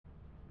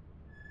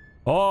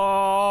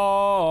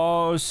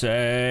Oh,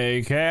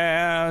 say,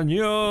 can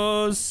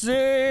you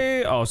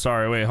see? Oh,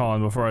 sorry. Wait, hold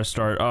on. Before I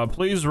start,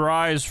 please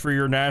rise for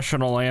your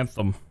national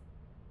anthem.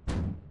 All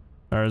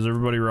right, is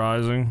everybody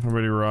rising?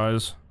 Everybody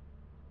rise.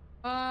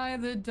 By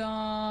the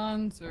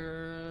dawn's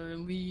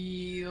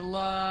early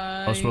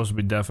light. I was supposed to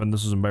be deafened.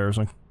 This is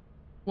embarrassing.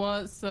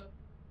 What's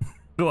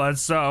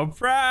so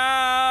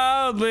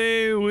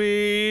proudly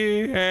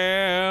we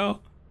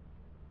hail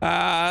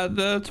at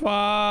the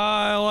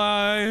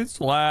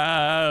twilight's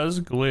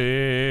last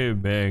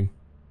gleaming.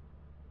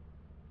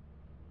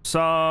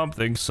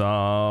 Something,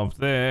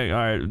 something. All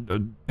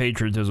right,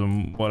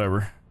 patriotism,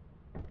 whatever.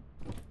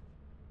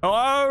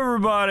 Hello,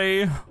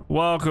 everybody.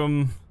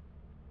 Welcome.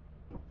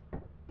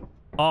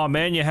 Oh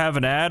man, you have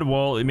an ad?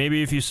 Well,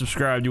 maybe if you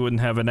subscribed, you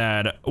wouldn't have an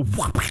ad.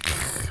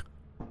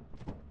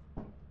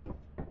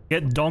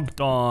 Get dunked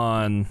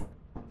on.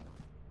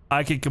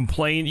 I could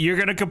complain. You're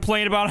gonna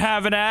complain about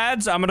having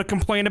ads? I'm gonna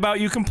complain about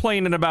you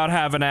complaining about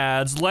having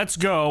ads. Let's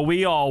go.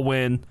 We all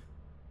win.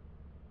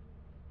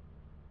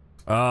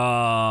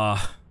 Anyway.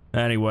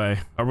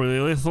 Are we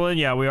Lethalin?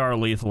 Yeah, we are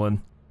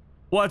Lethalin.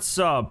 What's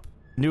up?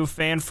 New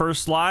fan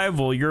first live?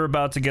 Well, you're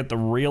about to get the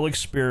real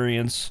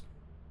experience.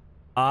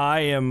 Yep,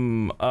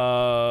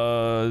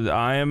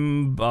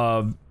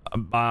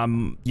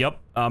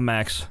 I'm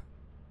Max.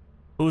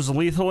 Who's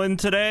Lethalin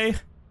today?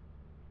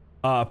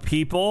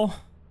 People.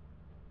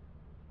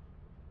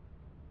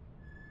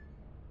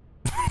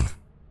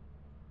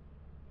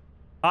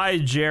 Hi,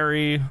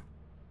 Jerry.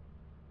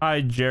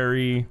 Hi,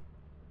 Jerry.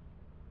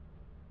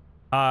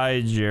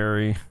 Hi,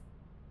 Jerry.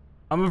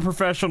 I'm a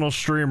professional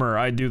streamer.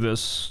 I do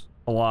this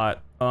a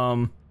lot.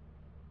 I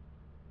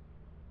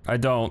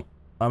don't.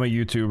 I'm a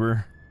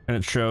YouTuber, and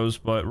it shows,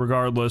 but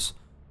regardless.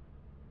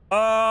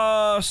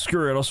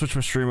 Screw it. I'll switch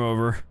my stream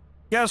over.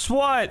 Guess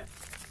what?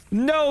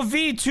 No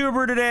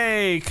VTuber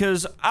today,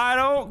 because I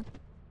don't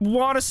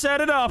want to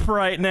set it up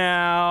right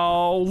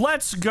now.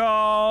 Let's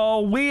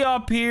go. We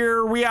up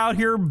here. We out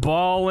here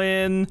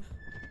balling.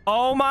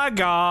 Oh my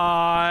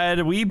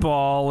god. We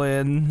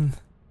balling.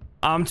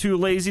 I'm too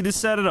lazy to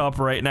set it up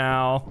right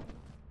now.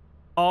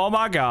 Oh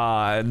my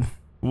god.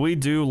 We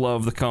do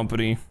love the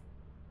company.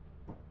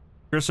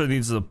 Krista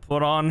needs to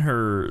put on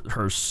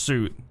her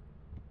suit.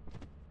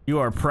 You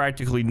are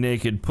practically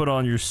naked. Put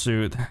on your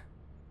suit.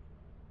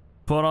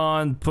 Put it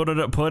on. Put it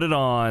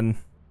on.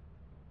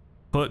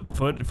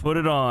 Put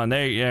it on.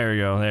 There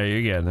you go. There,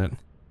 you get it.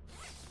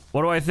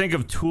 What do I think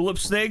of tulip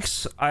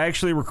snakes? I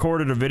actually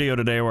recorded a video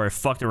today where I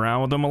fucked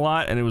around with them a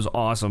lot, and it was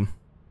awesome.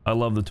 I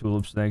love the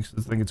tulip snakes.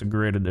 I think it's a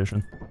great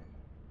addition.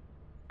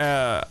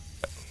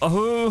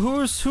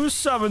 Who's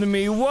subbing to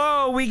me?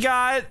 Whoa, we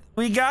got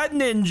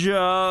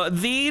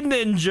Ninja, the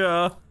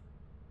Ninja.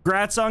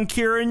 Grats on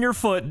curing your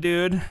foot,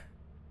 dude.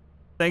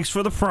 Thanks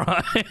for the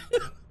prime.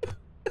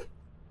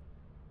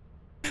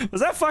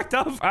 Was that fucked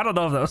up? I don't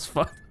know if that was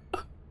fucked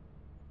up.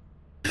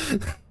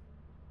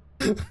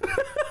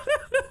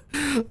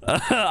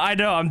 I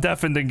know, I'm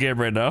deafened in game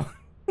right now.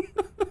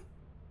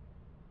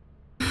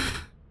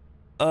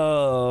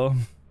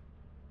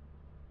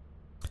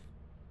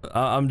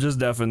 I'm just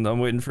deafened. I'm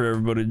waiting for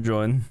everybody to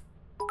join.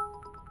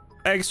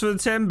 Thanks for the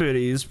 10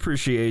 biddies.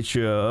 Appreciate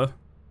ya.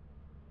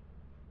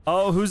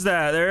 Oh, who's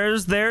that?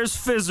 There's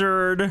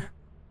Fizzard.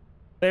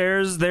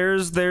 There's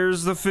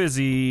the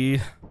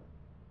Fizzy.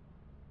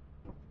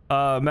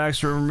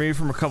 Max, remember me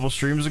from a couple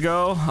streams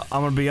ago?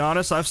 I'm gonna be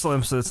honest, I've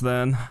slimmed since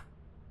then.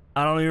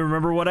 I don't even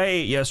remember what I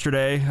ate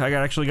yesterday. I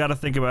actually gotta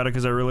think about it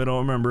because I really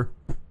don't remember.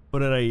 What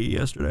did I eat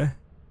yesterday?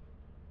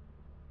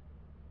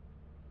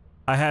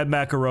 I had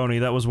macaroni.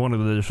 That was one of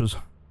the dishes.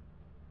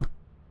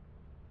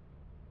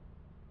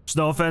 It's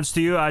no offense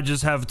to you, I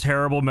just have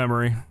terrible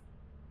memory.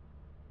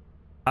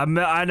 I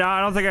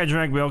don't think I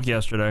drank milk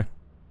yesterday.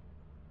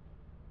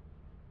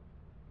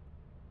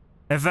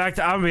 In fact,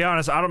 I'm gonna be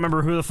honest, I don't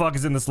remember who the fuck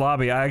is in this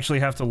lobby. I actually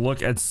have to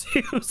look and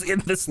see who's in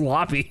this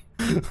lobby.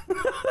 Who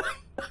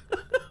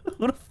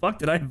the fuck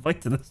did I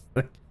invite to this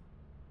thing?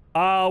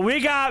 We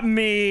got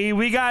me,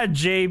 we got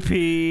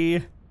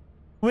JP,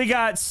 we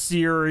got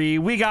Siri,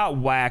 we got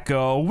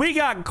Wacko, we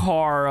got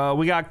Kara,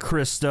 we got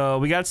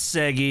Krista, we got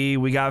Seggy,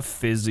 we got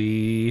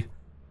Fizzy.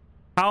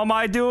 How am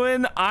I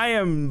doing? I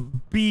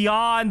am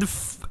beyond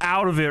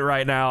out of it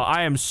right now.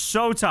 I am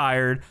so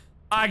tired.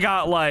 I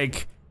got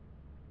like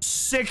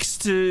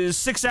 6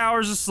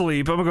 hours of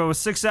sleep. I'm gonna go with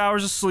 6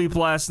 hours of sleep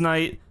last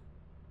night.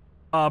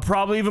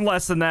 Probably even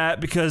less than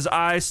that because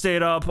I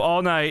stayed up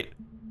all night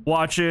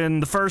watching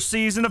the first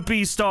season of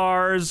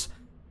Beastars,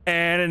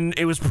 and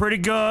it was pretty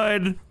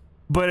good,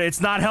 but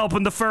it's not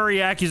helping the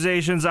furry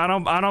accusations. I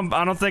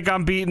don't think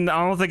I'm beating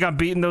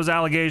those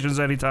allegations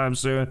anytime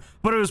soon.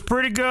 But it was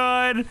pretty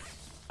good.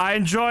 I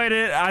enjoyed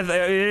it.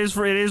 It is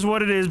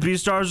what it is.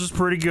 Beastars was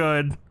pretty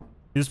good.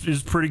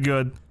 It's pretty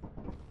good.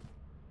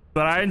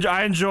 But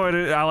I enjoyed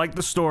it. I like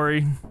the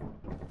story.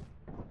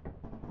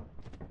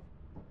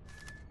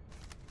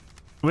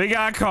 We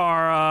got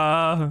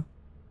Kara.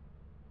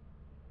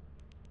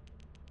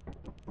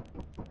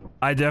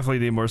 I definitely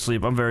need more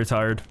sleep. I'm very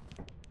tired.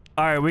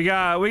 All right, we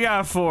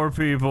got 4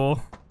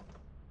 people.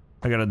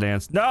 I gotta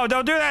dance. No,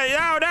 don't do that.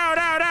 No, no,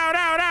 no, no,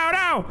 no,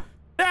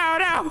 no, no,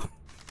 no, no.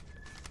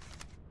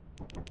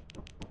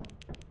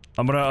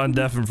 I'm gonna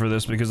undeafen for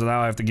this because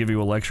now I have to give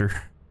you a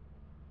lecture.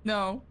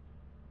 No.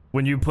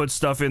 When you put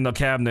stuff in the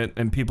cabinet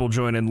and people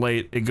join in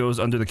late, it goes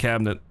under the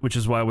cabinet, which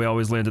is why we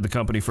always landed the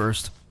company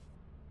first.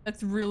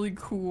 That's really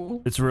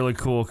cool. It's really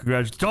cool.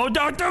 Congratulations.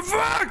 Don't the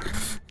fuck!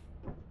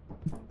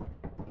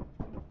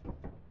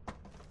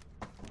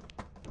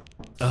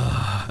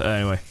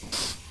 Anyway.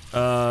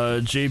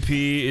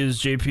 JP is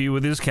JP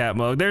with his cat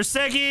mug. There's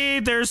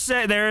Segi! There's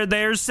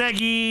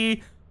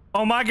Segi!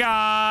 Oh my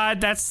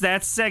god, that's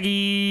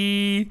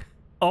Segi!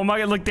 Oh my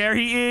god, look, there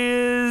he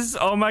is!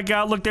 Oh my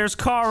god, look, there's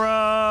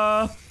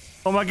Kara!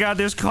 Oh my god,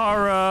 there's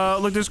Kara!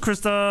 Look, there's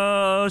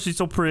Krista! She's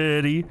so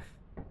pretty.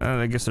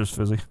 I guess there's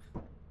Fizzy.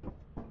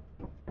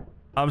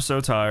 I'm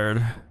so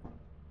tired.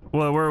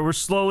 Well, we're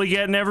slowly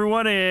getting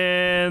everyone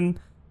in.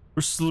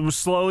 We're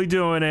slowly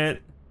doing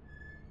it.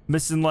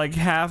 Missing like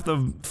half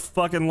the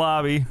fucking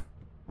lobby.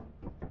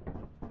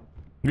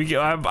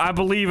 I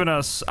believe in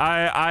us.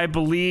 I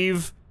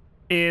believe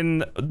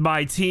in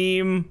my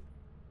team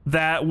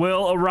that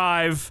will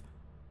arrive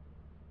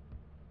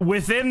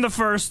within the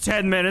first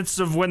 10 minutes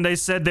of when they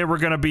said they were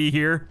gonna be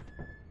here.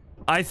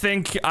 I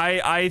think no,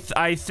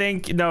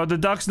 the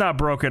duck's not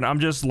broken. I'm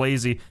just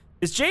lazy.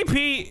 Is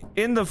JP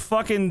in the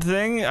fucking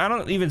thing? I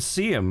don't even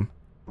see him.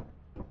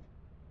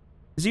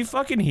 Is he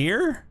fucking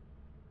here?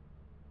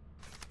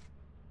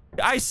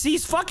 I see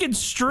he's fucking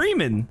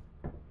streaming.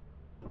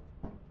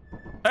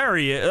 There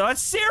he is. That's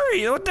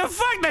Siri. What the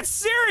fuck? That's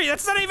Siri.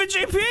 That's not even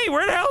JP.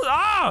 Where the hell?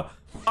 Oh!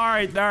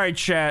 Alright,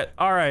 chat.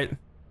 Alright.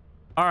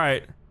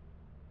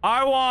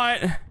 I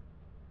want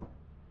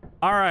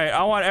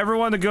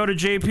everyone to go to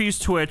JP's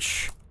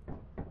Twitch.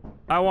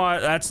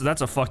 That's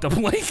a fucked up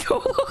link.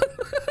 Hold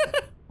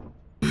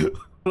on.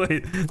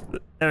 Wait,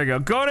 there we go.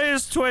 Go to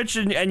his Twitch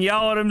and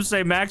yell at him,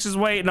 say Max is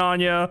waiting on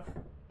you.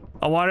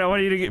 I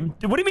want you to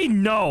get. What do you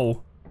mean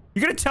no?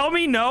 You're gonna tell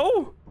me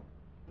no?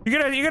 You're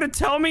gonna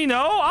tell me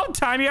no? I'll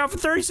time you out for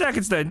 30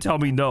 seconds then. Tell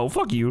me no.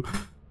 Fuck you.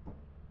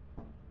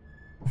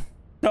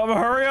 Tell him to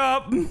hurry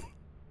up.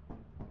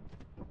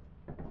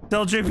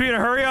 Tell JP to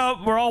hurry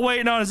up. We're all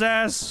waiting on his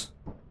ass.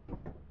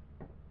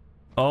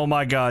 Oh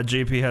my god,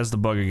 JP has the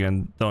bug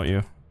again, don't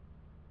you?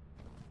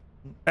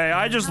 Hey,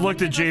 I just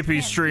looked at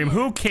JP's stream.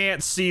 Who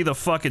can't see the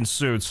fucking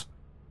suits?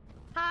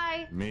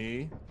 Hi.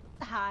 Me?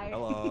 Hi.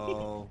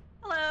 Hello.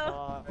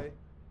 Hello.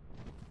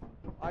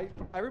 Hi.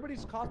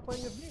 Everybody's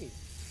cosplaying as me.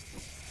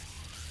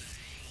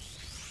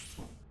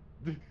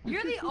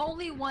 You're the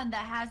only one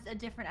that has a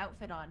different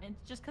outfit on.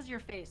 It's just because of your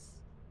face.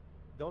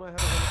 Don't I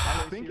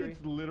have I a think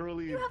it's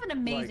literally. You have an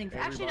amazing like,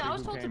 face. Actually, no, I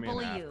was told to everybody who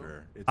bully came in you.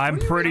 after. It's I'm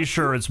really pretty rough.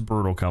 sure it's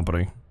Brutal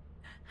Company.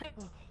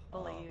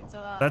 Bully you.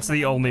 So, That's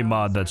the only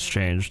mod that's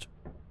changed.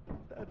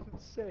 That's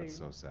insane. That's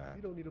so sad.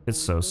 You don't need a It's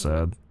so bully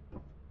sad.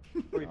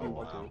 Or if you Oh,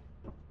 want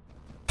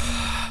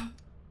wow.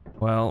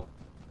 Well,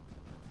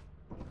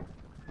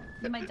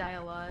 You might die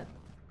a lot.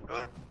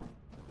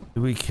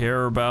 do we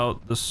care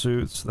about the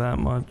suits that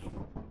much?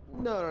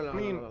 to. No. I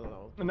mean,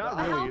 not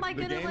How really. am I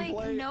The gonna like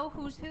gameplay- know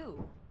who's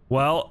who?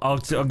 Well,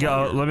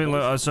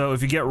 so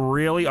if you get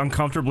really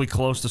uncomfortably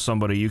close to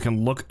somebody, you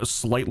can look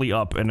slightly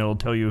up and it'll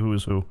tell you who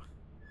is who.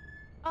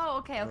 Oh,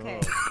 okay.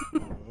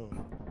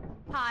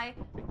 Hi.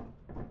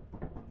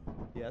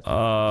 Yes.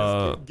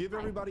 Just give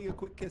everybody a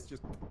quick kiss.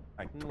 Just.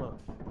 Hi.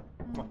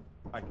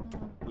 Hi.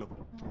 Look.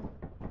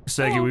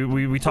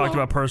 Segi, we talked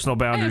about personal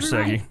boundaries,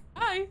 Hi, everyone. Segi.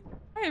 Hi. Hi,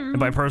 everyone. And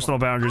by personal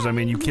boundaries, I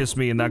mean you kiss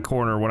me in that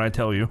corner when I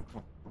tell you.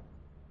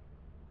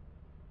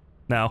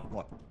 Now.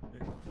 What?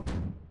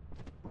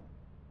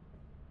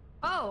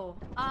 Oh,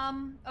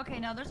 okay,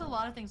 now there's a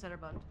lot of things that are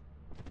bugged.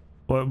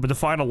 Well, but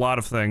define a lot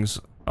of things.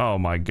 Oh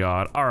my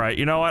god. Alright,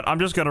 you know what? I'm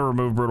just gonna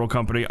remove Brutal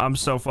Company. I'm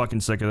so fucking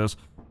sick of this.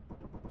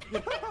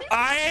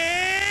 I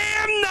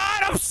am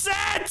not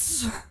upset!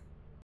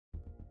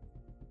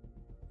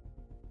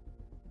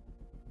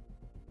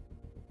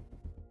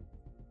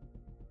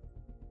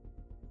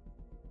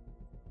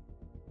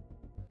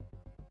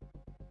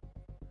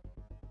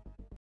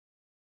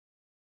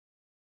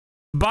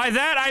 By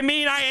that, I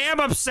mean I am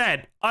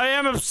upset. I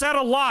am upset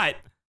a lot.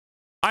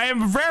 I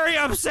am very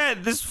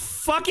upset. This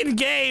fucking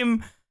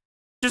game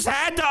just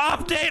had to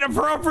update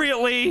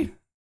appropriately.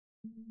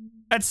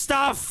 And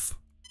stuff.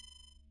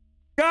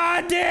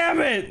 God damn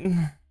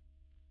it.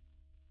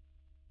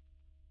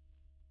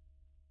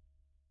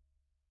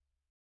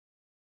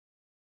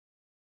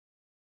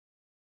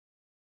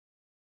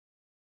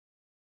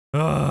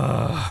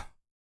 Ugh.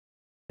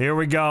 Here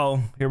we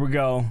go. I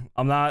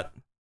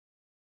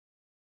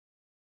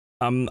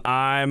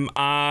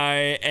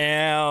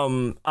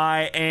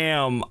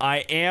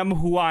am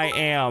who I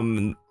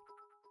am.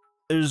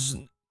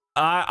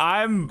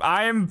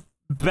 I am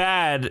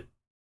bad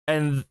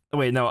and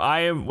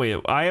I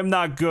am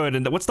not good.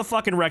 And what's the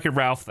fucking Wreck-It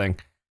Ralph thing?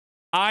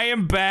 I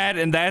am bad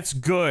and that's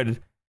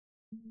good.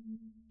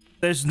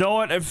 There's no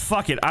one,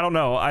 fuck it, I don't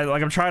know.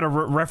 I'm trying to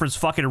reference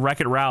fucking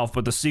Wreck-It Ralph,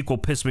 but the sequel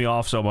pissed me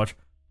off so much.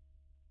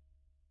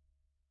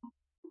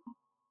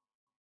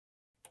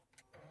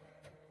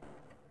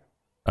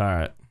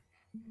 Alright.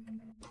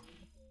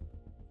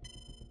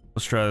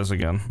 Let's try this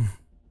again.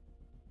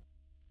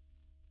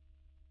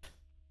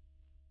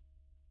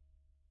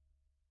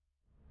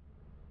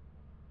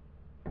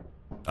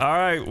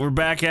 Alright, we're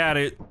back at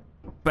it.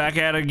 Back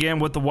at it again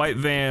with the white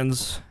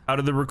vans. How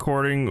did the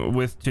recording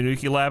with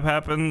𝗠𝗶𝗯𝗶𝗶𝗯𝗲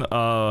happen?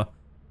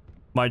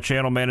 My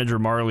channel manager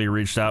Marley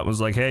reached out and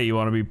was like, hey, you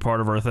want to be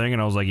part of our thing?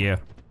 And I was like, yeah.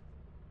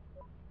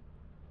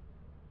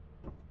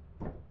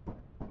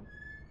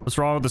 What's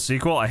wrong with the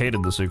sequel? I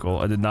hated the sequel.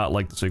 I did not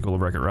like the sequel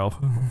of Wreck-It Ralph.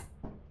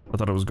 I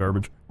thought it was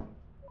garbage.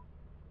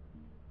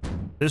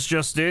 This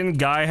just in,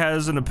 guy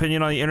has an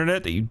opinion on the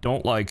internet that you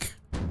don't like.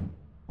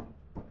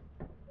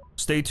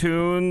 Stay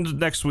tuned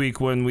next week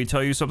when we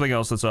tell you something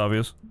else that's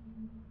obvious.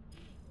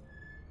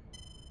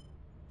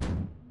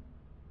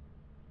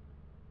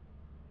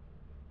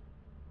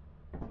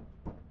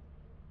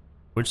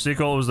 Which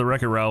sequel was the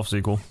Wreck-It Ralph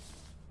sequel?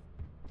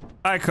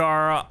 Hi,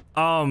 Kara.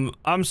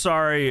 I'm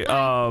sorry,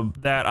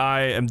 that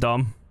I am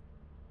dumb.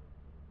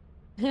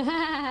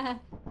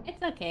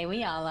 It's okay,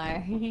 we all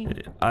are.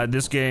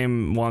 This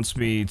game wants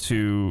me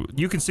to...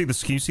 You can see the...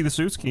 Can you see the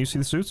suits? Can you see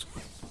the suits?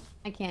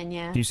 I can,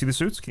 yeah. Can you see the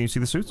suits? Can you see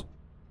the suits?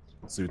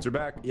 Suits are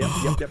back. Yep.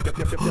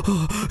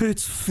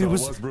 It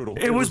was brutal.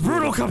 It was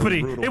Brutal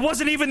Company. Brutal. It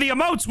wasn't even the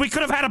emotes. We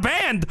could have had a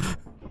band.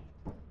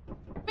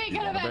 We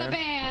could have had a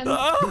band.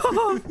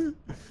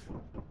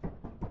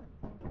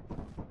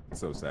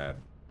 So sad.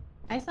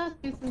 I saw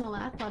suits in the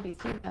last lobby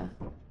too, though.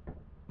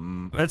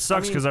 It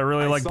sucks because I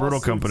really like Brutal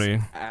Company.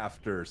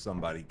 After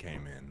somebody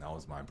came in, that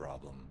was my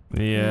problem.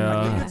 Yeah.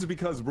 I think it's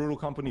because Brutal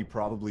Company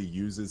probably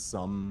uses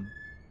some,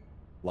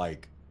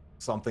 like,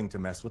 something to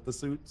mess with the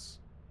suits.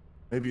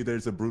 Maybe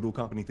there's a Brutal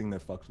Company thing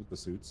that fucks with the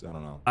suits. I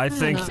don't know. I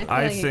think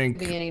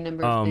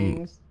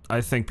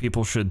I think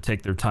people should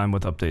take their time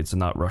with updates and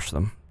not rush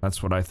them.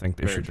 That's what I think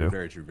they should do.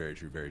 Very true.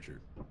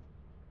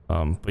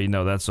 But you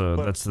know, that's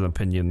an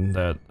opinion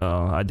that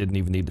I didn't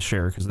even need to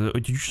share. Because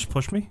did you just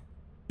push me? Did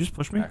you just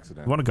push me?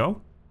 Accident. You want to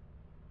go?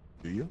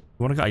 Do you? You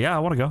want to go? Yeah, I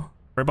want to go.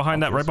 Right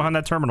behind that. Right behind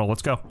that terminal.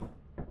 Let's go.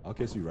 I'll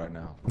kiss you right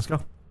now. Let's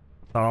go.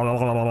 All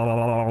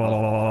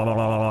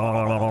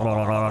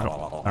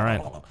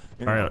right. All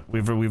right.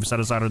 We've set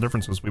aside our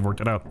differences. We've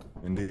worked it out.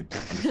 Indeed.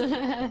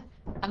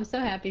 I'm so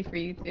happy for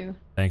you too.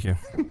 Thank you.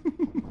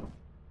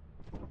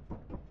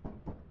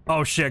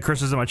 Oh shit,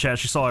 Chris is in my chat.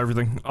 She saw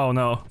everything. Oh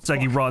no.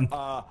 Seggy, run.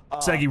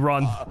 Seggy,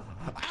 run.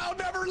 I'll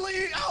never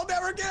leave. I'll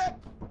never get.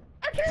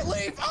 I can't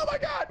leave. Oh my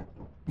god.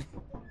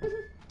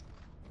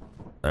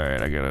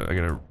 Alright, I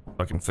gotta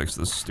fucking fix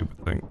this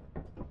stupid thing.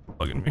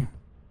 Bugging me.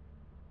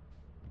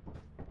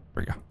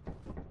 There we go.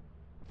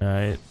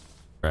 Right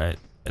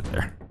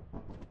there.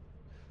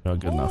 No,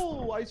 good enough.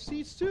 Oh, I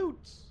see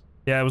suits.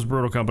 Yeah, it was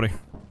Brutal Company.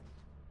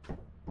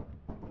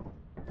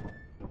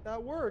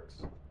 That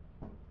works.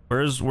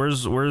 Where's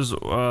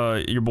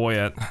your boy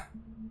at?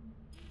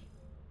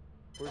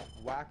 Where's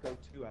Wacko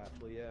 2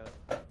 actually, yeah.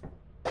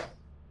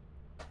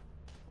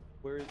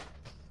 Where's...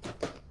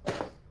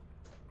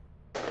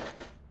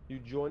 You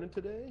joining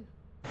today?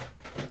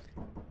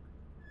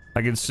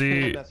 I can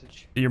see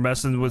you're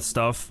messing with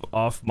stuff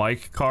off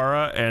mic,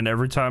 Kara, and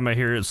every time I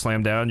hear it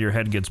slam down, your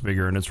head gets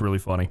bigger and it's really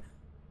funny.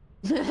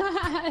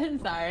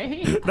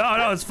 Sorry.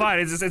 No, it's fine.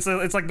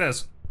 It's like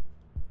this.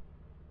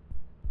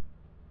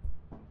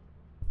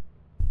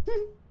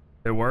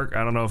 It worked?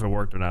 I don't know if it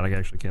worked or not. I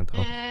actually can't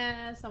tell.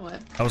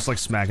 Somewhat. I was like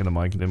smacking the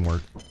mic. It didn't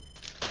work.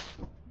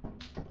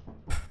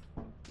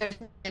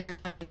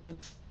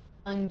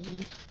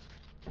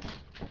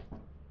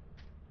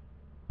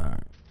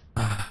 Alright.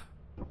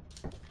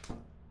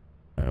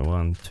 Alright,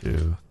 1,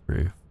 2,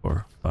 3,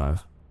 4,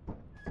 5.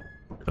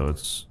 So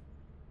it's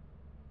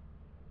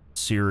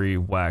Siri,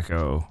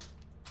 Wacko,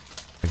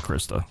 and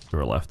Krista who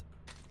are left.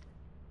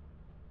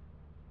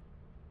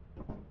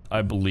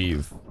 I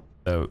believe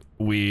that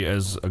we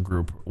as a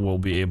group will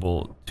be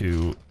able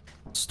to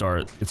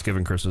start. It's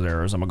giving Krista's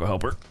errors. I'm gonna go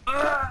help her.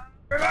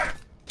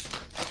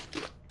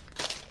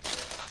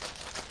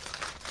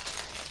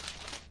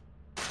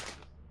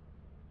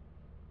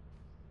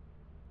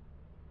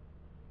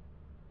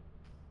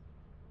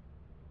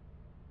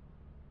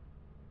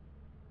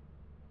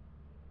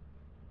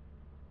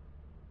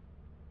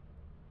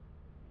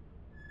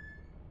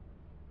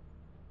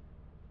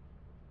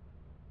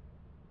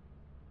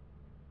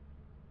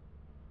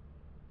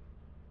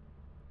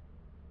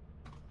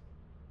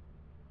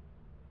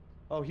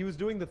 Oh, he was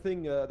doing the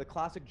thing, the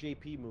classic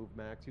JP move,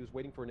 Max. He was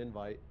waiting for an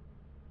invite.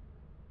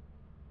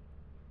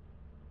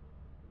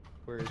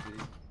 Where is he?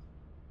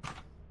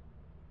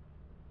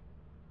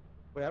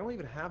 Wait, I don't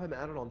even have him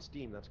added on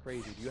Steam. That's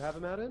crazy. Do you have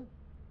him added?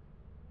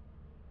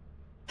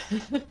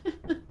 Do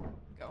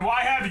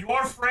I have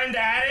your friend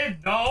added?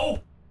 No.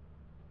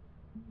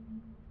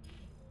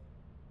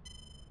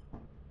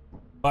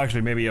 Well,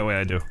 actually, maybe yeah, wait,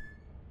 I do.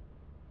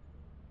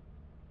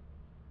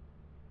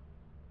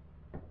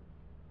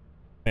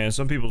 Man,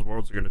 some people's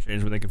worlds are gonna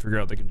change when they can figure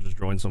out they can just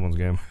join someone's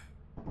game.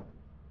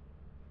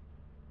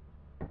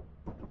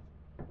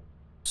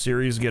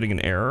 Siri's getting an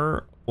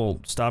error? Well,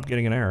 stop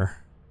getting an error.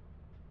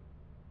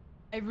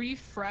 I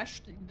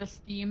refreshed the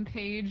Steam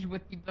page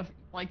with the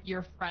like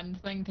your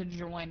friend thing to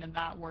join, and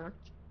that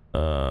worked.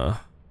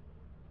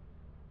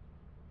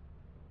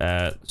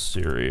 At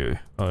Siri.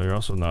 Oh, you're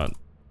also not.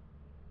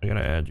 I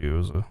gotta add you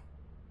as a.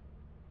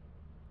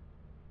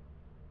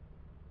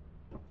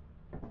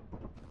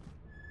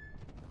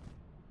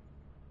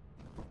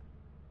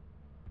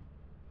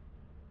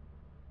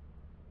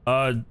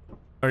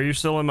 Are you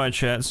still in my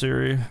chat,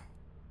 Siri?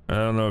 I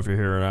don't know if you're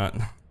here or not.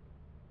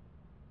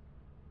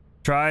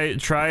 Try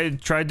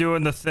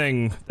doing the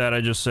thing that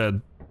I just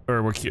said,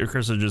 or what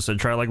Krista just said.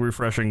 Try like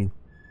refreshing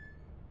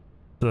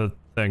the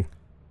thing.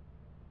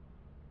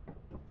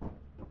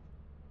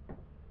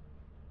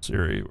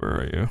 Siri, where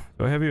are you?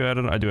 Do I have you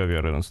added? I do have you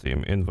added on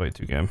Steam. Invite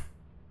to game.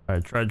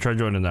 Alright, try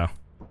joining now.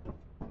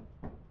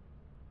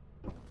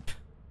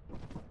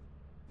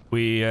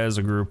 We as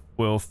a group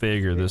will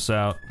figure this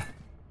out.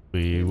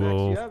 We Hey, Max,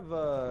 will. you have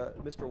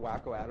Mr.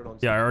 Wacko added on.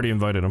 Yeah, I already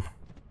invited him.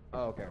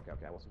 Oh, okay.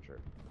 I wasn't sure.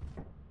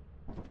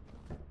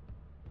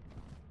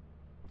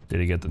 Did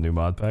he get the new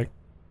mod pack?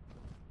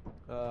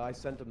 I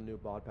sent him a new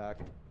mod pack.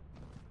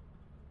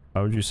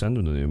 How would you send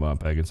him the new mod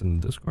pack? It's in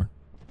the Discord.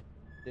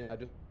 Yeah, I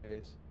just.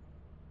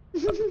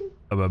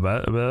 About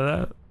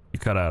that? You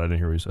cut out. I didn't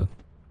hear what you said.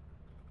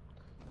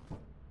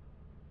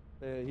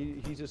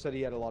 He just said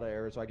he had a lot of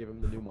errors, so I gave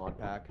him the new mod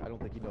pack. I don't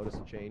think he noticed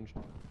it changed.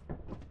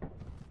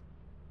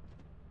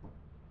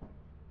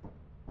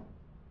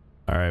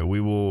 All right, we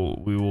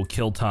will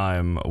kill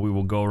time. We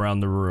will go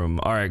around the room.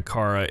 All right,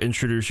 Kara,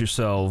 introduce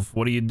yourself.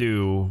 What do you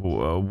do?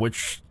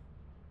 Which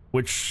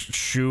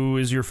shoe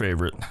is your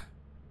favorite?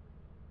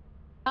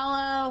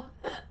 Hello,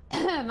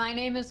 my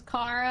name is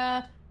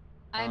Kara.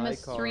 I'm Hi, a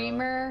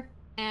streamer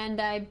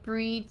and I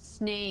breed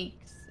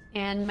snakes.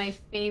 And my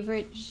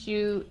favorite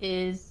shoe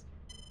is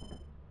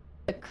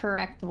the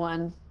correct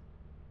one.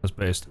 That's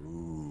based.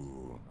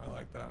 Ooh, I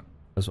like that.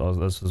 That's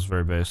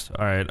very based.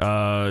 All right,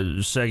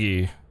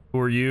 Segi, who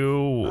are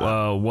you?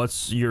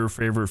 What's your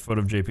favorite foot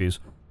of JP's?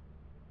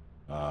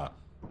 Hi,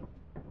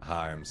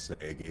 I'm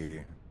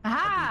Segi.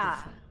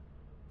 Ah!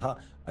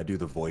 I do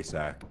the voice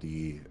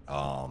acty.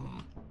 I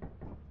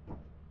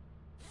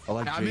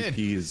like I'm in.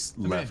 JP's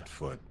I'm left in.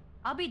 foot.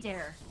 I'll be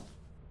Dare.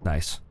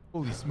 Nice.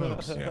 Holy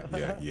smokes.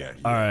 Yeah.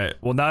 All right.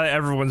 Well, now that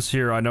everyone's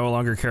here, I no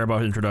longer care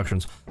about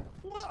introductions.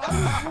 We're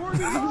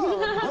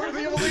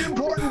the only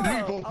important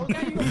people.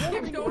 Yeah, you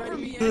skipped over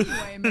me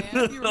anyway, man.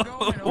 You were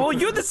going over. Well,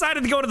 you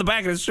decided to go to the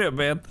back of the ship,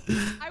 man.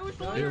 I was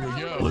Here we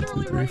literally, go. I was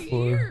literally right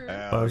here.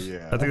 Hell Five.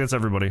 yeah. I think that's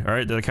everybody. All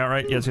right. Did I count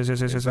right? Yes.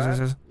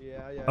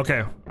 Yeah.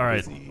 Okay. All right.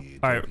 Easy,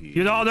 All right. JP,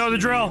 You all know the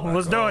drill.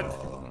 Let's do it.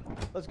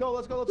 Let's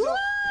go.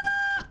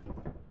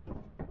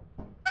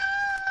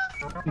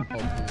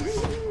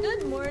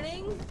 Good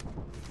morning.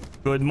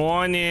 Good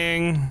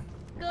morning.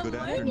 Good morning.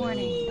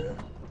 afternoon.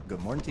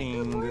 Good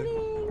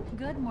morning.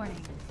 Good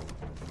morning.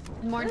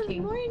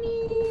 Morning.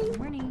 Good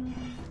morning.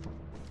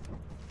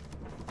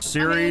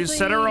 Siri,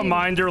 set a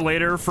reminder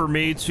later for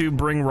me to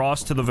bring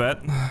Ross to the vet.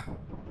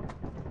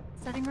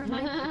 Setting a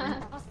reminder to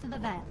bring us to the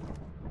vet.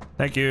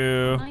 Thank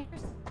you.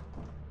 Reminders?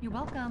 You're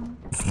welcome.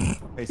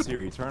 Hey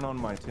Siri, turn on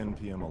my 10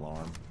 p.m.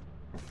 alarm.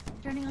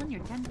 Turning on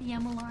your 10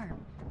 p.m. alarm.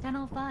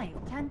 10:05,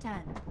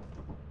 10:10.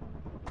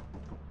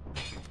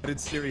 Did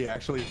Siri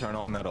actually turn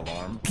on that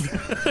alarm?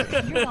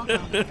 You're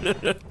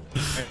welcome.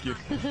 Thank you.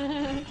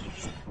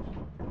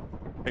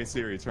 Hey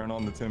Siri, turn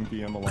on the 10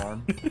 p.m.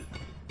 alarm.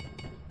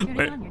 Turning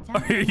Wait, on your 10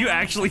 are p.m. you alarm.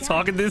 actually Yeah.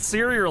 talking to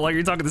Siri or like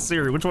you're talking to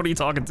Siri? Which one are you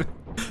talking to?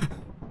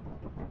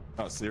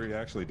 Oh, Siri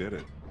actually did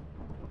it.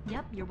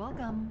 Yep, you're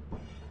welcome.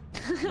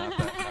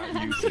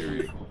 Not you,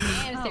 Siri.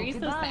 Damn, Oh, Siri's so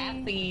goodbye.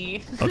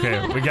 sassy.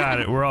 Okay, we got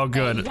it. We're all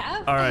good. There you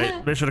go. All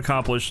right, mission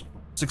accomplished.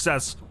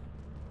 Success.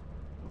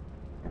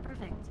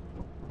 Perfect.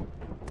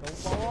 Don't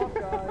fall off,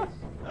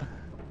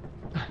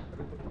 guys.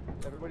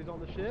 Everybody's on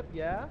the ship.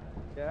 Yeah.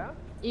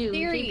 Ew,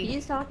 Siri.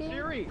 JP's talking?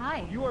 Siri,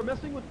 Hi. you are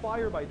messing with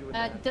fire by doing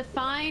that.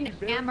 Define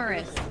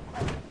amorous.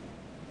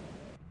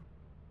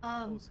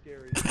 So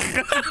scary.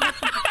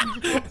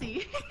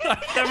 Difficulty.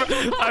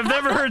 I've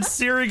never heard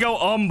Siri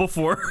go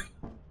before.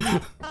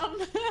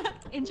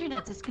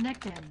 Internet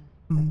disconnected.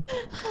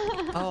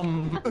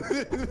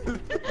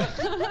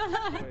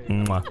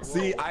 Mwah.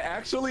 See, I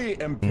actually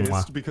am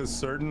pissed because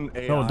certain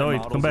AI No, don't,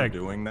 models come back. are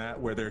doing that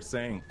where they're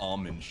saying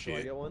and Do I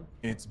shit. get one?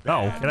 It's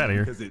Oh, bad get outta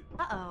here. because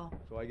Uh-oh.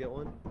 Do I get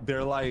one?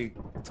 they're like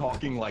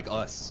talking like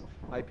us.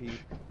 Hi, Pete.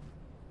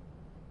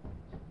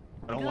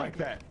 I don't like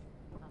that.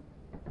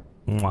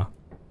 Mwah.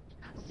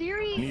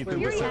 Siri, Need to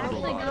Siri listen to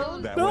actually God.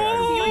 goes. That way I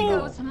Siri No.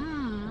 goes,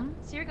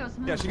 Siri goes,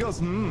 Yeah, she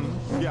goes,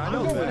 Yeah, I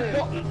know that.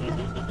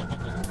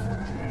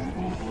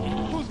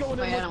 Who's going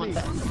Wait, I in don't with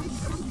want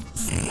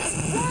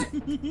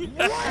me?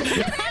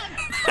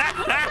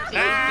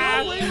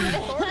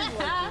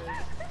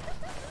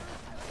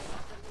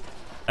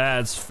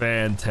 That's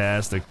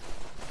fantastic.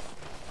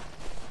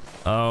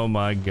 Oh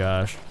my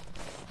gosh.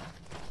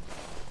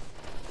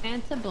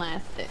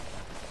 Fantablastic.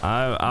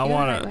 I You're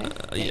want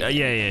right, to.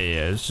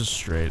 Yeah. It's just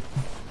straight.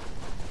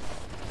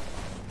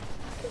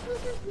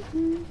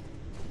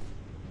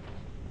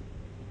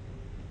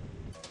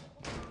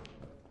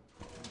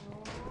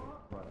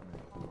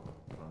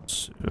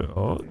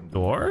 Oh,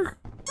 door?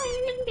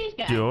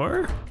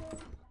 Door?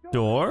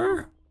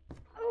 Door?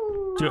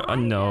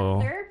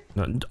 No.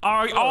 No.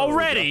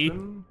 Already?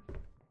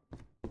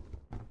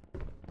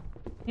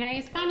 Yeah,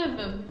 he's kind of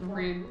a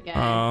rude guy.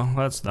 Oh,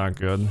 that's not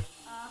good.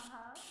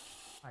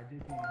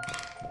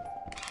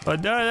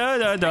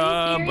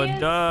 Ba-da-da-da-da,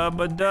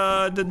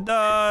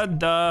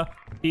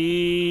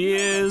 he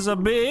is a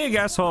big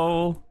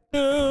asshole.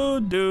 Do,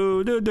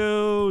 do, do,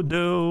 do,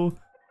 do. I'm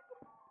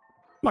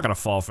not gonna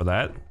fall for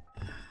that.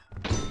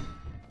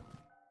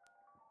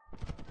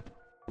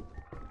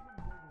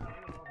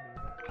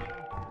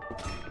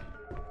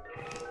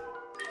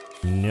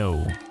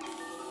 No.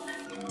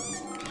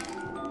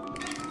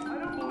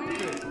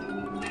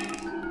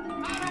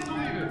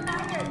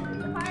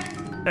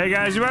 Hey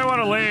guys, you might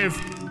want to leave.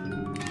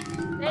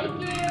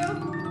 Thank you.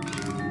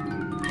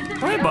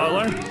 Hey,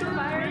 Butler.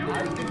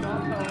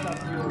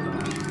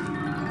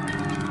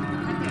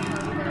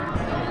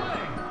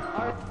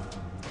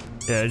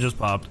 Yeah, it just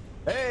popped.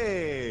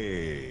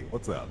 Hey,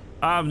 what's up?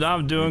 I'm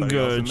doing Anybody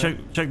else good. in there?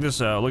 Check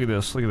this out. Look at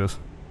this. Look at this.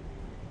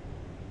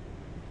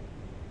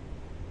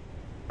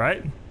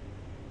 Right?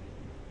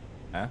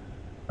 Huh?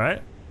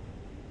 Right?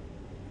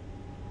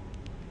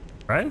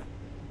 Right?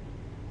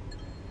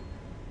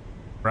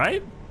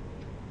 Right?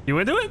 You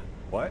into it?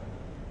 What?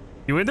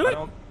 You into I it?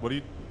 don't. What do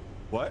you?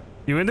 What?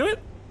 You into it?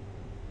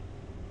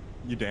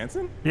 You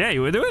dancing? Yeah,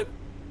 you into it?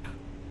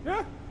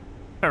 Yeah.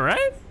 All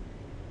right?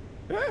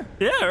 Yeah.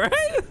 Yeah,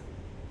 right?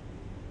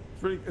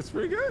 It's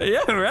pretty good.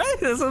 Yeah, right?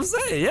 That's what I'm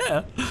saying.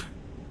 Yeah. Yeah.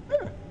 All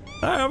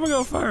right, I'm gonna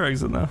go fire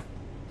exit now.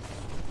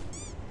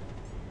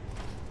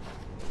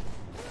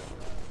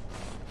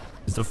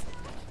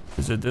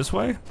 Is it this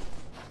way?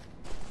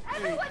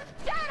 Everyone's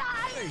dead.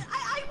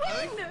 I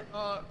win.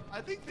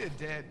 I think they're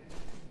dead.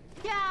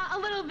 Yeah, a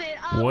little bit.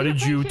 What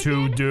did you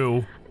two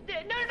do?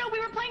 No, we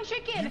were playing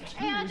chicken,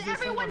 and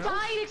everyone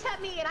died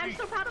except me, and I'm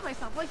so proud of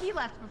myself. Well, he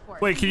left before.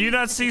 Wait, can you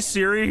not see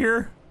Siri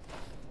here?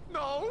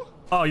 No.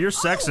 Oh, you're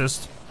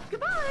sexist.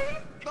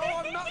 Goodbye. No,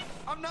 I'm not.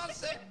 I'm not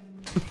sick.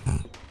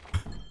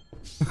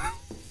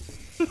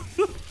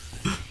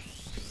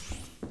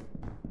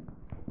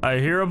 I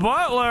hear a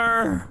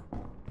butler.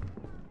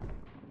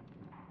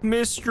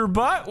 Mr.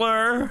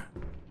 Butler.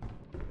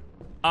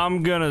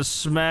 I'm gonna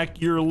smack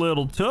your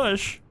little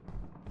tush.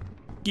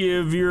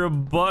 Give your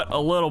butt a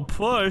little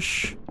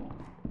push.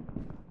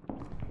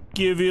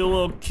 Give you a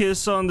little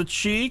kiss on the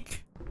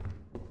cheek.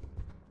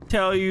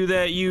 Tell you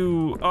that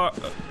you are...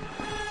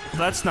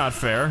 That's not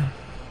fair.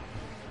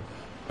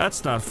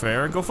 That's not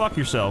fair. Go fuck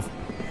yourself.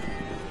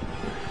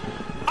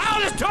 Oh,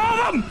 there's two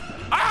of them!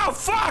 Oh,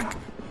 fuck!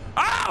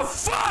 Oh,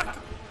 fuck!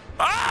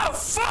 Oh,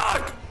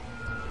 fuck!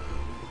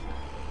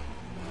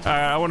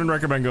 Alright, I wouldn't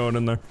recommend going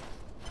in there.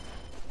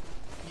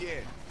 Yeah.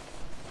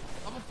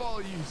 I'm gonna follow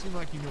you. You seem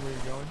like you know where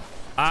you're going.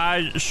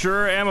 I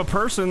sure am a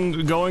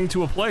person going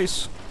to a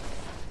place.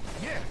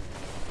 Yeah.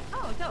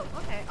 Oh, dope.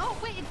 Okay. Oh,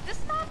 wait, is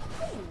this not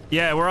cool?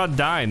 Yeah, we're on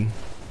Dine.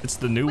 It's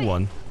the new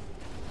one.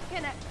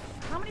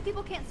 How many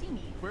people can't see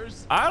me?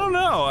 Where's? I don't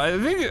know. I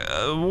think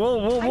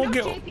we'll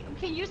get. JP,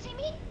 can you see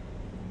me?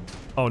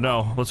 Oh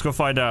no, let's go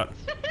find out.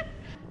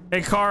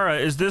 Hey Kara,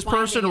 is this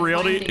person Blinding,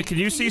 real? blinding. Can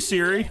you see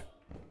Siri?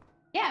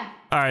 Yeah.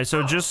 All right,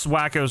 so just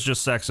Wacko's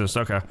just sexist.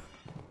 Okay.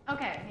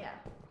 Okay, yeah.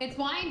 It's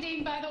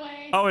winding, by the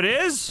way. Oh, it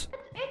is.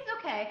 It's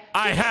okay.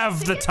 I have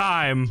the Chicken?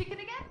 time. Chicken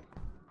again?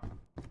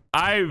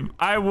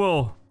 I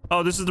will.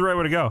 Oh, this is the right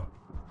way to go.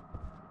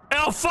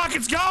 Oh fuck,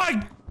 it's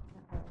going.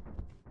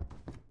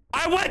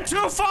 I went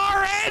too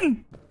far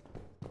in.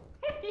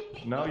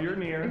 No, you're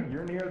near.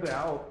 You're near the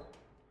out.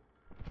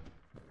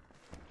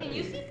 Can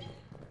you see me?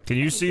 Can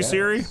you see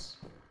Siri?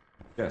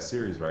 Yeah,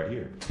 Siri's right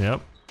here.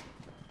 Yep.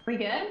 We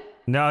good?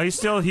 No, he's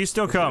still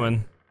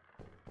coming.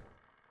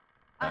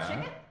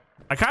 Chicken?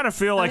 I kind of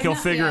feel like he'll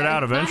figure it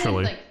out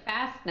eventually. It's like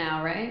fast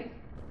now, right?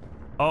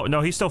 Oh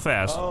no, he's still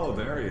fast. Oh,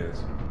 there he is.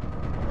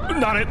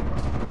 Not it.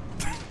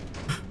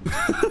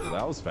 Well,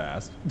 that was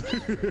fast.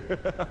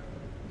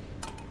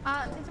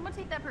 Can someone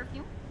take that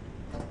perfume?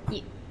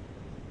 Yeah.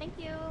 Thank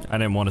you. I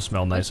didn't want to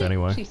smell nice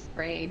anyway. She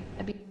sprayed.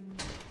 That'd be...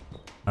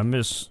 I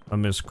miss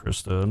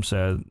Krista. I'm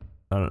sad.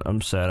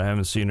 I'm sad. I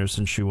haven't seen her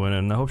since she went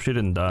in. I hope she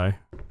didn't die.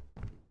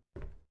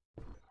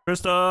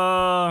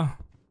 Krista,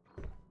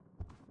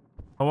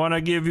 I want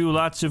to give you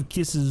lots of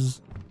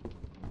kisses.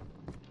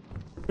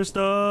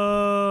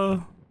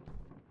 Krista,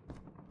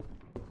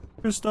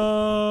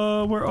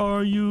 where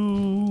are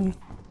you?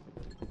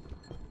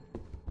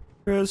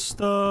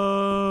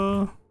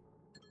 Krista,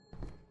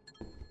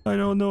 I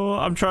don't know.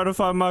 I'm trying to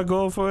find my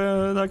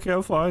girlfriend. I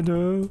can't find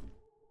her.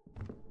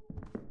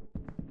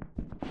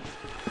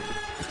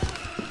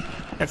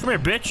 Yeah, come here,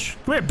 bitch.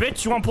 Come here,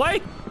 bitch. You wanna play?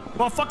 You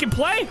wanna fucking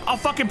play? I'll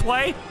fucking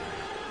play.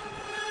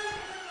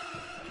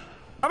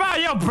 Come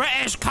on, you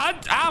British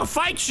cunt. I'll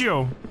fight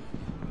you.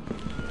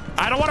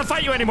 I don't want to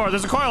fight you anymore.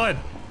 There's a coil in.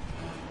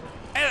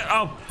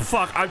 Oh,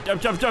 fuck.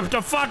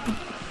 Fuck.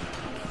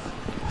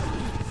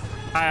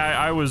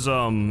 I was,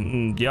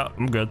 yeah,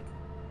 I'm good.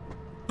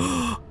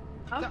 Okay.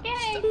 No.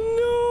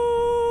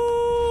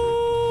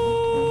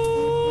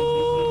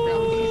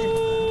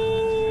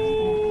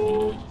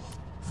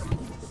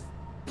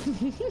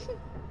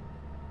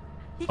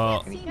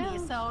 can't see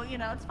me, so you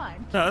know it's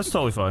fine. No, that's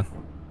totally fine.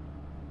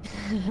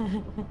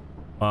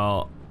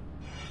 Well,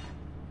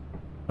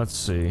 let's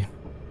see.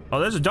 Oh,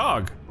 there's a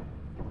dog.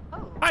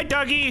 Oh. Hi,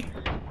 Dougie.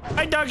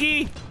 Hi,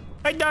 Dougie.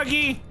 Hi,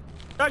 Dougie.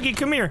 Dougie,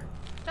 come here.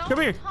 Come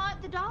here. Don't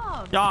taunt the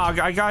dog. Dog,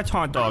 I got a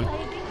taunt dog.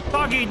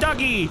 Doggy,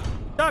 Dougie.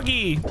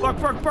 Dougie. Bark,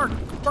 bark, bark.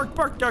 Bark,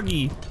 bark,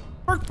 Dougie.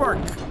 Bark, bark.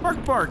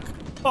 Bark, bark.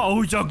 Oh,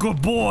 who's a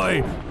good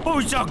boy?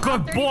 Who's a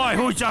good boy?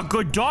 Who's a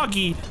good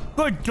doggy?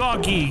 Good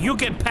doggy. You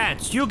get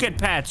pats. You get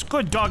pats.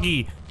 Good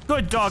doggy.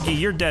 Good doggy.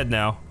 You're dead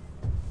now.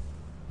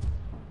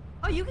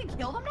 Oh, you can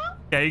kill them now?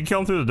 Yeah, you can kill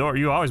him through the door.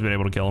 You've always been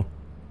able to kill him.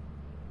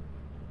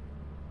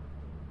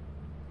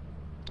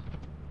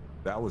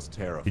 That was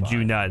terrifying. Did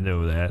you not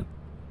know that?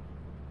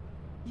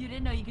 You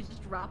didn't know you could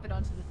just drop it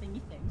onto the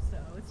thingy thing, so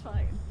it's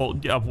fine. Well,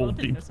 yeah, well, Well,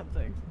 didn't know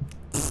something.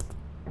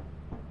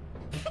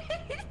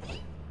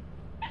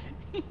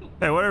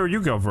 hey, where did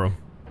you come from?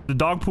 Did the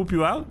dog poop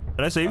you out?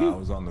 Did I save you? I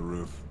was on the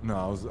roof. No,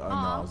 I was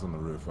on the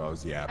roof. I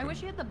was yapping. I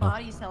wish you had the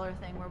body seller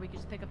thing where we could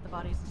just pick up the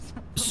bodies and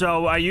stuff.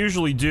 So I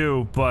usually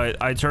do,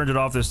 but I turned it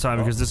off this time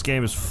because this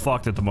game is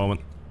fucked at the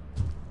moment.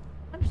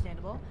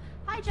 Understandable.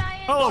 Hi,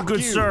 Giant. Hello,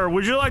 good sir.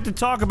 Would you like to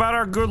talk about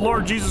our good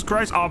Lord Jesus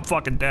Christ? Oh, I'm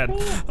fucking dead.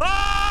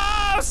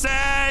 Oh,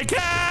 say,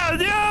 can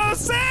you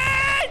see?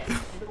 You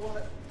know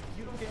what?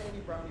 You don't get any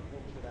brownie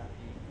points for that,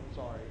 Pete. I'm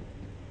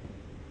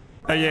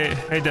sorry.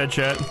 Hey, dead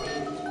chat.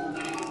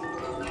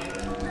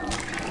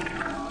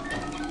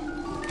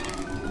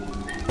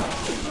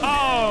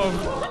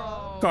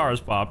 Oh, cars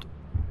popped.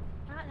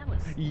 That was...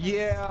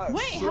 Yeah.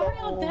 Wait, how are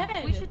y'all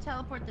dead? We should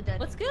teleport the dead.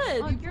 What's good?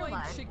 Oh, You you're played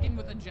alive. chicken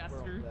with a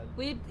jester.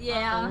 We we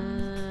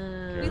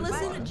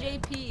listened to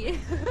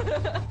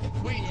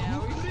JP. Wait,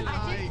 who did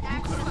I did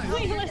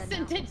actually. We You're dead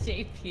listened now. to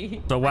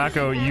JP. So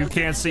Wacko, you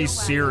can't see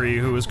Siri,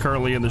 who is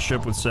currently in the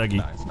ship with Segi.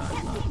 Nice,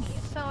 nice, nice.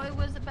 So it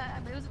was a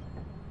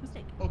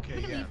mistake. Okay,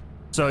 We can yeah. leave.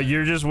 So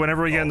you're just,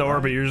 whenever we get into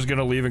orbit, you're just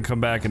gonna leave and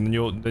come back, and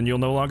then you'll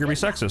no longer be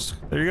sexist.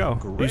 There you go.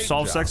 You Great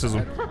solve job.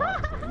 sexism.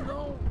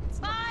 No.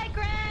 Bye,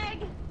 Greg.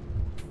 His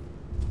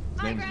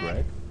Bye, name's Greg.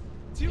 Greg.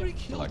 Siri I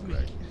killed like me.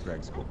 Greg.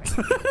 Greg's cool.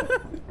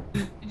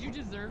 Did you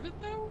deserve it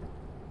though?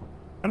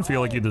 I don't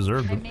feel like you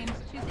deserved I it. named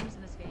two things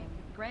in this game: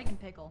 Greg and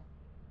Pickle.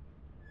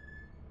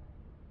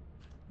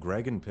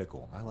 Greg and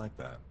Pickle. I like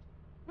that.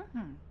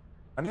 Mm-hmm.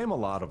 I name a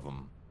lot of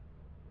them.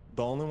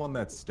 The only one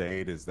that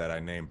stayed is that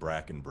I named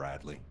Bracken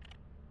Bradley.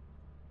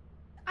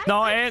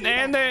 No, and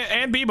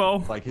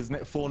Bebo. Like his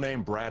full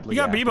name, Bradley.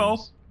 You got Bebo.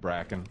 Atkins.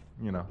 Bracken.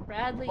 You know.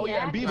 Bradley. Oh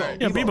yeah, and Bebo. Right.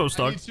 Yeah, Bebo I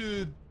stuck.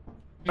 need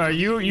to.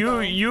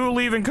 You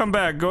leave and come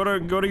back. Go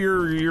to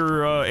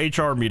your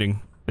HR meeting,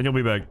 and you'll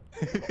be back.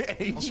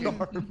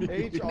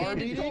 HR.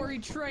 Mandatory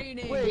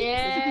training. Wait,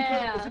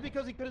 Yeah. is it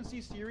because he couldn't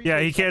see Siri?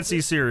 Yeah, he can't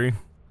see Siri.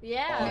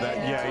 Yeah. Oh,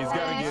 yeah, he's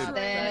gotta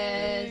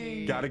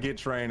Training. Gotta get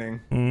training.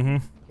 Mm-hmm.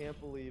 Can't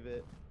believe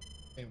it.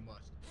 Hey,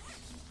 must.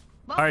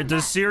 All right,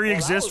 does Siri Well, that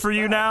exist was for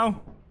you fast.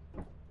 now?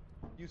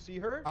 You see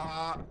her?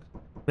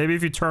 Maybe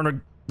if you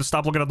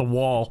stop looking at the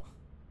wall.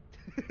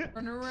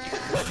 Run around.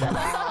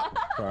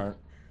 Sorry.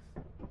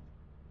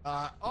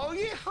 Oh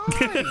yeah,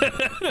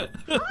 hi.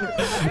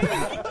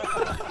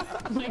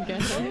 Oh my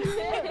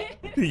god.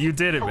 You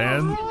did it,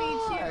 man.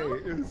 Hi,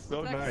 it was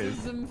so nice.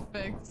 Sexism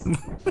fixed.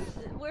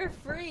 We're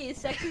free.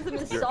 Sexism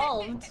is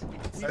solved.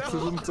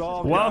 Sexism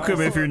solved, Welcome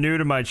guys. if you're new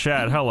to my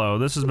chat. Hello,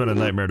 this has been a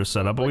nightmare to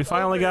set up, but we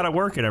finally got it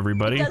working, It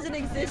everybody. doesn't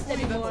exist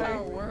That's how it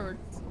anymore.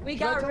 works. We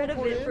Should I got rid of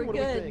teleport it in? for What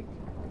do we good. think?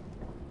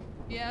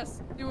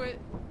 Yes, do it.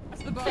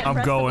 Press the button. I'm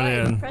Press the going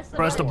button. in. Press the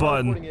Press the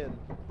button. button. Teleporting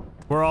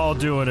in. We're all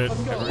doing it.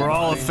 We're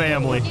all a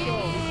family. Yay!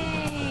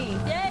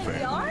 Yay,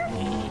 we are?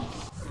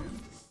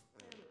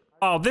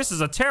 Oh, this is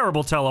a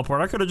terrible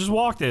teleport. I could have just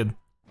walked in.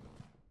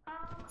 I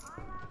have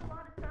a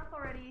lot of stuff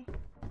already.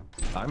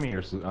 I'm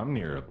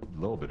near a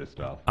little bit of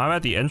stuff. I'm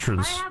at the I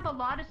entrance. have a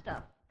lot of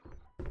stuff.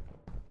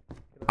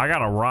 I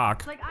got a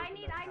rock. Like I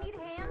need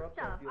hand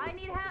stuff. I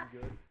need hand.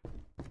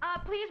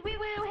 Please, wee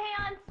woo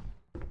hands.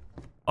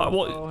 Well,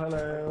 Oh, I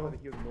hello. wanted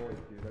to hear the noise,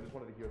 dude. I just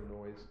wanted to hear the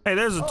noise. hey,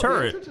 there's a Oh,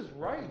 turret. The entrance is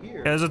right here.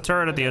 Yeah, there's a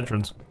turret at the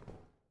entrance.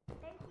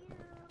 Thank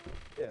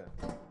you.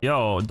 Yeah.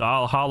 Yo,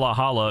 holla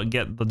holla,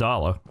 get the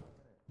dollar.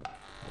 Oh,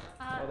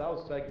 that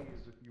was second.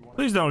 If you want.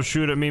 Please don't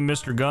shoot at me,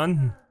 Mr.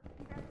 Gunn.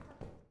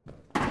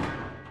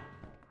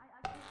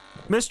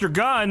 Mr.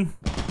 Gunn!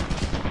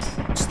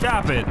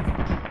 Stop it. You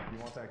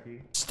want that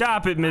key?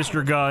 Stop it,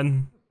 Mr.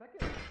 Gunn.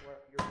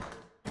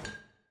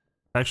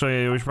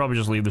 Actually, we should probably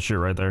just leave the shit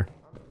right there.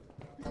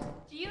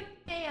 Do you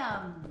need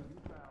a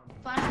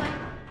flashlight?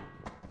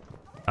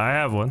 I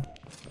have one.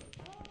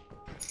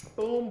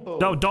 Boom, boom.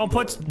 No, don't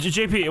put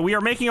JP. We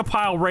are making a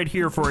pile right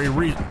here for a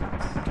reason.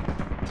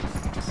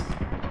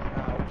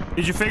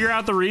 Did you figure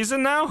out the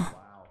reason now?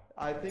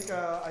 I think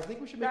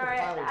we should make Sorry,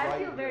 a pile I right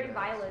feel here. very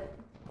violent.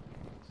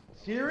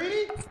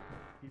 Siri?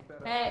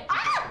 Hey.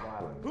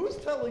 Who's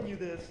telling you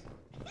this?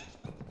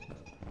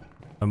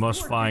 I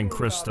must find But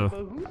Krista.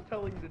 who's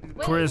telling you to do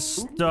this?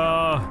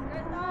 Krista.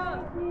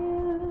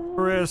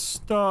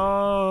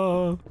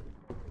 Krista.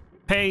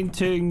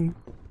 Painting.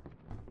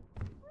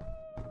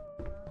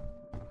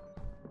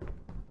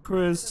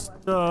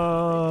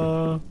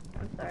 Krista.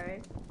 I'm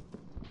sorry.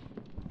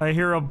 I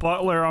hear a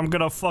butler. I'm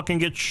gonna fucking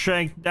get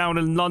shanked down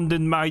in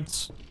London,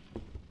 mates.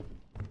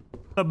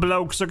 The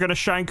blokes are gonna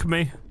shank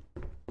me.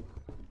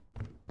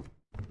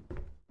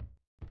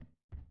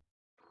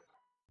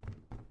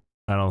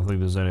 I don't think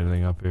there's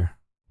anything up here.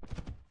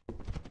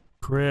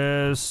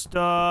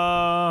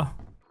 Krista,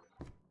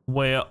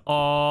 where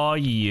are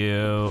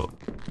you?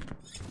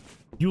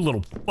 You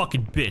little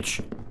fucking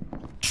bitch.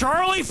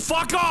 Charlie,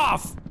 fuck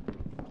off!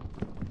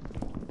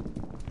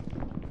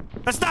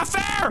 That's not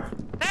fair!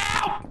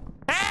 Help!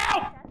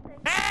 Help!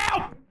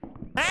 Help!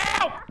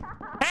 Help!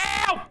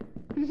 Help!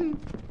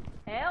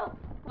 Help?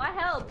 Why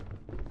help?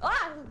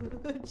 Ah!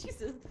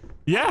 Jesus.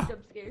 Yeah.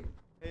 Jump scare.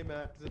 Hey,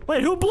 Matt.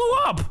 Wait, who blew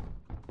up?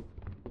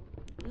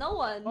 No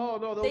one. Oh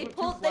no, those They are two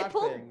pulled. They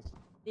pulled. flashbangs.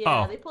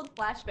 Yeah, Oh. they pulled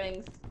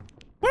flashbangs.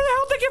 Where the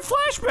hell did they get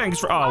flashbangs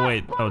from? Oh,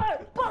 wait. Oh,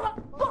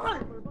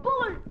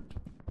 Bullet!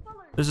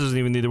 this isn't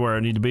even near where I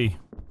need to be.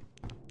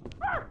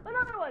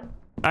 Another one.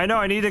 I know,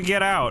 I need to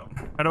get out.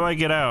 How do I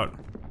get out?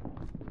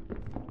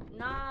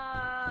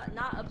 Nah,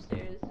 not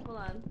upstairs. Hold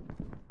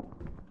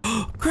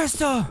on.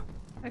 Krista!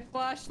 My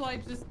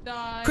flashlight just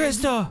died.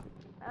 Krista!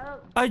 Oh,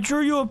 I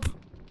drew you up.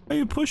 Are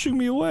you pushing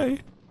me away?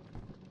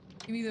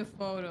 Give me the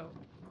photo.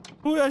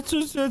 Well,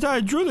 I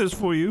drew this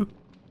for you.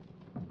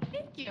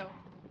 Thank you.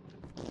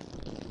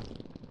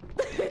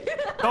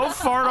 Don't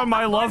fart on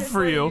my love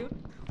for you.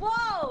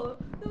 Whoa!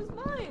 That was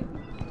mine.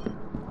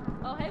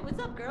 Oh, hey,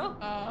 what's up, girl?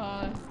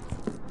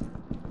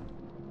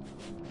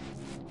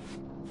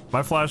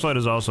 My flashlight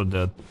is also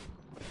dead.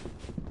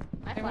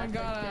 My Anyone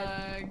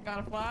flashlight's dead. got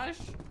a flash?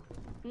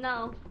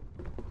 No.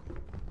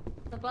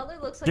 The butler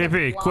looks like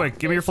JP, quick,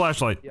 give me your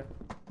flashlight. Yeah.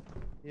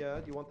 Yeah.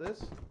 Do you want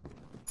this?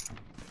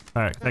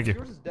 All right, thank you.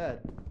 Yours is dead.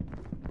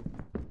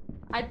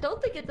 I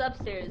don't think it's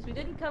upstairs. We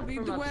didn't come Lead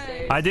from the way.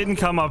 upstairs. I didn't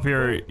come up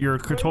here. You're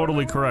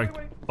totally correct,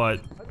 but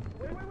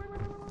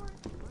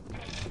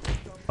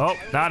oh,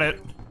 not it.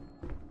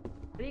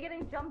 Are you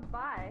getting jumped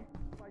by?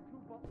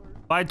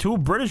 By two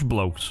British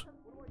blokes.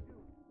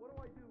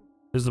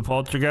 Is the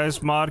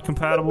Poltergeist mod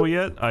compatible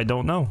yet? I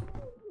don't know.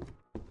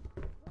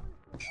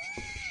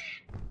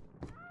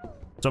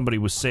 Somebody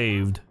was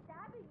saved.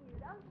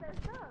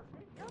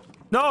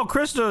 No,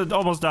 Krista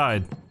almost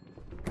died,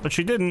 but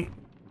she didn't.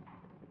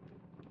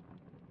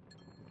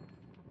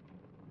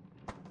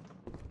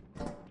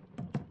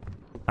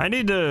 I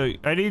need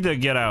to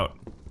get out.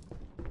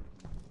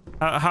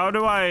 How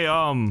do I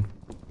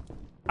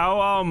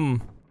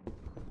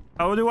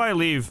how do I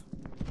leave?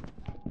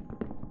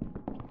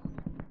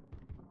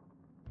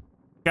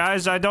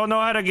 Guys, I don't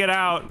know how to get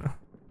out.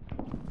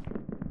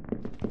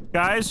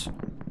 Guys,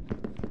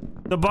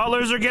 the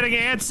butlers are getting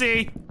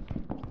antsy.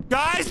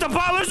 Guys, the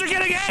butlers are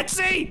getting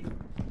antsy.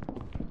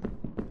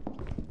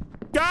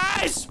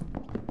 Guys,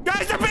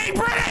 they're being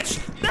British.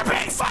 They're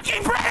being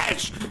fucking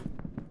British.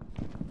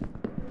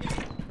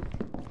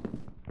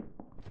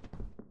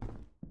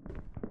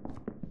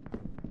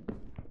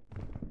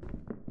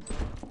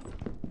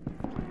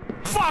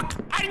 Fuck!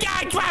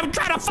 I'm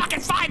trying to fucking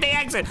find the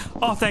exit!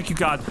 Oh, thank you,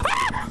 God.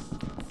 Ah!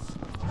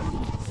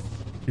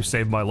 You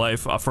saved my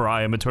life, for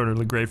I am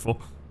eternally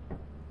grateful.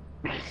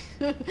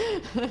 I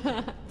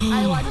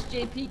watched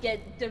JP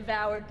get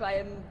devoured by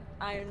an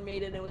Iron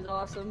Maiden. It was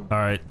awesome.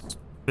 Alright.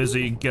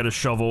 Busy, get a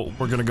shovel.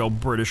 We're gonna go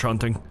British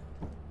hunting.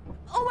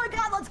 Oh my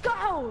God, let's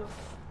go!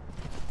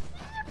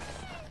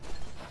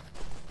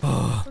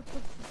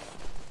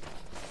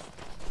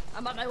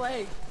 I'm on my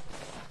way.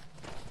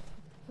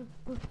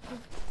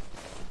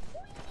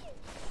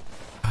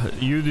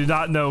 You do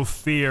not know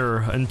fear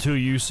until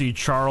you see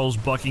Charles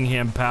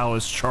Buckingham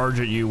Palace charge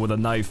at you with a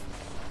knife.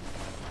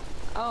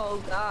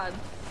 Oh God.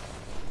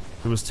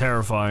 It was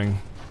terrifying.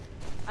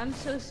 I'm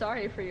so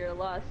sorry for your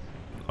loss.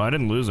 Oh, I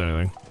didn't lose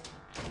anything.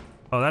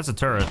 Oh, that's a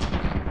turret.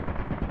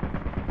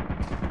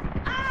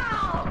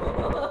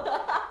 Ow!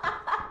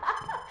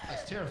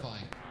 That's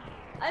terrifying.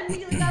 I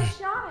immediately got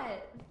shot.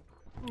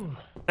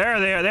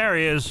 There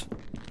he is.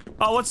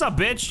 Oh, what's up,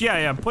 bitch?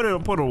 Yeah, put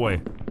it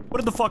away.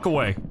 Put it the fuck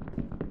away.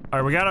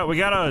 All right, we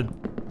gotta.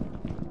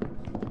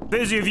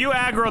 Busy, if you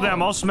aggro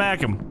them, I'll smack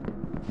him.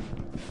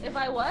 If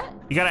I what?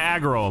 You gotta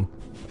aggro him.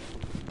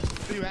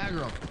 Do you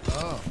aggro?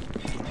 Oh.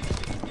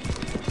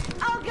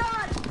 Oh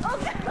God! Oh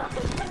God!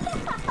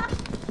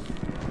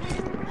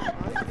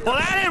 Well,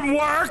 that didn't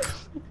work.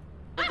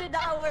 It did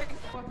not work.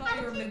 I thought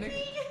you were mimic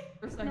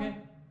for a second.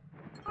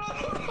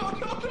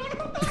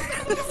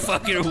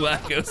 Fucking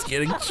wacko's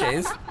getting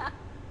chased.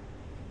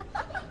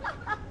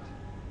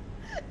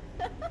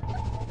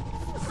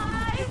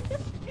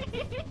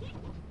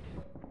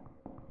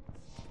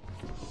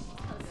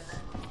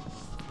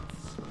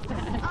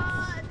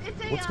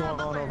 What's going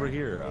on over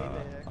here?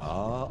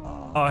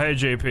 Oh, hey,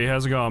 JP.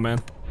 How's it going, man?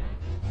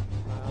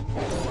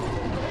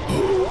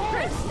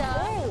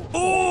 Krista!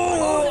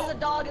 Oh! There's a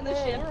dog in the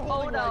ship.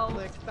 Oh no. Right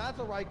click. That's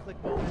a right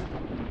click moment.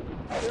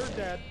 They're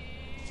dead.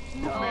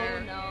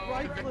 Oh no.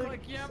 Right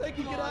click. Yep, They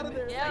can come get out of on.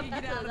 there. Yeah,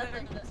 Get out of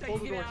there.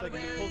 Close the door, Get out of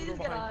Seggy. there. Close the door Please get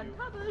behind on you.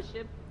 top of the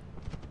ship.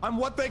 I'm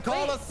what they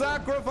call a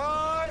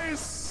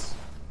sacrifice.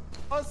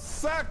 A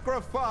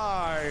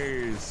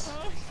sacrifice!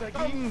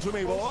 Come to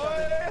me,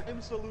 boy!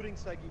 I'm saluting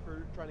Segi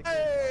for trying to kill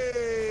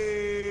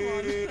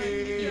Hey!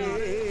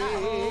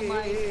 Oh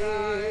my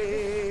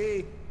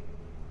god.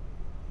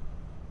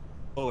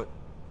 Bullet.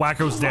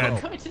 Wacko's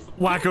dead.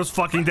 Wacko's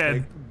fucking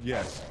dead.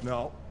 Yes.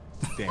 No.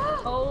 Damn it.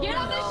 Oh Get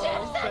on the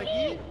ship, no.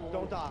 Segi,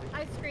 don't die.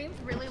 I screamed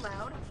really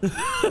loud.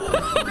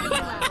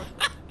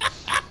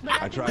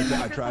 I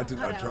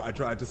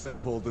tried to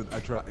set pull the.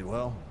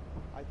 Well.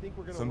 I think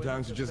we're gonna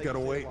Sometimes win you just for gotta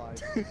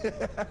Segi's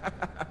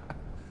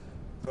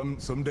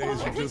wait. Some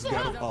days you just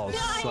gotta. Oh,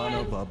 son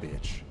of a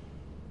bitch.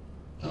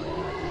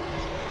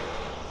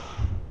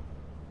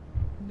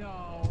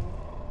 No.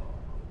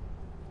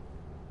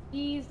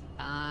 He's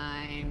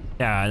fine.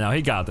 Yeah, no,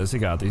 he got this. He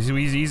got this.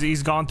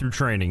 He's gone through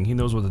training. He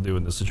knows what to do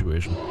in this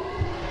situation.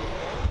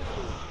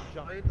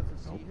 Giant doesn't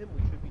see him.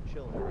 We should be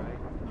chilling, right?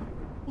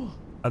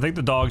 I think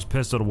the dog's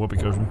pissed at a whoopee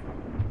cushion.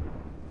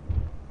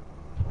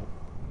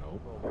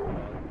 Nope.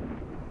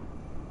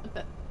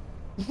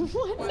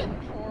 What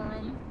for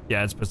him?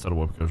 Yeah, it's pissed at a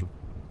whoopee cushion.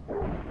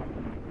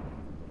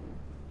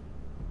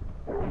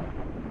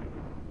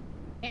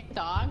 Hey,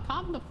 dog,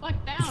 calm the fuck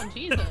down,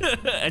 Jesus.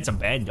 That's a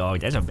bad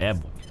dog. That's a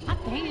bad boy. God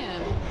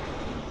damn.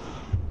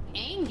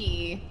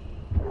 Angie.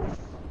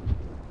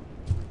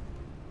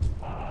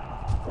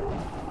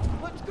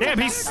 Damn,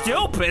 he's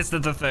still pissed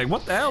at the thing.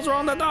 What the hell's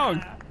wrong with that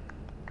dog?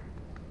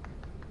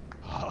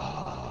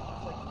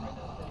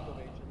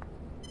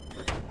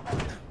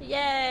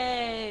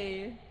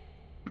 Yay.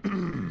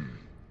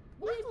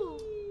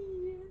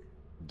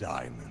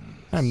 Diamond.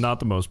 I'm not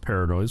the most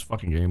paranoid. This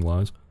fucking game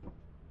lies.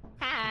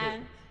 Ha.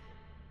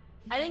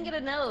 I didn't get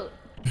a note.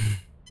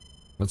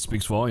 That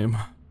speaks volume.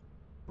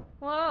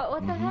 Whoa,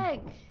 what the heck?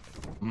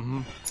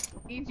 Mm-hmm.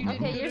 Means you did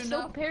Okay, good you're so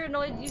enough.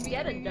 paranoid you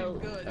get a You did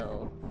note. good.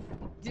 So.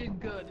 Did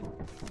good.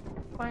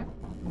 Fine.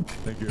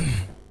 Thank you.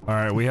 All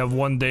right, we have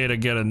one day to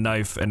get a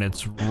knife, and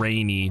it's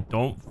rainy.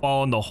 Don't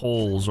fall in the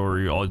holes, or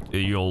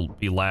you'll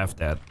be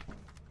laughed at.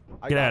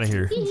 Get out of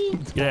here.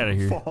 Get out of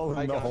here. Fall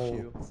I in the got hole.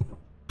 you.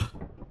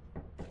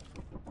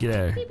 Get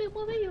out of here.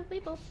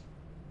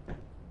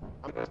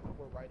 I'm gonna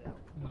go right out.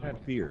 I had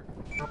fear.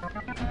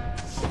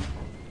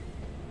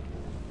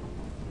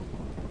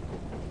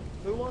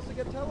 Who wants to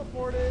get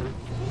teleported?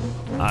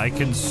 I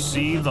can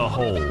see the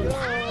hole.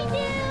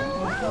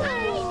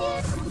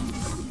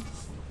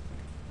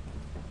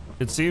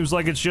 It seems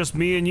like it's just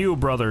me and you,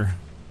 brother.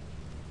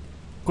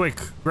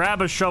 Quick,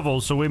 grab a shovel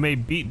so we may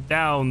beat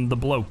down the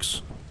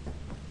blokes.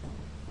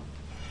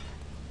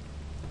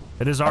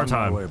 It is our On my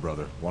time. way,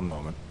 brother. One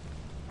moment.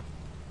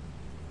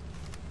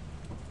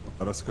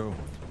 Let us go.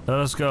 Let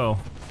us go.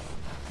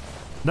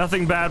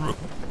 Nothing bad.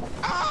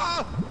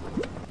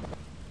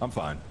 I'm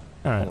fine.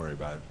 All right. Don't worry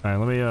about it. All right,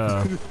 let me,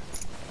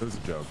 It was a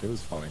joke. It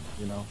was funny,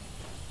 you know?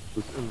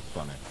 It was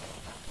funny.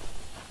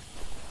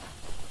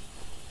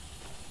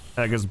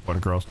 That gets the point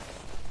across.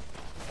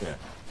 Yeah.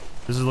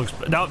 This looks,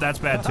 no, that's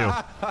bad too.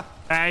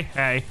 Hey,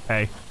 hey,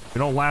 hey. We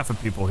don't laugh at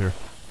people here.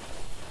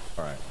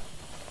 Alright.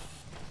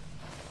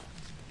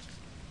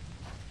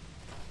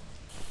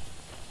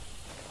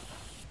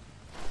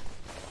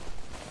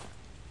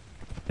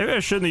 Maybe I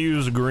shouldn't have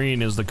used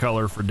green as the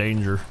color for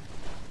danger.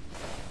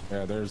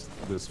 Yeah, there's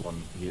this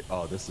one here.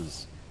 Oh, this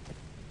is...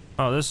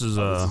 Oh, this is,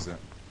 this is it.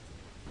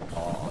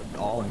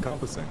 All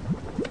encompassing.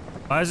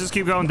 Why does this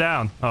keep going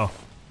down? Oh.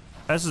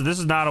 This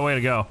is not a way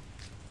to go.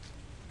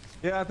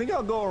 Yeah, I think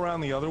I'll go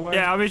around the other way.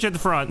 Yeah, I'll meet you at the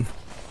front.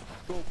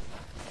 Cool.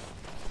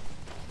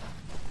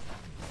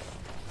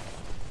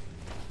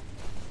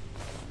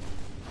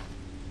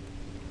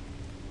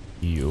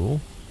 U.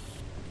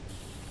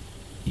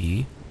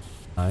 E.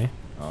 I.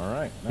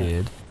 Alright.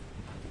 Did.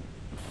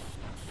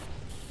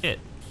 It.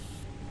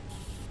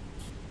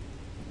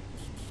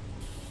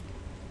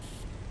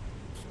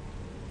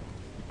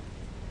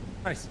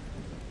 Nice.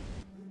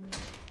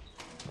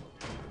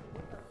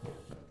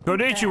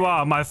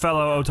 Konnichiwa, my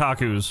fellow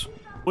otakus.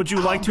 Would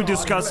you like to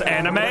discuss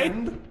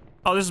anime?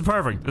 Oh, this is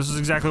perfect. This is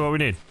exactly what we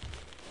need.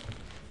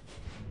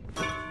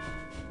 Bell.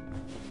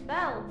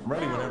 I'm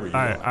ready whenever you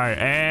Alright, alright,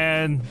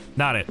 and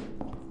not it.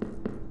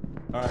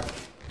 Alright.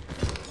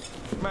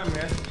 Come on,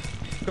 man.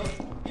 Go.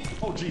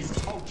 Oh,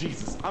 Jesus. Oh,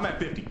 Jesus. I'm at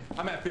 50.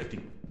 I'm at 50.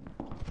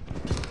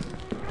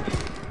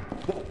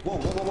 Whoa, whoa,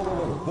 whoa, whoa,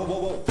 whoa, whoa, whoa,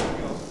 whoa,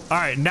 whoa.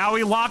 Alright, now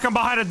we lock them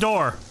behind a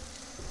door.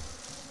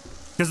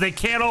 Because they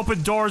can't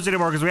open doors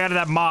anymore because we added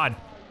that mod.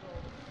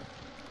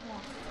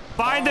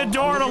 Find a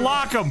door to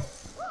lock them.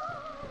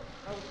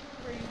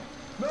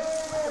 No!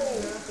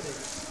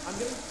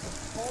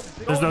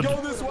 There's no.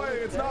 Don't go this way.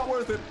 It's not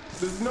worth it.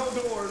 There's no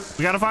doors.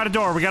 We gotta find a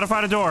door. We gotta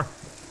find a door.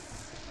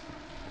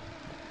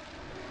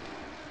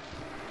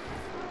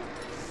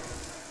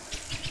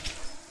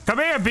 Come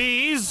here,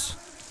 bees.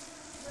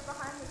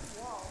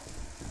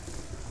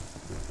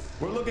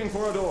 We're looking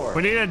for a door.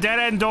 We need a dead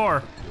end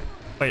door.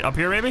 Wait, up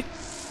here maybe?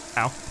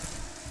 Ow.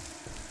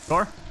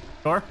 Door?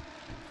 Door?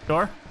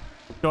 Door?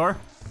 Door?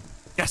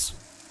 Yes.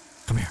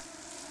 Come here.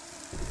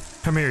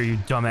 Come here, you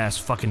dumbass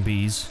fucking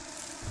bees.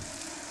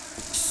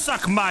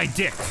 Suck my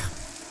dick.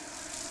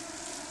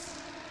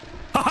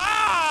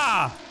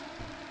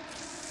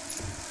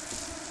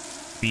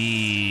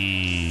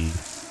 bee.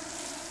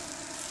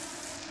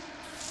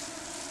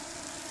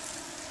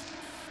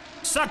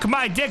 Suck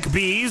my dick,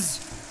 bees.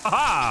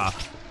 Aha.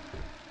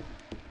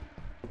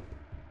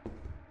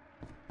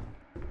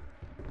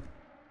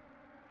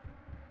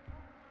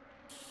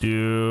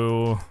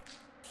 Do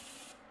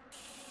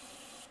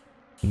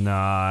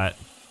not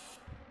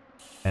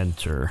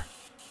enter.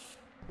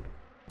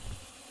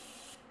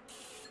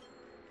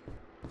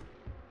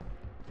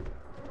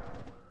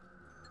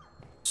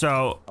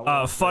 So,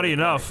 funny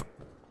enough,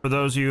 for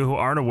those of you who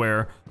aren't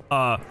aware,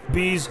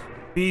 bees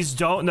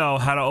don't know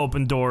how to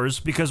open doors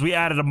because we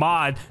added a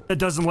mod that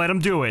doesn't let them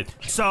do it.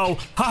 So,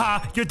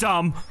 haha, you're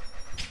dumb.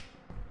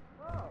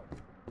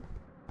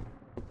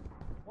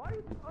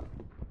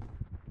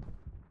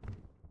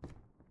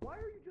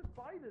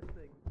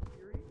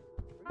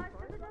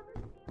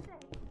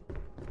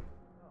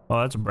 Oh,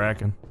 that's a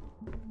bracken.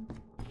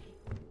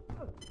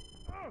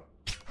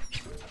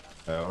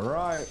 All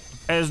right.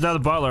 Hey, there's another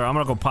butler. I'm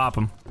gonna go pop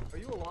him. Are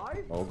you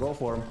alive? Oh, go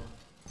for him.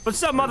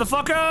 What's up,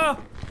 motherfucker?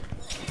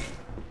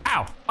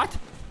 Ow! What?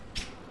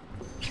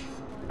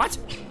 What?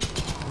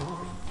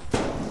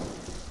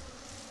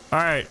 All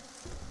right,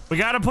 we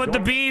gotta put the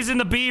bees in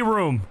the bee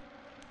room.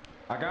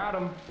 I got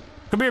him.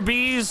 Come here,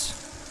 bees.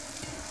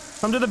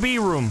 Come to the bee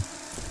room.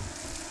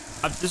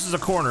 This is a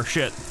corner.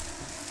 Shit.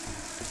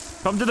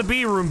 Come to the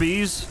bee room,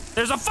 bees.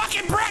 There's a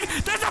fucking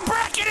There's a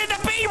bracket in the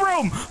bee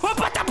room. Who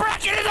put the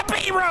bracket in the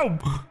bee room?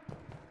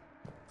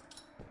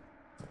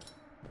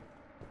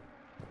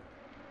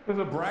 There's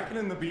a bracket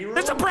in the bee room?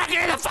 There's a bracket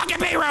in the fucking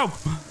bee room.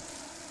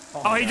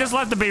 Oh, he just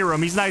left the bee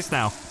room. He's nice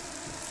now.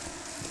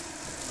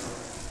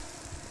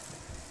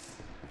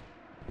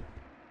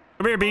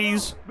 Come here,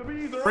 bees.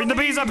 Bring the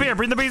bees up here.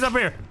 Bring the bees up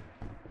here.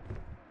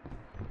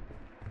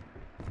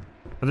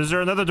 Is there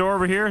another door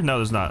over here? No,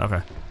 there's not.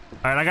 Okay.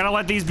 All right, I gotta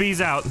let these bees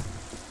out.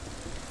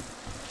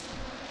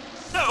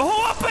 Who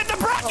opened the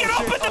bracket?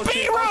 Open the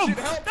bee room!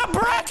 The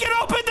bracket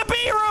opened the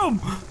bee room!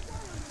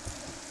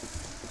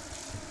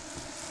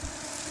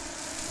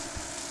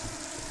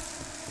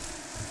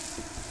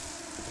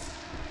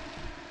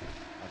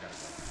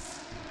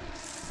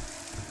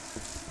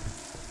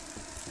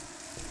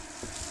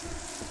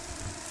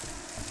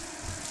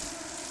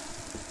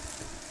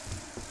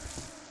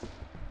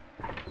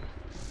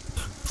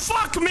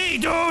 Fuck me,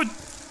 dude!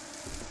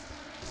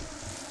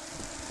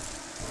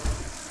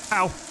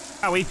 Ow.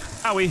 Owie.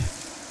 Owie.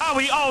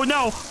 Owie. Oh,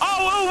 no.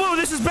 Oh, whoa.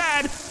 This is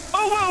bad.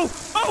 Oh, whoa.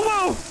 Oh,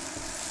 whoa.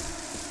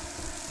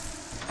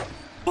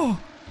 Oh.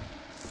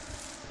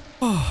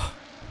 Oh.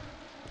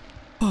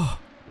 Oh.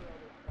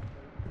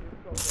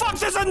 Fuck,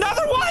 there's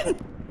another one?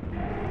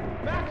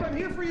 Max, I'm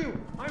here for you.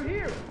 I'm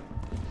here.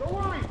 Don't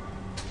worry.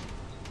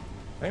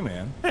 Hey,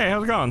 man. Hey,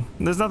 how's it going?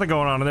 There's nothing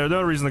going on in there.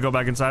 No reason to go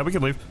back inside. We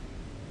can leave.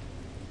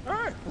 All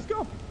right, let's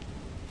go.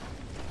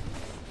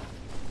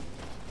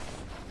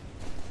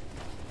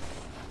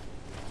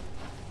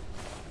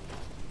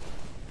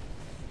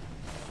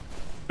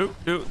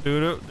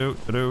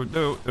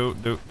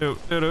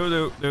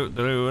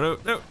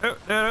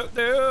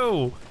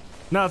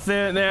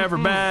 Nothing ever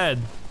bad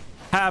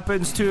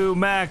happens to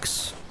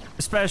Max,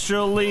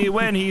 especially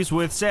when he's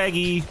with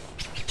Saggy.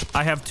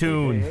 I have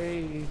tune.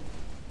 Hey.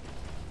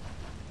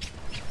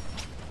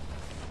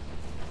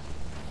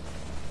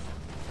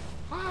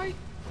 Hi.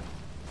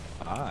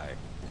 Hi.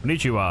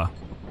 Konnichiwa.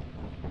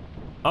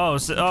 Oh,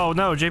 oh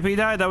no, JP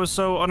died? That was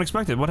so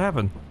unexpected. What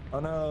happened? Oh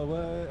no,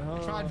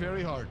 what? I tried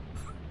very hard.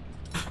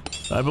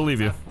 I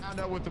believe you. I found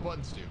out what the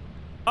buttons do.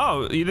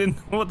 Oh, you didn't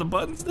know what the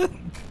buttons did?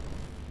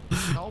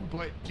 No,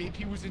 but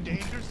JP was in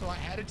danger, so I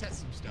had to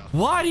test some stuff.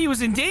 What? He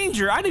was in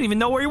danger? I didn't even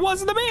know where he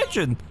was in the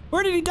mansion.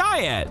 Where did he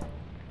die at?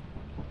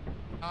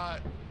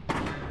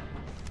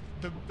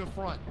 The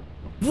front.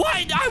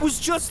 What? I was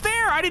just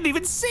there. I didn't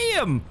even see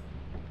him.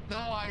 No,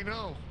 I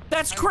know.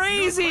 That's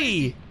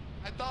crazy.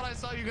 I thought I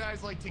saw you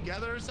guys like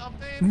together or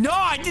something. No,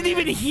 I didn't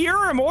even hear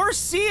him or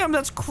see him.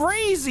 That's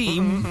crazy.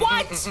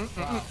 What?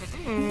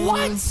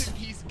 What?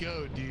 He's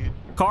go, dude.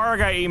 Kara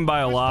got eaten by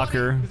a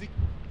locker.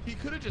 He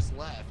could have just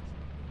left,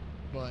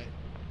 but.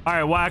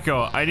 All right,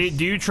 Wacko.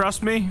 Do you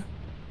trust me?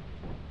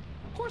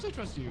 Of course I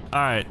trust you. All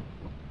right,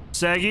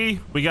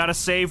 Saggy, we gotta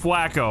save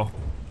Wacko. You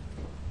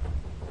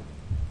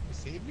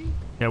saved me?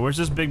 Yeah, where's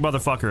this big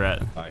motherfucker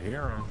at? I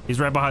hear him. He's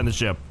right behind the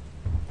ship.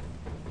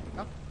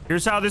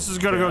 Here's how this is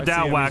gonna go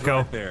down,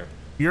 Wacko. Right,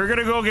 you're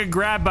gonna go get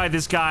grabbed by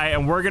this guy,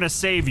 and we're gonna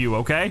save you,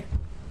 okay?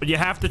 But you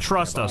have to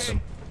trust us.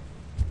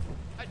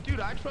 Dude,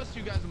 I trust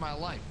you guys in my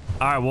life.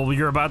 All right, well,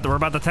 we're about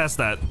to test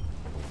that.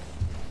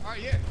 All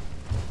right, yeah.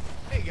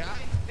 Hey, guy.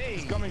 Hey.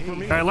 He's coming for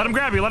me. All right, let him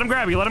grab you. Let him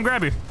grab you. Let him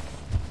grab you.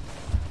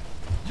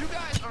 You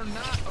guys are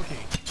not okay.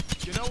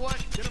 You know what?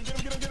 Get him! Get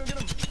him! Get him! Get him! Get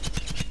him!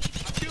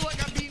 I feel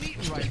like I'm being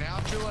eaten right now.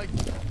 I feel like.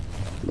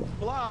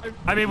 Alive.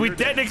 I mean, we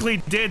technically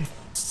did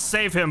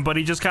save him, but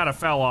he just kind of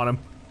fell on him.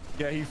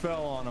 Yeah, he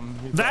fell on him.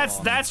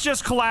 That's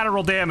just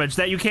collateral damage.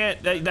 That you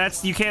can't.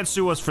 You can't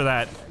sue us for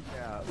that.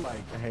 Yeah,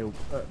 like hey.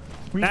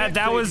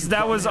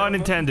 That was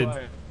unintended.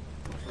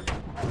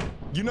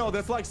 You know,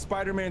 that's like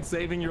Spider-Man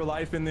saving your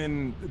life and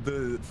then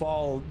the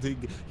fall.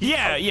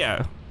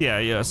 Yeah.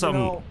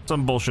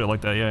 Some bullshit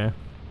like that. Yeah.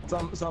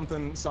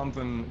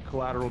 Something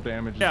collateral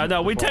damage. Yeah,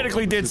 no, we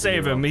technically did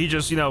save him. He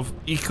just, you know,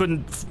 he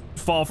couldn't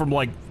fall from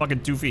like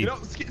fucking 2 feet. You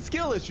know,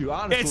 skill issue.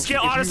 Honestly, it's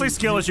skill. Honestly,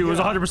 skill issue. It was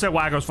 100%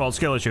 Wacko's fault.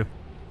 Skill issue.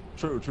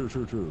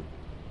 True.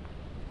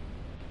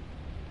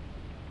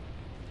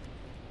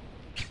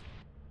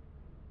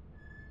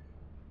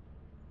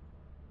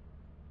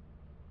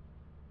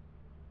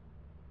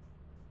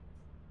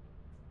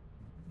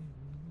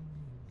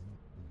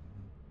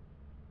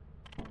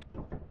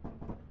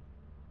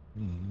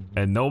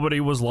 And nobody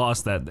was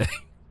lost that day.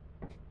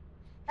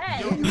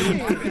 Hey! My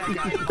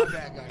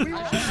bad, guys.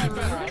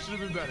 I should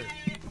have been better.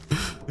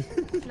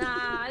 Nah,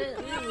 I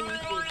didn't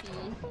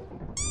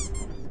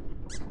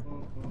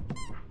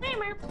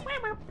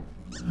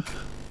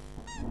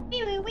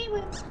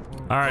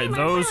All right,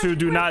 those who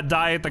do not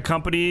die at the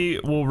company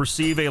will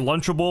receive a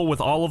Lunchable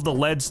with all of the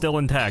lead still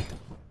intact.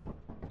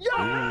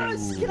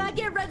 Yes! Can I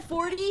get red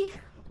 40?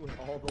 With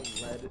all the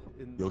lead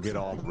in. You'll get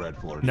all the red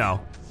 40. No.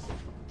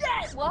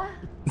 Yes! What?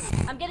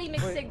 I'm getting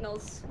mixed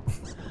signals.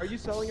 Are you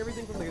selling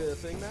everything from the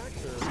thing,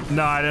 Max? Or?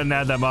 No, I didn't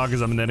add that mod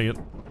because I'm an idiot.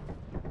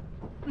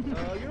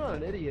 You're not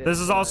an idiot. This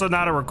is also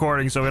not a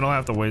recording, so we don't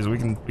have to waste. We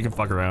can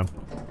fuck around.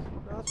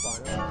 No, that's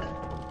fine.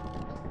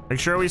 Make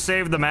sure we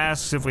save the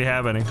masks if we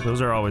have any.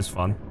 Those are always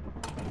fun.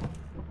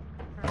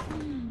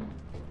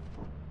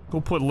 Go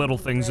put little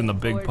things in the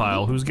big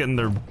pile. Who's getting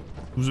their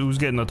who's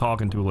getting the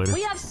talking to later?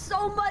 We have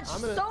so much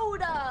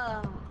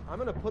soda. I'm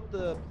gonna put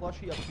the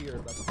plushie up here.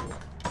 If that's cool.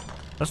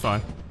 That's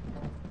fine.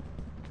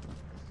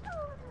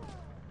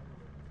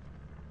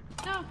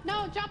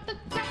 No, drop the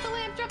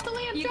lamp, drop the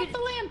lamp, drop the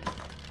lamp.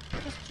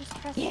 Just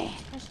press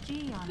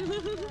G on it.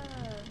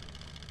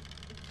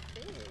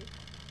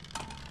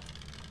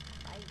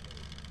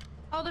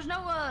 Oh, there's no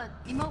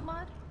emote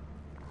mod?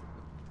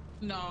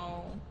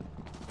 No.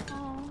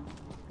 Oh.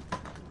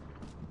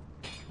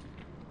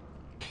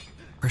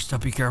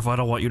 Krista, be careful. I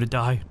don't want you to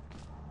die.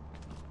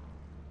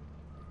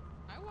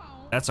 I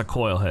won't. That's a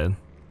coil head.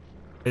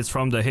 It's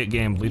from the hit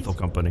game Lethal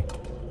Company.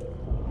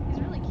 He's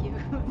really cute.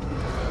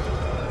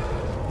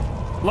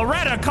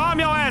 Loretta, calm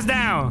your ass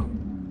down!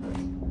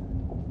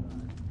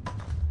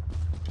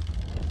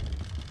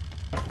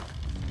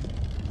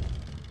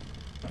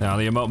 Now,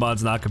 the emote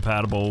mod's not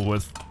compatible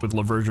with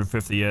version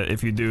 50 yet.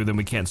 If you do, then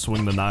we can't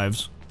swing the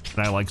knives.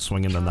 And I like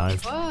swinging the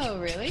knife. Whoa,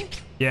 really?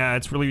 Yeah,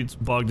 it's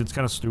bugged. It's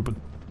kind of stupid.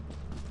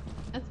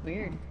 That's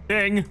weird.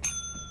 Ding!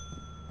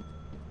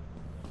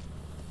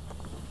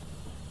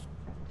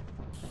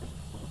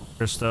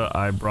 Krista,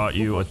 I brought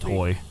you a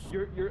toy.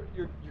 You're gonna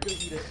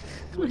eat it.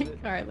 My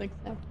car looks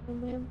after the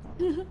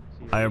lamp.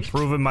 I have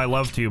proven my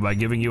love to you by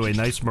giving you a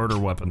nice murder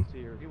weapon.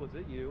 Was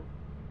it you?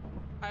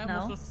 I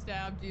almost just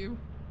stabbed you.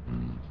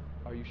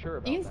 Are you sure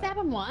about You can stab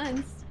him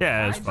once.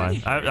 Yeah, it's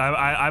fine.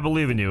 I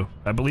believe in you.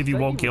 I believe you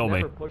won't kill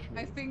me.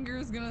 My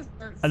finger's gonna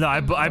start. No,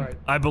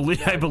 I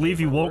believe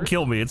you won't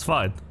kill me. It's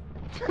fine.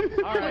 Do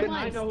it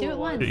once. Do it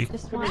once.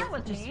 Just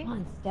once. Just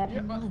once. Stab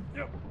him once.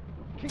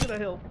 King of the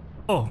hill.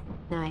 Oh.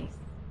 Nice.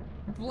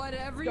 Blood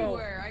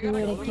everywhere. I Do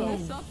gotta it go again.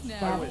 this up now.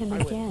 Stab him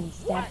again.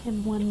 Stab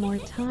him one more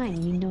time.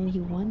 You know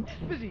you won.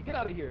 Busy, get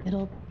out of here.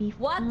 It'll be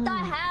What fun. the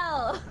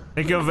hell?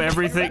 Think of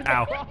everything.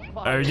 Ow.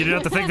 You didn't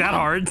have to think that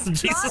hard.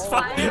 Jesus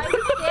fuck. I was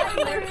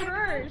standing there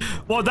first.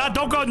 Well,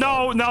 don't go.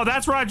 No,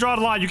 that's where I draw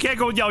the line. You can't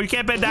go. No, you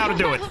can't bend down and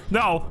do it.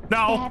 No.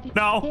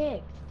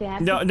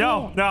 Stab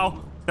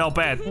No,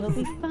 bad. It'll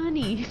be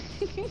funny.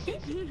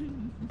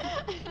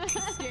 I'm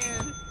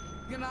scared.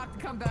 You're gonna have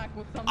to come back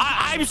with something.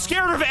 I'm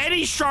scared of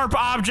any sharp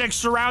object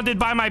surrounded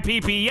by my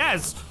PP.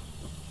 Yes.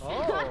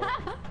 Oh.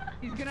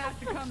 He's gonna have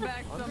to come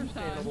back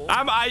sometime.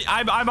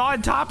 I'm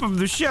on top of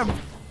the ship.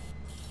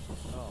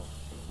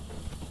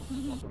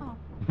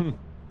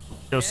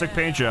 Yo, sick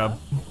paint job.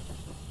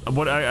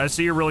 What I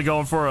see you're really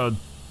going for a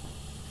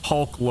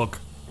Hulk look.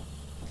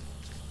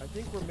 I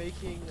think we're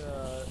making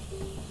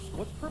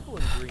what's purple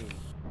and green?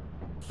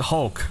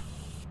 Hulk.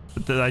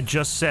 That I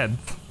just said.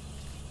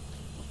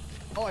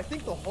 Oh, I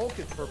think the Hulk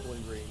is purple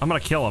and green. I'm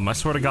gonna kill him. I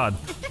swear to God.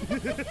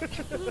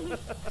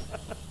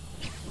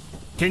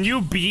 Can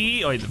you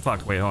be? Wait,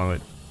 fuck. Wait, hold on.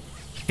 Wait.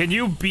 Can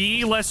you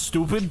be less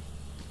stupid?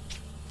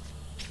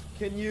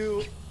 Can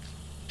you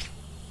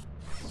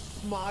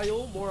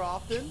smile more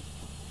often?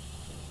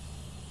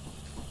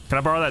 Can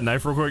I borrow that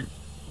knife real quick?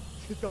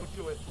 Don't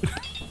do it.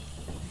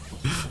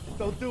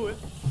 Don't do it.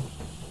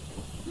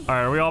 All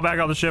right, are we all back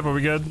on the ship? Are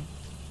we good?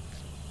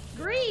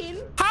 Green?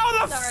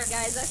 How the Sorry,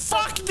 guys,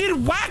 fuck did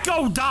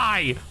Wacko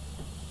die?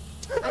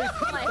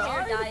 my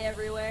hair dye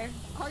everywhere.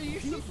 Are you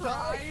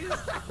surprised?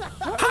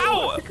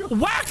 How?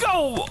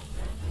 Wacko?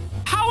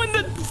 How in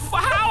the...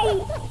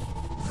 How?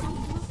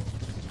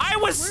 I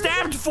was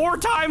stabbed 4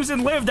 times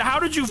and lived. How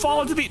did you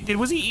fall into the...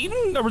 Was he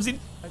eaten? Or was he...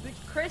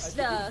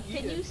 Krista,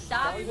 can you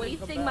stop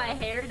wasting my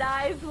hair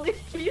dye,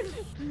 please?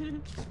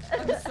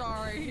 I'm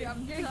sorry.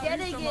 You're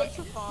getting it.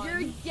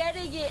 You're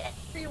getting it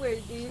everywhere,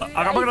 dude.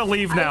 I'm gonna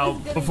leave now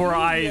before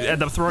I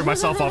end up throwing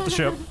myself off the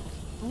ship.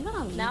 I'm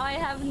gonna Now I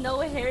have no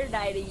hair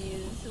dye to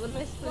use. What am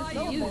I supposed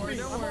to use?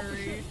 Don't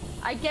worry.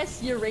 I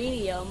guess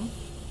uranium.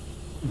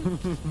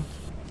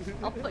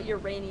 I'll put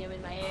uranium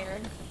in my hair.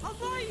 I'll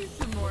buy you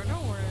some more.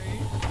 Don't worry.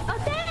 Oh,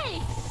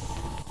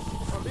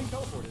 thanks. I'm being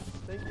teleported.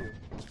 Thank you.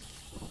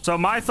 So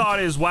my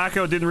thought is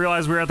Wacko didn't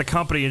realize we were at the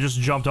company and just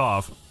jumped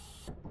off.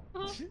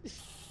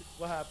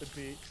 What happened,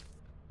 Pete?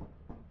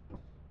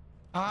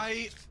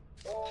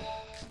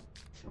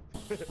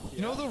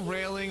 You know the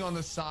railing on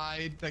the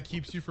side that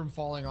keeps you from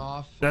falling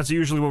off? That's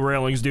usually what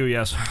railings do,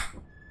 yes.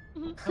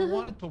 I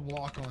wanted to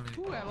walk on it.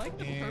 Ooh, I like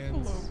the and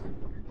purple logo.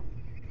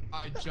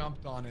 I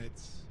jumped on it.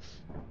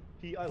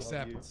 Pete, I love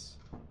Except you.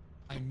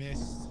 I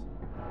missed.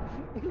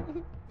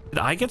 Did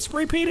I get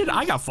spray painted?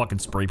 I got fucking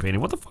spray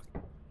painted. What the fuck?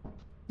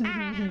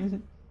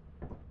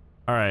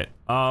 All right,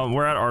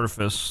 we're at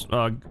Artifice.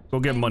 Go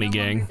get money, no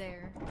gang. longer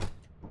there.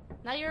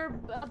 Now you're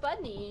a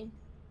bunny.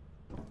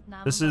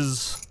 Now This I'm a-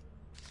 is.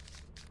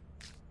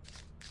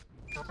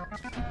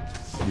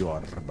 You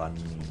are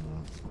bunny.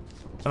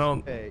 I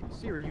don't. Hey,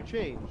 Siri, you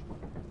changed.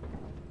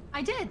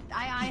 I did.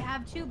 I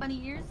have 2 bunny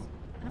ears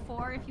and a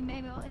 4, if you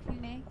may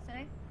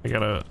say. I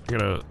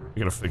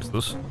gotta fix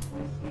this.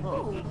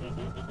 Oh.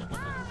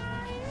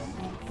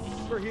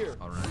 We're here.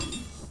 All right.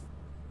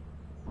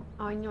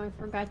 Oh, I know, I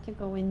forgot to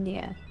go in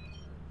there.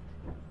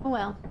 Oh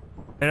well.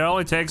 It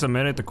only takes a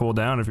minute to cool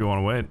down if you want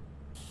to wait.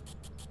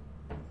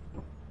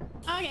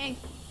 Okay.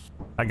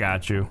 I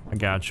got you. I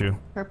got you.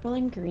 Purple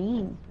and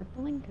green.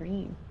 Purple and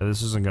green.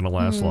 This isn't gonna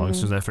last long. As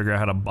soon as I figure out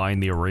how to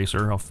bind the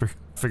eraser, I'll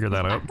figure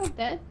that out. Wacko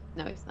dead?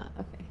 No, he's not.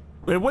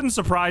 Okay. It wouldn't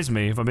surprise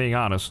me if I'm being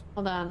honest.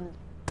 Hold on.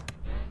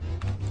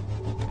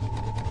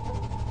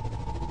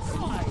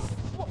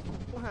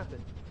 What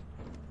happened?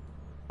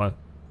 What?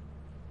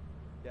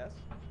 Yes?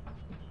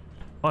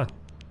 What?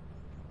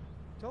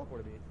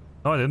 Teleported me.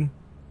 No, I didn't.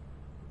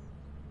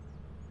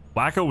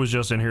 Wacko was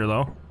just in here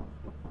though.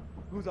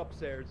 Who's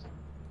upstairs?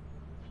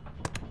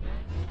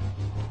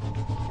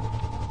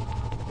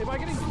 Am I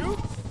getting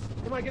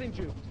juked? Am I getting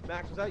juked?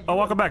 Max, was that you? Oh,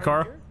 welcome back,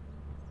 Car.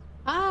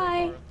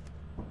 Hi.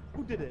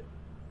 Who did it?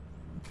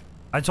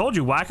 I told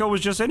you, Wacko was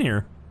just in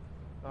here.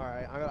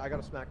 Alright, I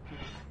gotta smack Pete.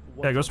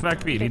 Yeah, go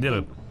smack Pete. He did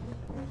it.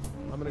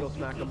 I'm gonna go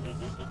smack him.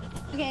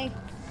 Okay.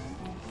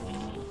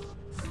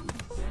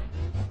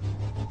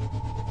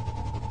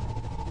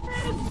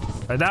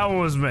 That one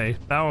was me.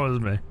 That one was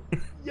me.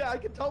 Yeah, I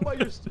can tell by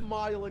your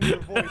smile and your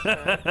voice,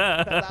 man.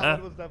 That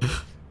one was definitely.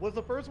 Was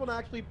the first one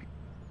actually?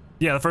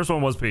 Yeah, the first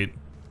one was Pete.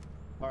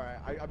 All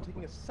right, I'm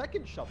taking a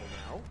second shovel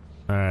now.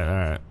 All right,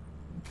 all right.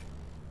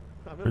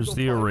 I'm gonna Where's go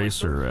the find my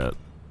eraser first- at?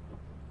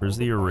 Where's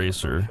the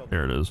eraser?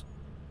 There it is.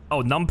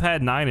 Oh,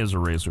 numpad 9 is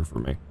eraser for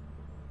me.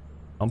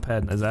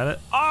 Numpad, is that it?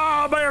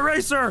 Oh, my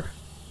eraser!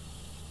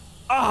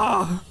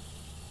 Ah!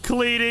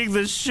 Cleaning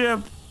the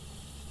ship.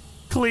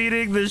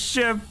 Cleaning the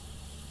ship.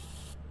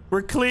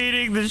 We're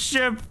cleaning the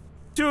ship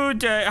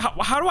today.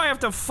 How do I have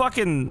to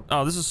fucking...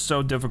 Oh, this is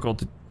so difficult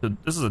to...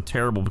 This is a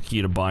terrible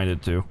key to bind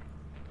it to.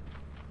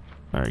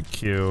 Alright,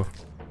 Q.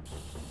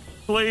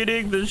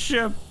 Cleaning the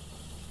ship.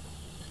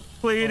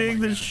 Cleaning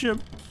the ship.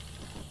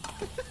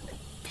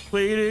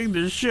 Cleaning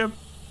the ship.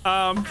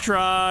 I'm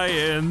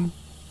trying.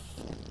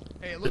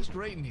 Hey, it looks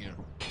great in here.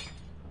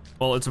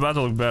 Well, it's about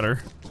to look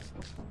better.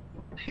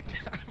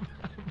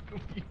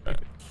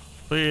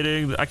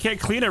 Cleaning. I can't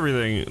clean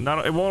everything.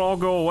 Not. It won't all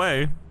go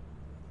away.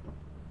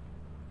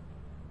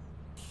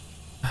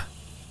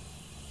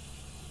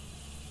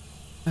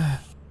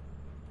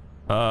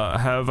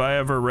 Have I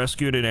ever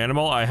rescued an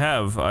animal? I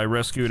have. I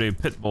rescued a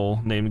pit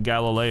bull named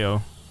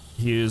Galileo.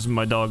 He is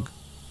my dog.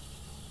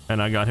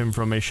 And I got him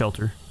from a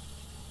shelter.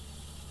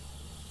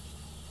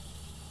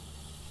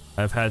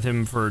 I've had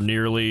him for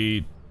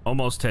nearly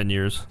almost 10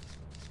 years.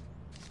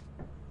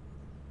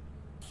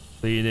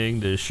 Cleaning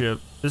the ship.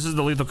 This is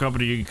the Lethal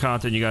Company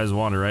content you guys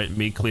wanted, right?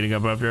 Me cleaning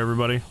up after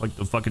everybody? Like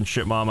the fucking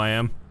shit mom I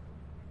am.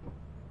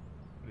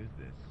 What is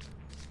this?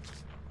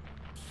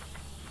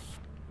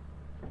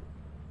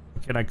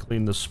 Can I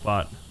clean the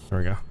spot? There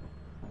we go.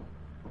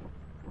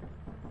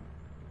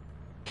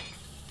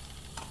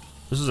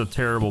 This is a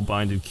terrible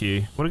binded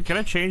key. What? Can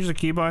I change the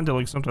keybind to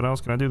like something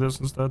else? Can I do this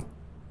instead?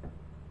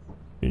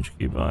 Change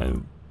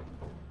keybind.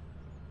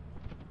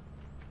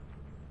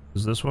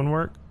 Does this one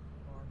work?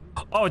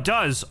 Oh, it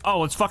does!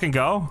 Oh, let's fucking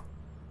go.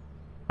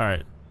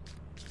 Alright.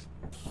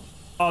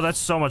 Oh, that's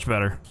so much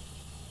better.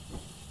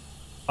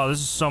 Oh, this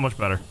is so much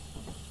better.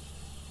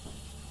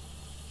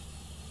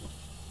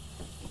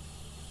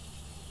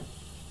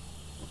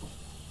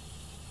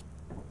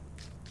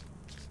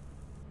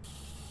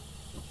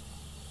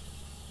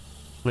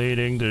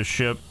 Cleaning the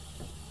ship.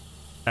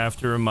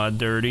 After my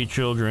dirty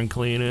children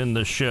cleaning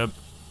the ship.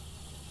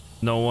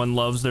 No one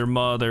loves their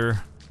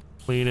mother.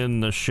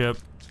 Cleaning the ship.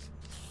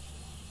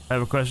 I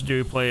have a question. Do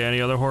you play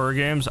any other horror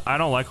games? I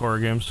don't like horror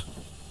games.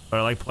 But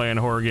I like playing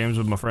horror games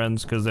with my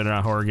friends because they're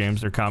not horror games.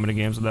 They're comedy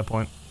games at that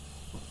point.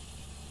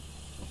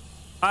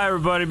 Hi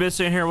everybody,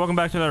 Mithzan here. Welcome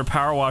back to another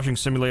power washing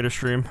simulator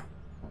stream.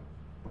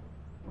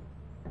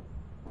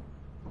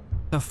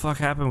 What the fuck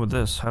happened with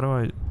this? How do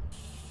I...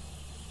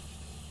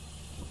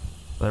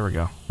 There we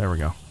go. There we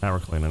go. Now we're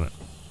cleaning it.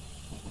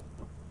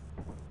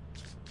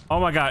 Oh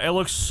my god, it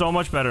looks so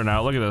much better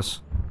now. Look at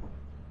this.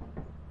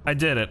 I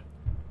did it.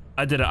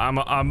 I did it. I'm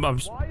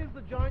Why is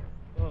the giant?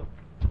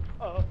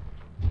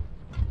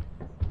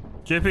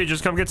 JP,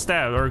 just come get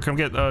stabbed or come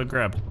get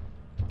grabbed.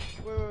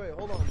 Wait,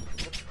 hold on.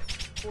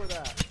 Before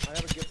that, I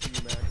have a gift for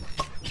you, Max.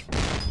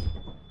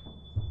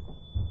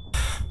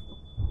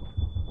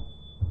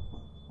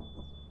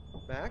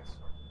 Max?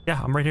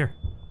 Yeah, I'm right here.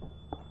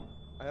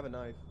 I have a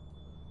knife.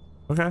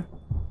 Okay.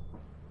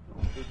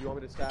 Do you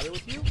want me to stab it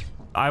with you?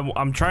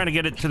 I'm trying to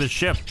get it to the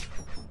ship.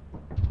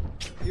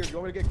 Here, do you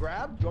want me to get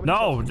grabbed? Do you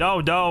want me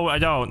No, I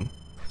don't.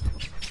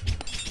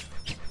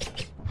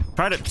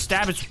 Try to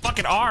stab his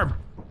fucking arm.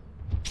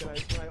 Can I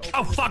open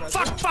Oh, this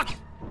fuck.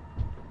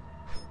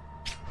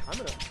 I'm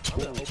gonna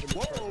open this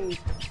present.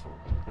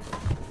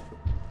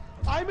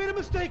 I made a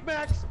mistake,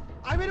 Max!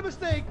 I made a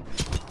mistake!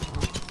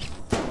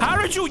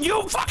 How did you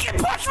fucking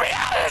push me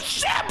out of the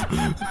ship?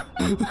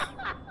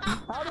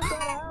 How did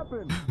that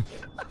happen?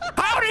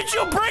 How did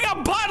you bring a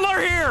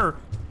butler here?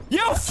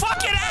 You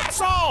fucking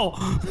asshole!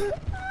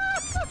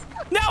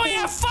 Now we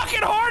have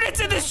fucking hornets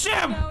in the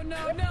ship!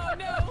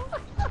 No.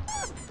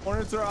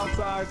 Hornets are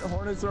outside.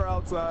 Hornets are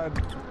outside.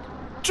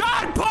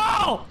 John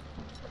Paul!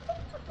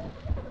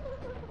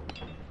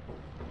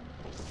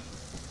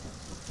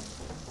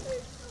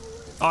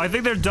 Oh, I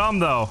think they're dumb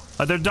though.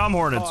 They're dumb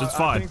hornets. It's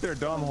fine. I think they're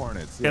dumb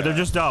hornets. Yeah, they're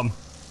just dumb.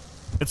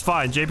 It's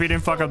fine. JP didn't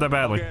fuck up that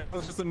badly. Okay,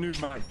 that's just a new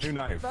knife.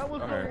 That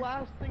was the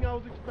last thing I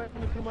was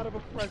expecting to come out of a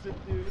present,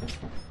 dude.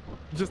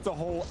 Just a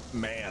whole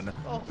man.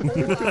 A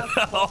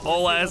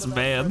whole ass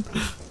man.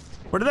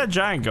 Where did that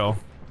giant go?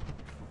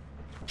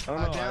 I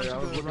don't know. I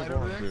was looking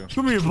for him too.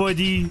 Come here,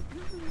 buddy.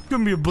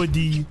 Come here,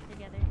 buddy.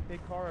 Hey,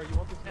 Kara, you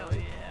want this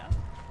knife?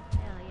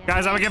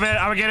 Guys, I'm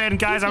gonna get in.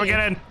 Guys, I'm gonna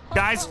get in.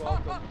 Guys. Oh,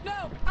 bye.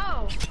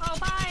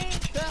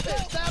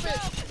 Stab it!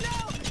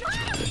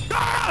 No!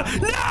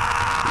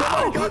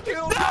 No!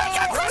 I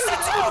got Krista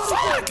too!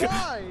 Fuck!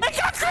 Why? I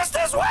got Krista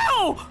as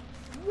well!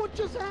 What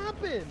just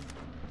happened?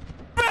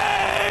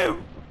 Babe!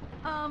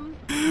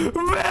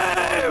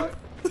 Babe!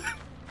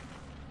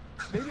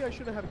 Maybe I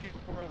should have had a gift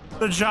for her.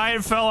 The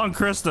giant fell on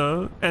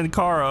Krista and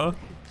Kara.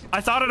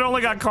 I thought it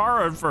only got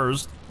Kara at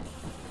first.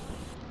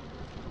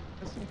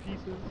 Just some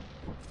pieces.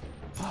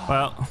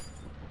 Well.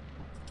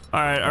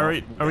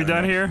 Alright, are we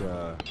done here?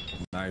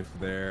 Knife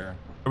there.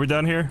 Are we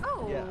done here?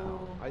 Oh. Yeah,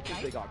 I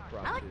think they got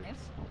crushed. I like knives.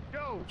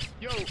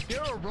 Yo,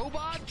 there are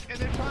robots and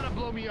they're trying to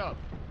blow me up.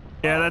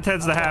 Yeah, that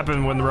tends to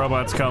happen when the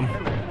robots come.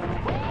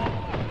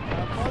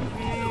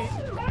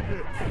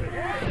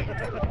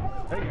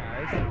 Hey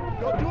guys.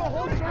 Go do a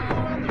whole circle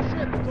around the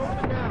ship. It's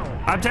over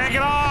now. I'm taking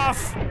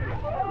off!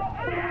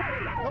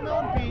 Come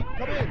on, Pete.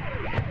 Come in.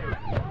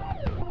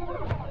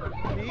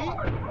 Pete?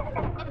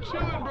 I'm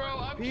chilling, bro.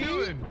 I'm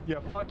chilling.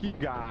 You fucking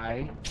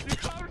guy.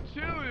 I'm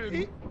chilling.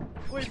 Pete?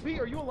 Wait, Pete,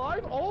 are you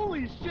alive?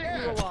 Holy shit,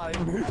 you're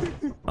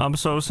alive. I'm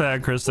so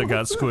sad Krista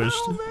got squished.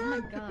 Oh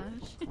my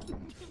gosh.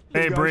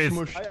 Hey, breathe.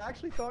 I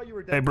actually thought you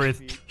were dead. Hey, breathe.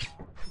 Pete.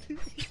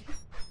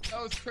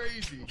 That was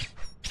crazy.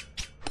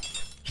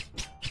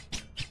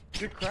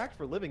 You're cracked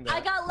for living that.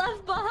 I got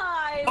left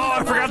behind. Oh,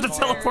 I forgot to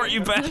teleport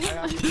you back.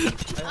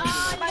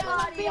 My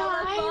body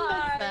got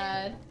left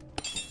behind.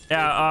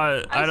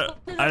 Yeah,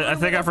 I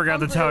think I forgot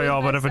to tell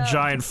y'all, but if a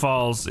giant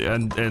falls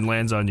and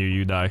lands on you,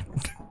 you die.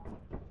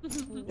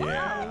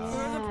 Yeah.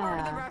 We're the part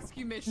of the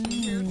rescue mission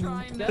here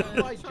trying to.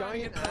 That's why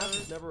trying giant to get ass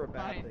is never a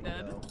bad giant thing,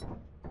 dead.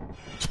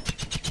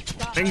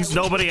 though. Things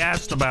nobody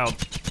asked about.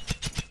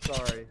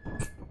 Sorry.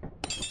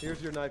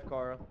 Here's your knife,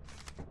 Kara.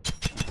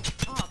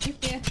 Oh,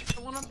 thank you.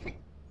 I wanna pick.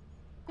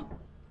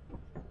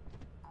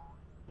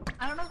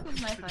 I don't know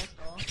whose knife I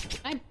stole.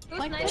 Whose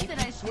like knife did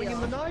I Swinging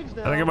steal? the knives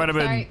now. I think it might have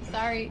been.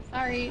 Sorry.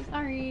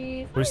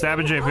 We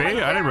stabbing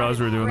JP? I didn't realize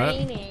we were doing that.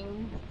 Raining.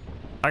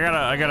 I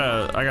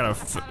gotta.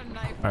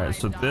 All right,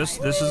 so this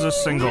is a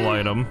single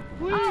item,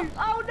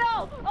 Oh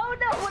no!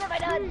 What have I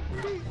done?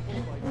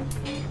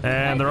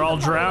 and they're all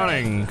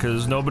drowning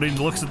because nobody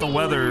looks at the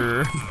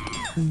weather.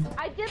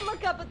 I did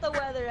look up at the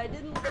weather. I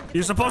didn't look at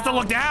You're supposed to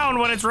look down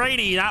when it's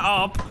rainy, not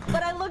up.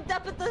 But I looked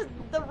up at the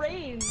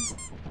rain.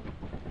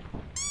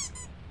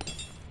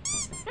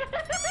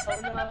 Oh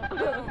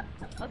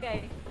no.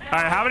 Okay. All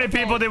right, how many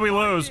people did we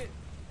lose?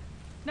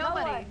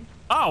 Nobody.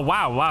 Oh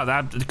wow,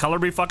 that color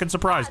be fucking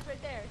surprised. It's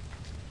right there.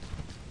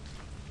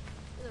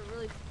 It's a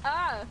really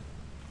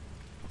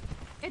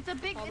It's a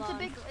big Hold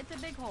on. it's a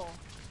big hole.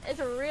 It's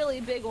a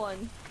really big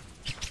one.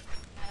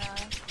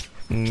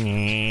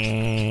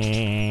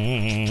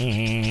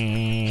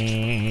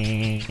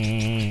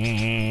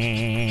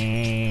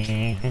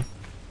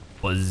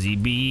 Buzzy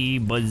bee,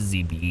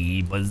 buzzy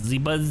bee, buzzy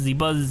buzzy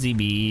buzzy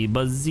bee,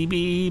 buzzy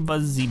bee,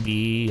 buzzy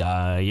bee.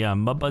 I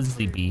am a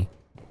buzzy bee.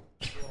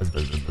 Buzz,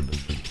 buzz, buzz, buzz,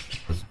 buzz,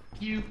 buzz.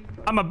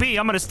 I'm a bee.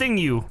 I'm gonna sting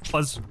you.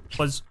 Buzz,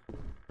 buzz,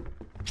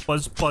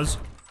 buzz, buzz.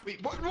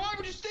 Wait, why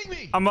would you sting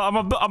me? I'm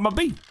a bee. I'm a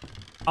bee.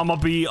 I'm a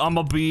bee. I'm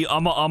a bee.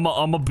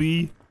 I'm a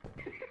bee.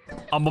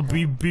 I'm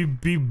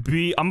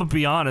gonna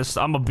be honest.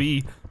 I'm a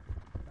bee.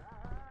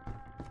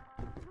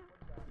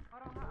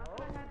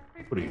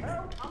 What do you mean?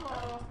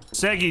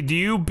 Seggy, do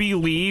you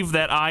believe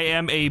that I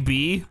am a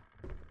bee?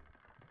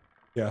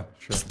 Yeah,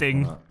 sure.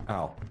 Sting.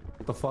 Ow.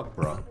 What the fuck,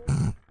 bro?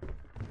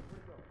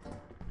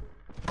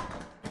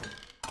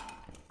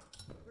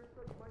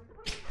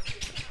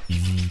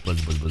 Buzz,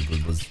 buzz, buzz,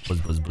 buzz,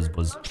 buzz, buzz, buzz,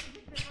 buzz.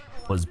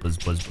 Buzz, buzz,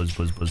 buzz, buzz,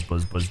 buzz, buzz,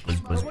 buzz, buzz, buzz,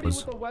 buzz, Somebody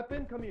buzz. with a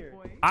weapon, come here.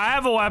 I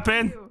have a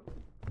weapon.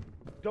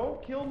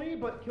 Don't kill me,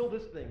 but kill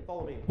this thing.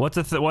 Follow me.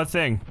 What's what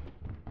thing?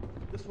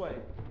 This way.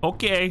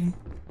 Okay.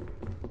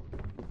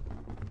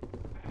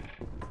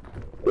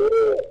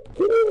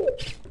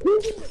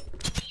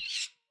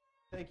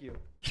 Thank you.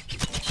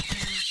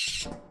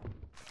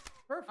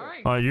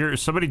 Perfect.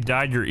 Somebody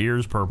dyed your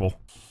ears purple.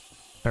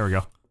 There we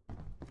go.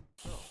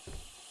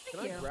 Can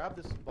I grab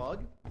this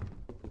bug?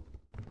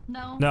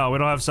 No. No, we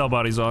don't have cell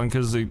bodies on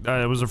because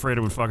I was afraid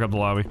it would fuck up the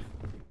lobby.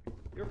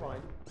 You're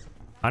fine.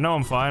 I know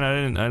I'm fine.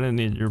 I didn't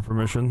need your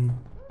permission.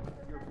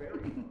 You're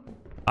very.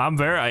 I'm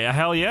very.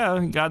 Hell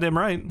yeah, goddamn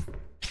right.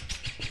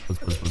 Buzz,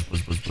 buzz, buzz,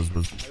 buzz, buzz, buzz,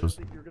 buzz, I didn't buzz.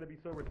 think you were gonna be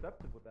so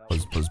receptive with that.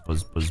 Buzz, buzz,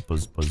 buzz, buzz,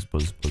 buzz, buzz,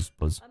 buzz, buzz,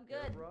 buzz. I'm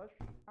good.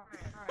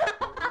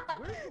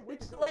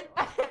 Where's the Like,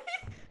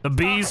 The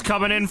bee's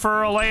coming in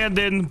for a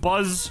landing.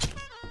 Buzz.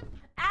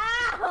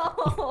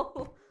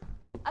 ow!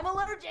 I'm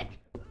allergic.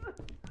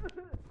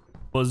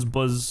 Buzz,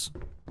 buzz.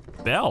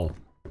 Bell.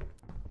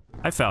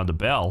 I found a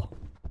bell.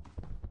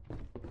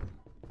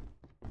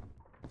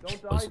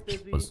 Don't die, Buzz,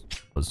 Fizzy. buzz,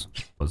 buzz,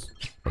 buzz,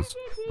 buzz,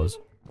 buzz,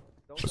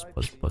 Don't buzz, die,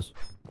 buzz, Fizzy. buzz,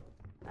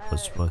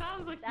 buzz, buzz.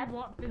 Sounds like That's you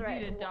want Fizzy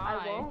right. to Well, I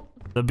die.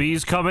 won't. The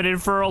bee's coming in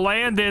for a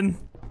landing.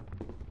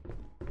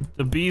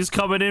 The bee's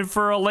coming in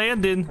for a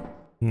landing.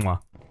 Mwah.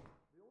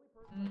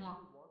 Mwah.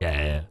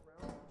 Yeah.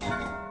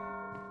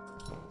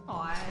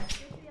 Aw.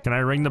 Can I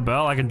ring the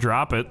bell? I can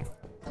drop it.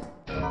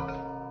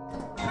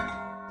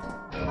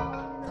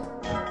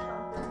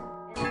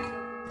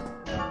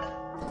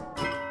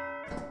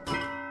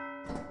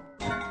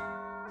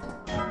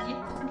 You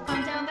having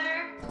fun down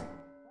there?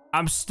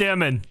 I'm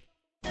stimming.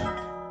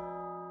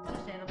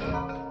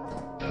 Understandable.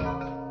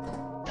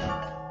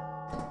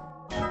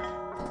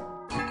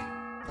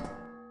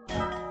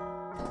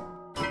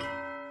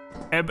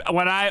 And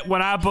when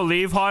I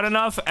believe hard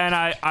enough and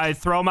I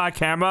throw my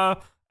camera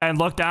and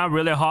look down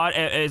really hard,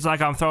 it's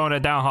like I'm throwing it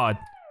down hard.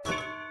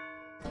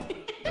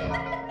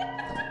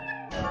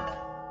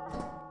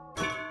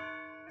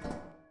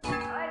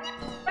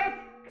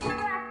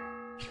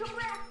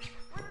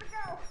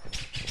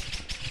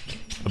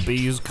 The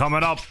bee's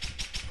coming up.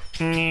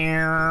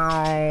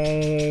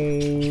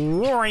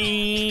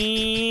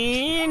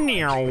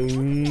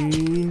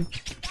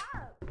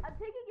 I'm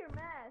taking your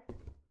mask.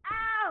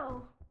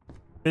 Ow!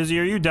 Izzy,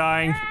 are you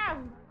dying? Ow!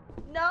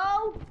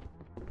 No!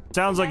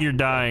 Sounds like you're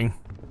dying.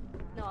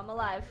 No, I'm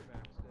alive.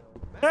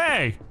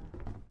 Hey!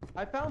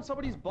 I found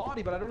somebody's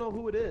body, but I don't know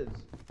who it is.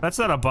 That's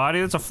not a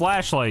body, that's a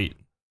flashlight.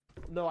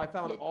 No, I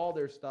found all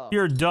their stuff.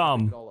 You're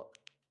dumb. Picked it all up.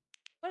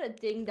 What a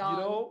ding dong.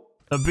 You know?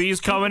 The bee's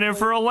coming in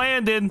for a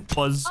landing.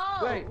 Buzz. Oh!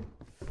 Wait.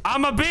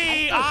 I'm a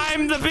bee!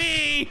 I'm the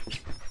bee!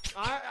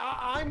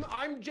 I'm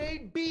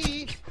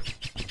JB.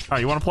 Alright,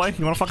 you wanna play?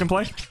 You wanna fucking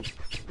play?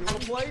 You wanna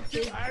play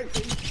too? Hey!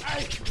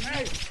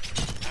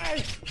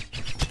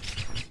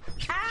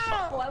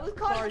 Ow! I was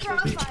caught Sorry, in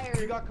crossfire.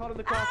 Fizzy. You got caught in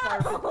the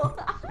crossfire. Ow!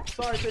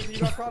 Sorry, Fizzy. You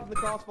got caught in the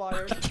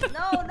crossfire.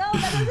 No,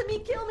 that doesn't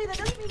mean kill me. That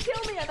doesn't mean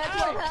kill me. I'm at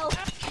 12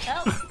 health.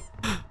 Help.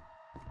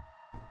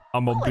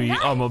 I'm a bee, nice.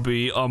 I'm a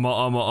bee, I'm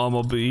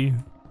a bee.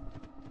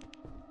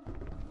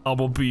 I'm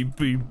a bee,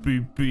 bee, bee,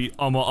 bee.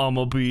 I'm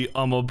a bee,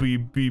 I'm a bee,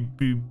 bee,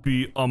 bee,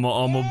 bee. I'm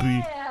a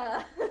bee.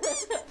 Yeah.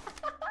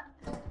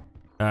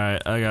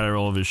 Alright, I got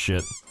all of his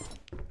shit.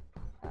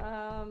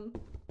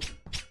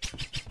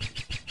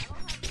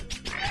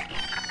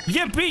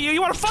 Yeah, B, you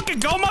wanna fucking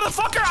go,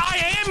 motherfucker?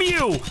 I am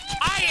you!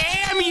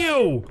 I am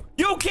you!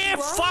 You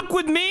can't fuck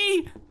with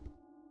me!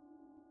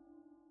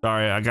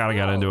 Sorry, I gotta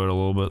get into it a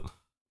little bit.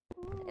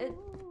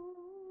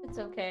 It's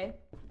okay.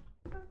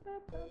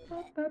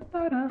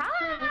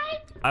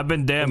 Hi! I've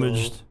been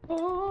damaged.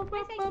 Oh,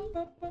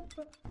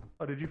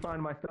 did you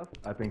find my stuff?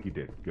 I think you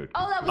did. Good.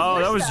 Oh, that was Oh,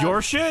 your that was stuff.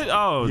 your shit?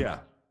 Oh. Yeah.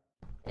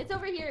 It's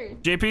over here.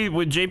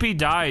 JP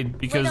died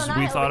because Wait, no,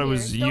 we not thought it over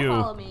was here. Don't you.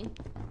 follow me.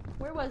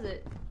 Where was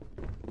it?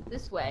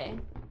 This way.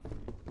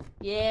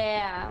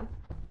 Yeah.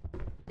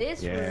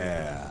 This room.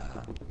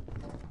 Yeah.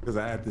 Because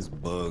I had this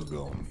bug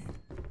on me.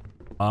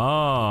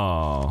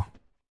 Oh.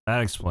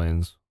 That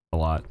explains a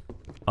lot.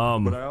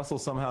 But I also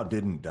somehow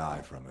didn't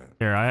die from it.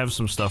 Here, I have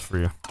some stuff for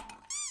you.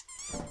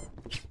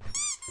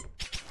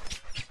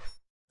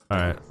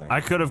 Alright. I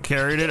could have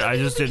carried it, I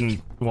just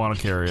didn't want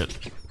to carry it.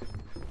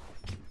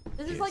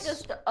 This is like a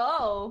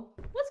oh.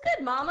 What's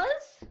good, mamas?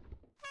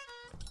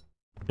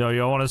 Yo,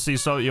 you wanna see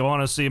you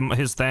wanna see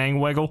his thing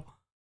wiggle?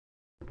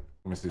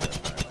 Let me see that.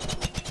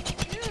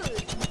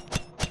 Dude.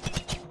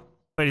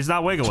 Wait, he's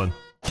not wiggling.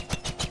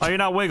 Oh, you're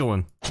not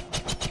wiggling.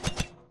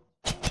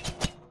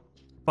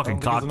 Fucking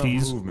cock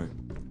tease.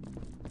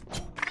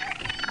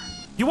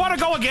 You wanna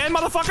go again,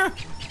 motherfucker?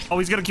 Oh,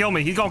 he's gonna kill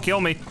me. He's gonna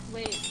kill me.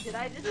 Wait, did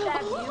I just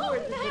stab you or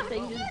did the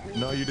thing just breathe?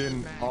 No, you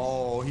didn't.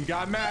 Oh, he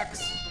got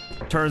Max.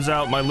 Turns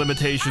out my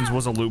limitations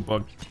was a loot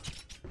bug.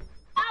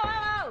 Ow, ow,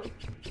 ow.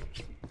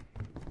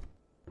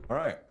 All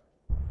right.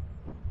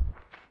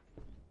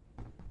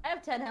 I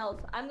have 10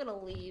 health. I'm gonna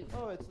leave.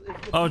 Oh,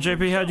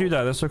 JP, how'd you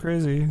die? That's so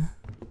crazy.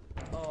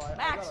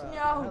 Max,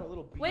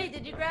 no. Wait,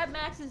 did you grab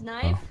Max's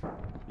knife?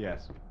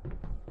 Yes.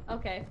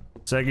 Okay.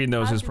 Segi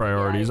knows his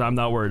priorities. I'm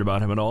not worried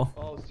about him at all.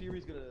 Oh,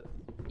 Siri's gonna.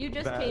 You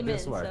just came in, way,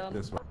 so.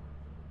 This way.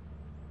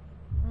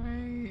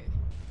 Right.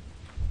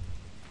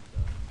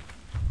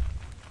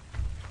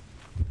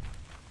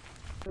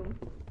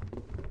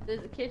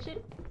 There's a kitchen.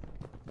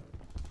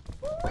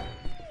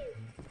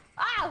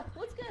 Ah,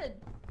 what's good?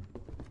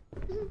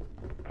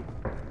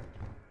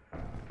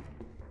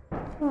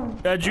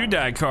 How'd you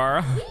die,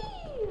 Kara?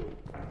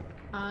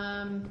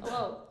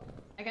 Hello.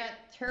 I got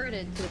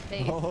turreted to the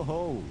face.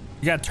 Oh.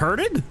 You got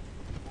turreted?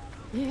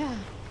 Yeah.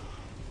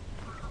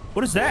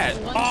 What is that?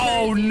 One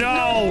Oh turret.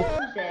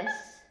 no! This.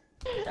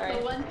 Sorry.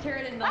 The one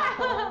turret in the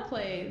whole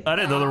place. I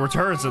didn't know there were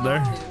turrets in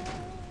there.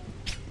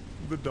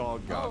 The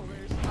dog got me.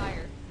 There's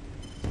fire.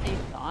 I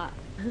thought.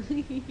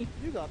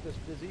 You got this,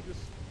 Fizzy. Just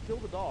kill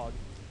the dog.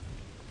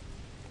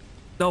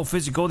 No,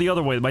 Fizzy, go the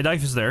other way. My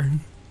knife is there.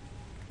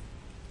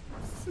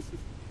 Sure,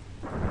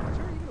 you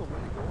gonna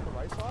win and go on the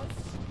right side?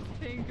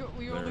 I think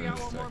we only got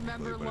one more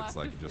member but left. it's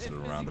like just if a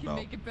Fizzy roundabout. can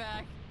make it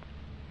back.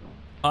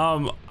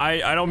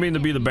 I don't mean to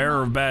be the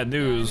bearer of bad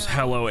news.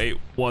 Hello, Are the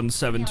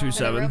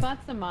 81727.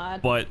 robots a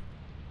mod? But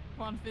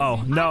Come on, Fizzy.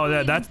 oh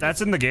no,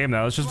 that's in the game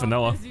now. It's just Come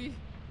on, vanilla. Fizzy.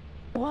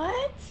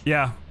 What?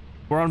 Yeah,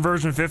 we're on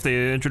version 50.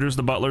 They introduced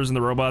the butlers and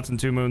the robots in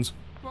 2 moons.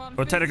 Come on,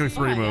 Well, technically Fizzy.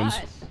 3 Oh my moons.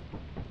 gosh.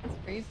 That's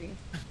crazy.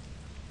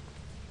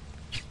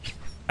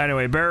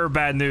 Anyway, bearer of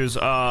bad news.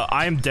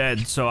 I am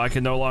dead, so I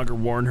can no longer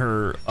warn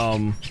her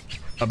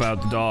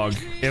about the dog.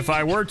 If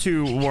I were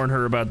to warn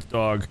her about the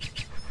dog,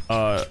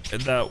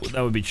 that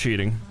would be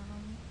cheating.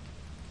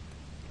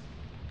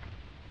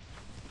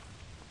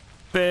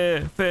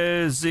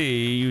 Fizzy,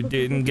 you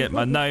didn't get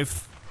my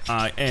knife.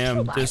 I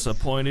am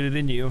disappointed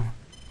in you.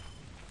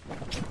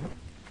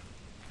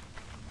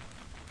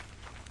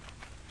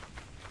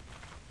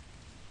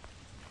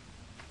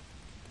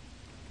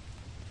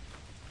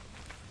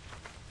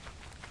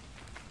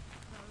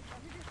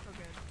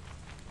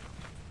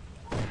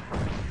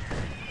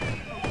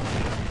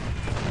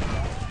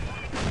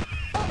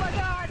 Oh my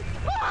god!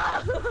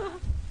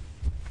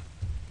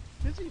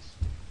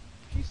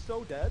 She's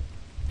so dead.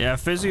 Yeah,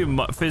 Fizzy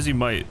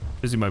might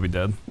be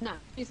dead. No,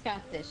 she's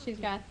got this. She's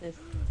got this.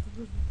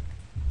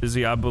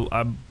 Fizzy, I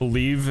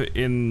believe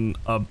in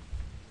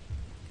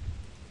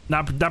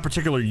not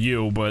particular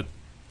you, but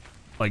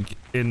like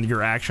in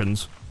your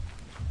actions.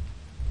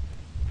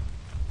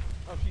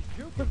 Oh, she's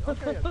juking.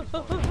 Okay, yeah, she's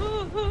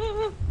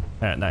fine.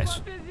 Yeah, nice.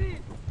 Fizzy.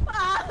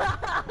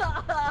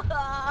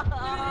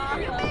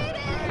 You made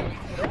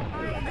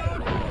it!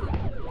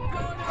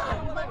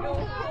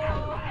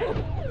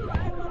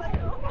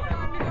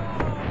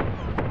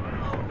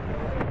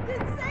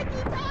 Did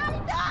Seki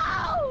die?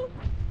 No!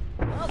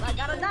 Oh, I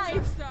got a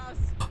knife.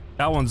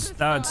 That one's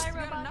that's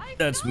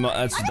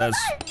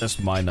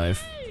my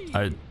knife.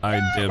 I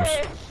dibs.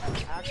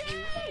 Actually,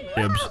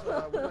 Dibs.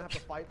 we're gonna have to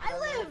fight for I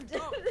that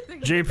now.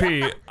 lived.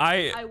 JP,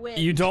 I win.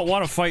 you don't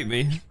want to fight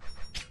me.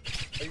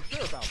 Are you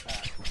sure about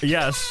that?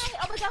 Yes.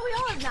 Oh my god, we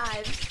all have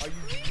knives. Are you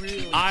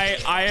really?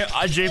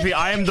 JP,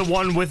 I am the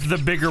one with the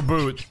bigger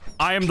boot.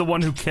 I am the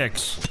one who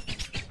kicks.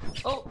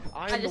 Oh,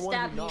 I'm I the just one who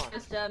stabbed you, knocked.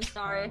 Krista. I'm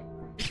sorry.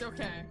 It's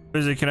okay.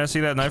 Fizzy, can I see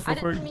that knife I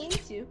real quick? didn't mean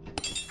to.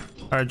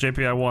 Alright,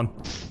 JP, I won.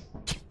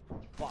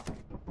 Fuck.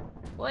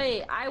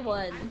 Wait, I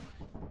won.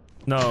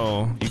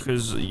 No,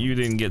 because you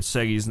didn't get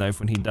Segi's knife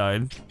when he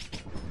died.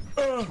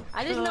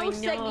 I didn't know no.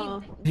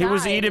 Segi He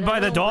was died, eaten and by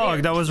I'm the a dog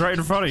weird. that was right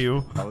in front of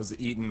you. I was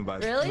eaten by.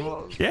 Really?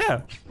 Well,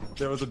 Yeah.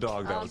 there was a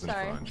dog that Oh, was in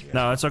sorry. front. Yeah.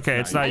 No, it's okay.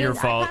 It's not your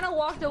I fault. kind of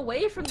walked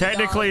away from the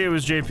Technically, it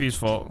was JP's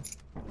fault.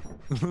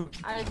 dog.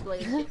 I just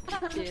blamed you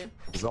too.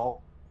 It's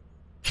all.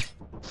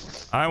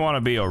 I want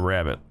to be a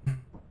rabbit.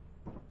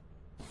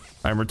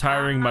 I'm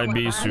retiring my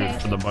bee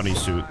suit for the bunny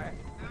suit.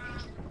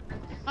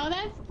 Oh,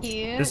 that's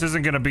cute. This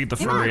isn't gonna beat the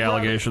furry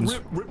allegations.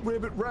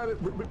 Rabbit,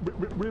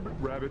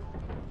 rabbit.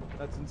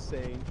 That's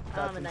insane. I'm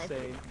That's a knife.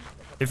 insane.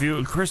 If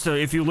you, Krista,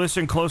 if you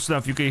listen close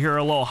enough, you can hear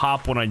a little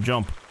hop when I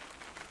jump.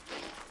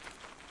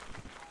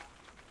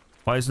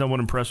 Why is no one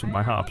impressed with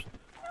my hops?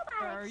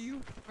 Where are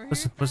you? We're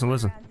here?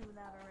 Listen.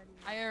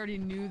 I already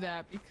knew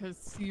that because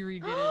Siri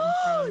did it in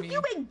front of me.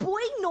 You make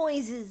boing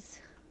noises.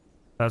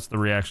 That's the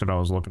reaction I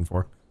was looking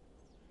for.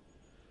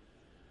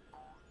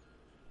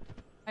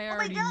 I my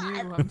already God.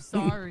 knew. I'm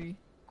sorry.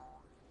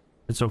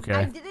 It's I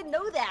okay. didn't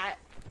know that.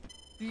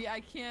 See, I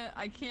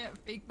can't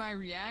fake my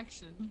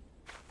reaction.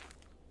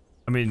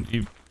 I mean,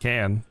 you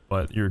can,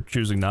 but you're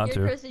choosing not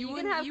Here, to. Krista, you can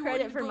wouldn't- have you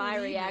credit wouldn't for my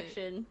believe it.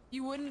 reaction.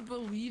 You wouldn't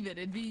believe it.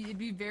 It'd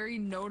be very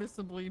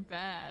noticeably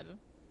bad.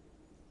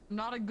 I'm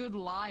not a good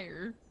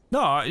liar.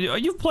 No,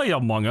 you've played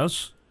Among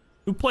Us.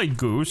 You played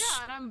Goose.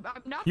 Yeah, and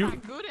I'm not You-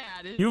 that good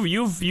at it.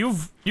 You've.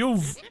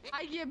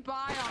 I get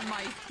by on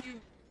my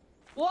cute.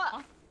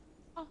 What?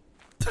 What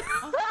is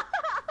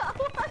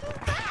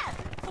that?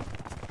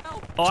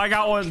 Oh, I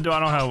got one. I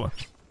don't have one.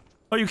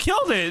 Oh, you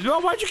killed it. Oh,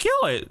 why'd you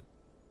kill it?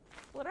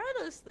 What are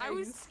those things? I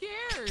was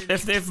scared.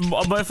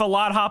 If a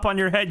lot hop on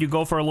your head, you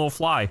go for a little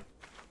fly.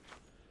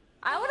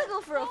 I want to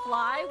go for a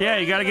fly. Yeah,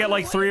 you gotta get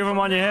like 3 of them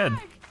on your head.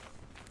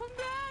 Come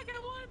back, I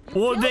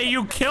want. Well,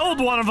 you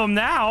killed one of them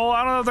now.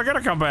 I don't know if they're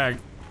gonna come back.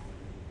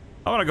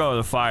 I want to go to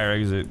the fire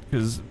exit,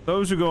 because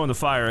those who go in the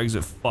fire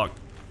exit fuck.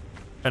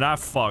 And I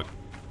fuck.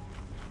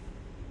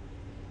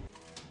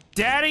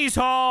 Daddy's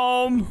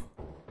home!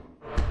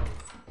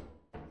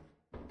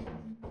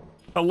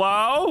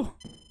 Hello?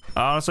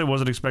 I honestly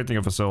wasn't expecting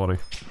a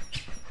facility.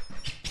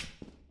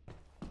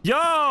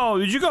 Yo,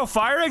 did you go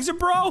fire exit,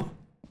 bro?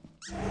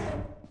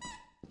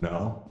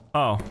 No.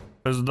 Oh,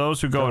 because those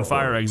who go in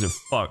fire exit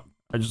fuck.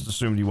 I just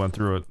assumed you went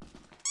through it.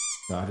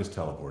 No, I just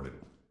teleported.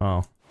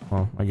 Oh,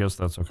 well, I guess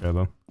that's okay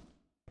then.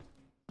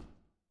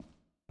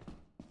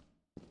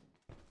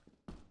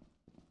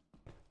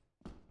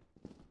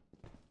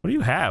 What do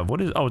you have?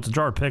 What is? Oh, it's a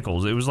jar of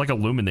pickles. It was like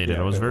illuminated.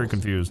 Yeah, I was very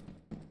pickles. confused.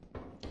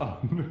 Oh.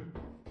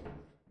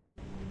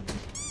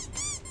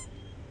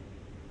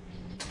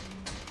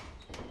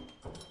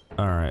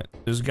 All right,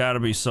 there's got to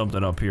be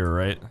something up here,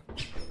 right?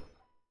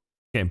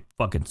 Game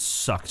fucking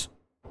sucks.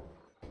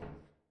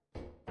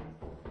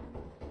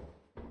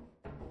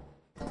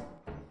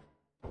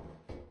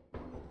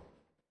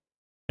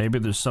 Maybe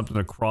there's something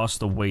across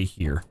the way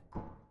here.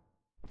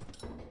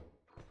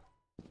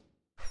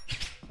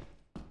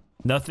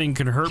 Nothing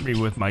can hurt me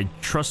with my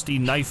trusty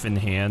knife in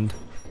hand.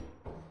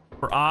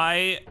 For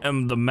I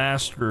am the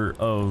master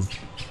of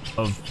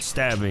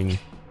stabbing.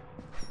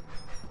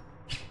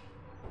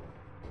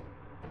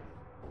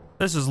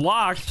 This is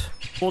locked.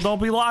 Well,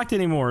 don't be locked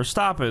anymore.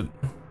 Stop it.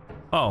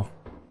 Oh,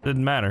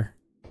 didn't matter.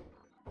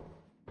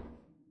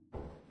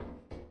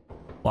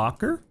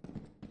 Locker?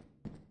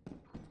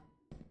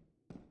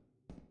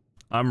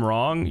 I'm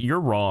wrong. You're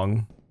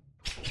wrong.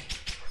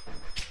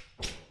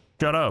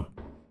 Shut up.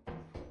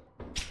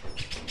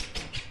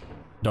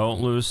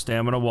 Don't lose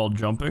stamina while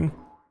jumping.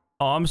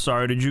 Oh, I'm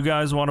sorry. Did you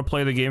guys want to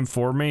play the game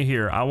for me?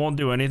 Here, I won't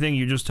do anything.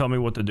 You just tell me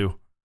what to do.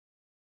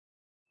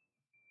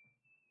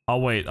 I'll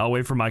wait. I'll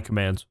wait for my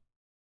commands.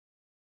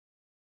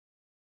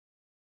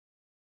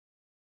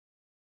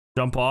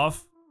 Jump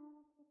off.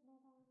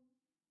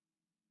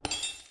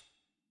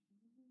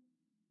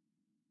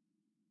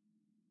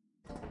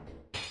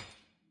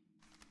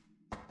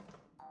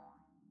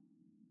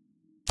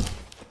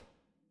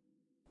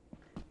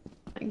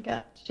 My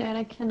God, Chad,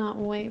 I cannot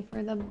wait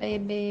for the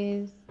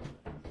babies.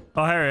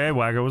 Oh, hey,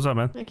 Waggo, what's up,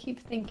 man? I keep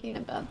thinking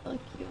about the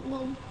cute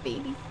little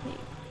baby snakes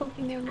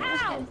poking their little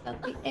heads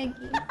out the eggy.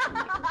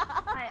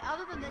 Hi,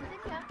 other than this,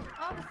 yeah.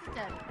 Oh, this is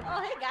dead.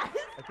 Oh, hey guys.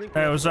 I think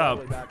Hey, what's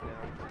up?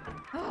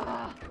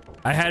 Oh,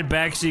 I had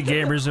backseat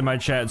gamers in my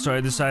chat, so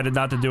I decided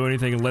not to do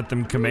anything and let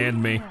them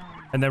command me.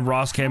 And then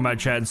Ross came in my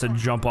chat and said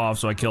jump off,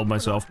 so I killed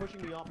myself.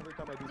 Pushing me off every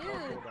time I do Dude,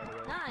 parkour, by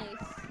the way.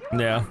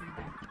 nice. Yeah.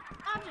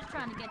 I'm just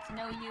trying to get to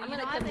know you. I'm You gonna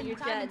know, come I've to been your I've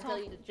chat been and tell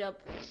told- you to jump.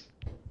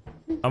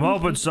 I'm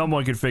hoping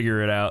someone can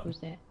figure it out. Who's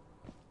that?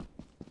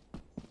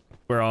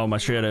 Where all my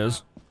shit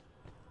is.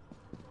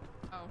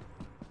 Oh.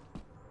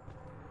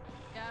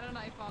 Yeah, I had a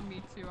knife on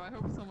me too. I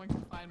hope someone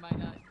can find my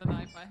the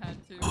knife I had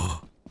too.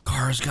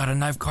 Cara's got a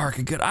knife. Cara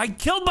could get. I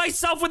killed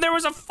myself when there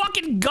was a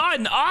fucking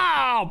gun.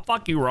 Oh,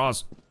 fuck you,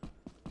 Ross.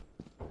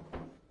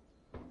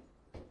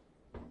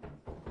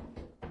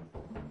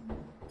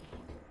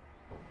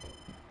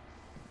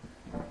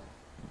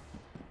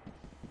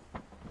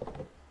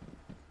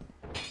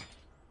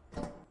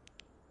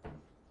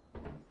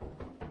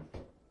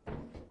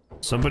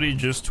 Somebody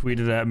just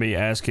tweeted at me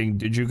asking,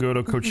 did you go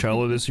to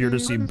Coachella this year to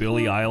see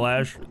Billie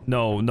Eilish?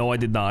 No, I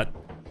did not.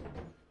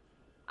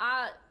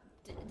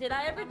 Did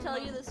I ever tell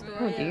you the story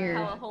Oh, dear.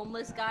 of how a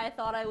homeless guy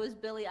thought I was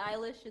Billie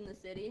Eilish in the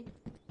city?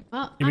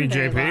 Well, You I'm mean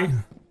very JP?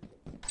 lost.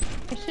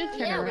 I should turn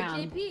Yeah, with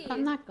around. JP.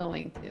 I'm not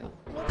going to.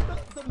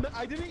 What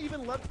I didn't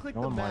even left click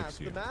No the one likes mask.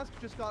 you. The mask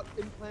just got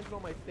implanted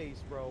on my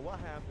face, bro.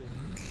 What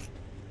happened?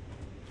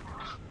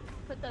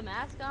 Put the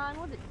mask on?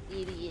 What an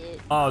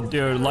idiot. Oh,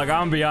 dude, like,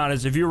 I'm gonna be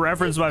honest. If you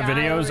reference my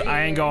videos,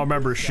 I ain't gonna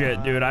remember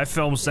shit, dude. I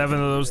film 7 of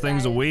those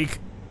things a week.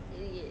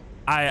 Idiot.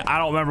 I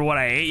don't remember what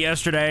I ate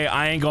yesterday.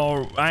 I ain't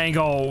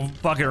gonna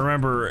fucking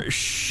remember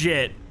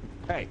shit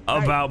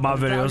about my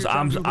videos.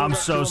 I'm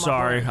so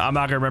sorry. I'm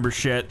not gonna remember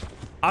shit.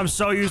 I'm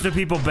so used to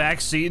people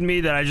backseating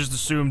me that I just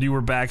assumed you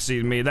were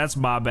backseating me. That's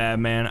my bad,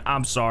 man.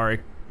 I'm sorry.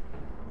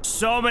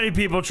 So many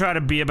people try to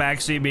be a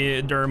backseat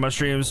me during my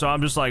streams, so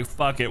I'm just like,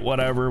 fuck it,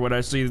 whatever, when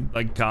I see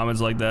like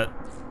comments like that.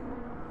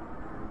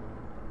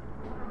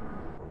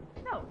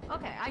 No,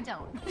 okay, I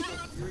don't.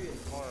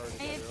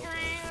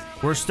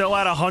 We're still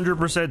at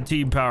 100%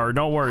 team power.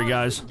 Don't worry,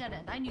 guys. Dead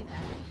end. I knew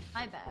that.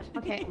 My bad.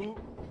 Okay.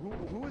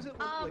 Who is it?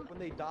 Like when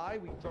they die,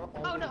 we drop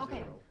all Oh the no, way okay.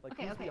 to zero. Like,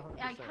 Okay, who's the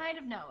okay. I 100%? kind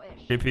of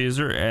know-ish. JP, is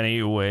there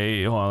any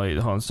way? Hold on, wait,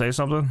 hold on. Say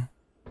something.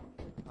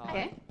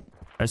 Okay.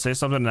 I say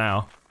something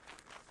now.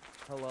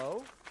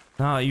 Hello?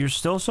 No, you're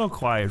still so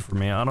quiet for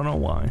me. I don't know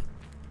why.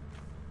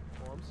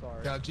 Oh, I'm sorry.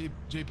 Yeah,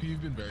 JP,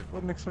 you've been very.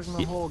 Wasn't expecting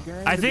the whole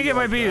gang. I think it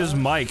might be his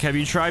mic. Have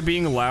you tried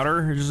being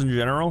louder, just in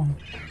general?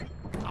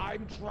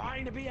 I'm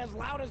trying to be as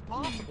loud as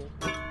possible.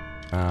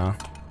 No.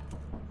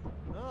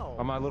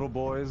 Are my little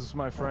boys,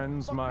 my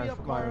friends, my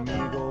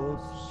amigos?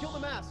 Kill the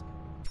mask.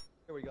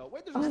 There we go.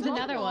 Wait, Oh, there's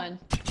another one.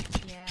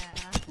 Yeah.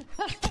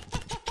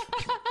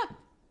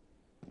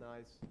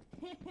 Nice.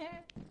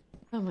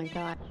 Oh my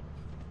god.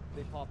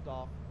 They popped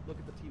off. Look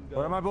at the team go.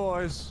 Where are my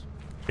boys?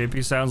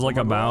 JP sounds like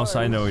a mouse.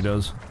 I know he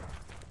does.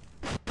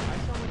 I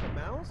sound like a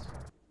mouse?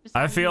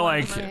 I feel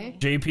like Okay.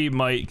 JP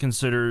might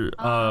consider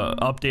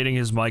updating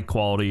his mic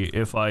quality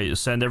if I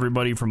send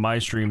everybody from my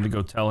stream to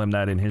go tell him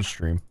that in his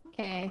stream.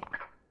 Okay.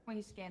 Why are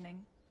you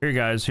scanning? Here,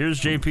 guys. Here's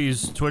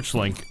JP's Twitch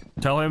link.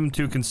 Tell him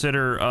to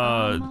consider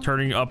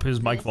turning up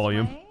his mic This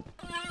volume. way?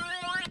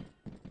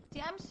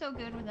 See, I'm so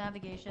good with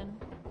navigation.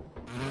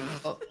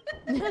 Oh.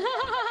 We're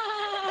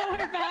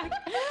back.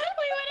 We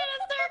went in a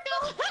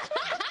circle.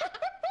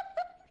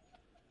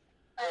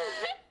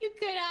 You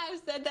could have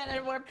said that at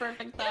a more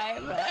perfect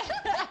time.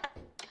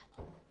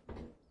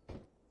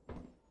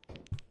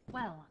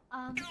 Well,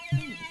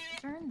 please,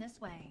 turn this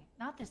way.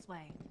 Not this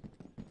way.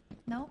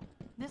 Nope,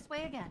 this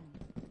way again.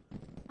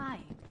 Hi.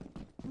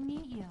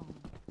 Meet you.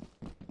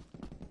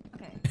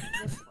 Okay,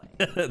 this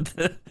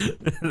way.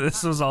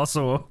 This was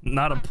also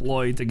not a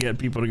ploy to get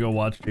people to go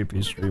watch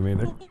JP's stream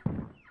either.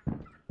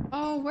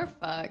 Oh, we're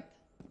fucked.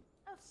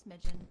 A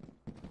smidgen.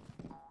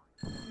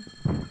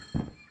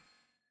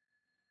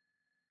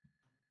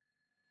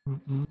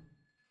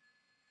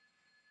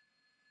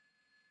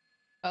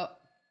 Oh.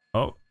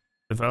 Oh,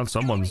 they found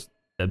someone's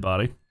dead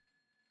body.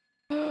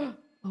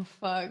 Oh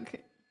fuck.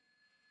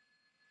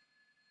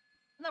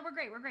 No, we're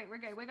great.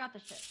 We got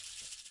this shit.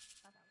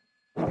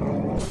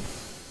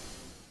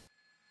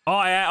 Oh,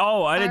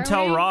 I didn't Are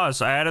tell we?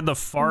 Ross. I added the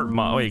fart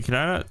mod. Wait, can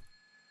I not?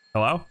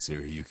 Hello?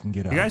 Siri, you can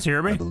get out. You guys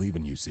hear me? I believe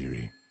in you,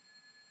 Siri.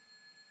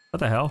 What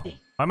the hell?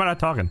 Why am I not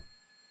talking?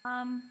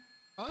 Huh?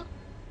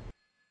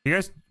 You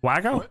guys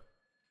wacko? What?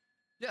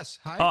 Yes.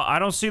 Hi. Oh, I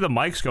don't see the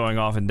mics going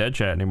off in dead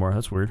chat anymore.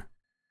 That's weird.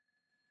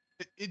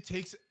 It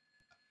takes.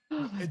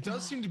 It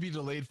does seem to be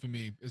delayed for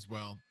me as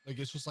well. Like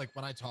it's just like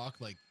when I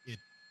talk, like it.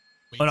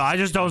 Oh no, I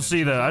just don't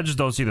see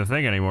the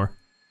thing anymore.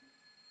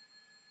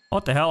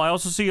 What the hell? I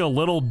also see a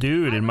little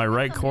dude in my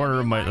right corner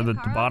of my the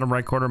bottom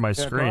right corner of my Yeah,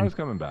 screen. Kara's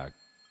coming back.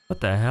 What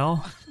the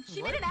hell?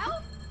 She made it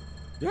out?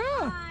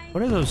 Yeah.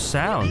 What are those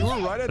sounds? You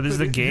were right at Is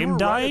the you game were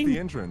dying? Right at the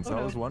entrance.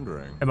 I was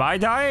wondering. Am I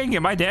dying?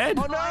 Am I dead?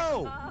 Oh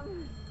no!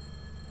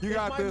 You Is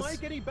got my this.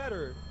 mic any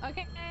better?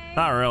 Okay.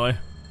 Not really.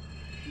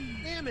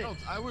 Damn it! No,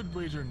 I would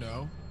wager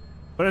no.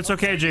 But it's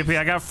okay, JP.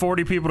 I got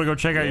 40 people to go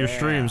check out your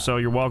stream, so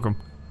you're welcome.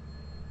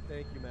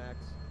 Thank you, Max.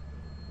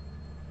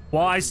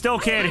 Well, I still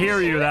can't hear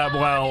you that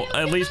well.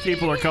 At least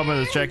people are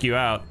coming to check you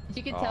out.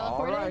 You can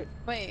teleport right. it?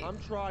 Wait. I'm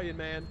trying,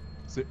 man.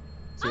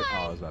 Oh,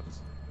 I was about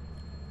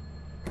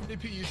to.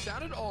 JP, you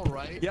sounded all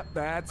right. Yep,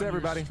 that's on your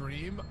everybody.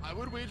 Stream. I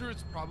would wager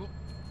it's probably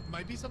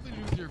might be something to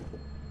do with your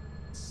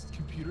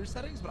computer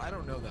settings, but I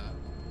don't know that.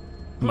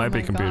 Might be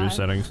my computer God.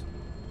 settings.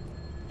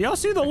 Y'all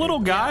see the little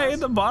guy at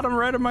the bottom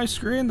right of my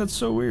screen? That's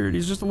so weird.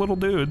 He's just a little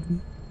dude.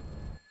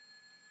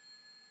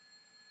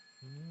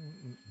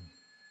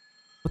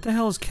 What the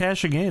hell is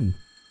cashing in?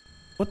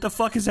 What the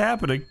fuck is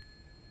happening?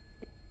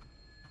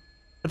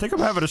 I think I'm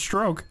having a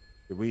stroke.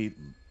 Did we?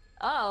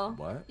 Oh.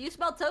 What? You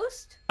smell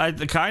toast?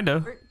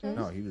 Kinda. Or toast?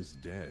 No, he was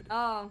dead.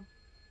 Oh.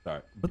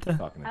 Sorry. What the?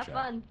 Talking to Have chat.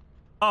 fun.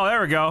 Oh,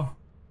 there we go.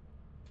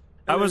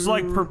 I was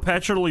like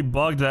perpetually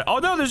bugged that. Oh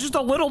no, there's just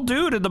a little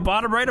dude at the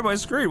bottom right of my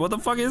screen. What the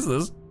fuck is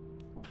this?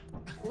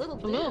 Little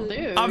dude. Little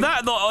dude. I'm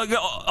not.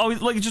 Oh,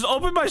 like just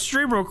open my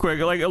stream real quick.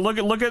 Like look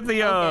at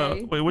the.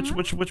 Okay. Wait, which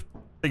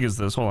thing is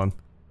this? Hold on.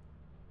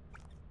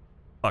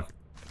 Fuck.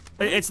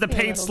 It's the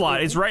paint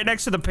slot. It's right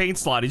next to the paint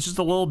slot. He's just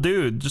a little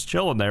dude, just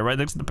chilling there, right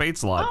next to the paint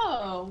slot.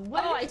 Oh,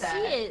 what Oh, I is that? see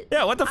it.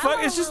 Yeah, what the I fuck?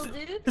 want It's a just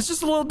little dude. it's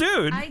just a little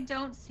dude. I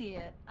don't see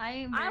it.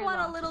 I want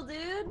a lost. little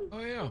dude.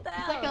 Oh yeah. What the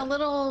It's like a hell?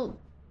 little,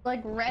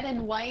 like red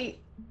and white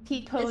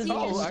T-pose.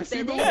 Oh, I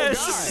see the Yeah, little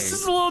it's guy.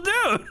 just a little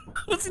dude.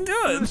 What's he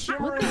doing? The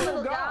shimmering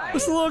little guy.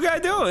 What's the little guy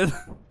doing?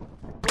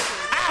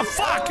 Ah,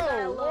 fuck! Leave that guy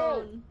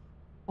alone.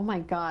 Oh my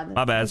god.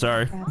 My bad,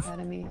 sorry. Crap out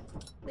of me.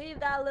 Leave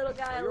that little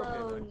guy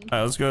alone. All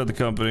right, let's go to the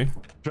company.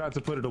 Tried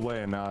to put it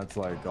away, and now it's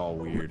like all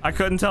weird. I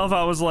couldn't tell if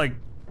I was like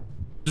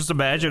just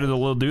imagining a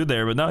little dude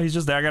there, but no, he's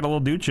just there. I got a little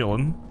dude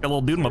chilling. Got a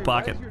little dude in my Why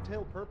pocket. is your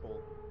tail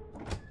purple?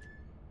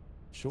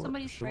 Sure.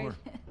 Somebody sure.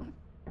 sprayed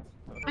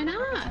it. Why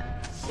not?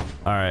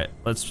 All right,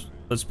 let's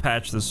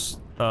patch this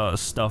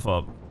stuff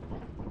up.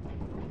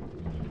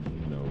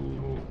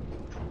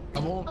 I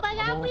won't. Oh my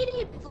god, we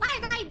need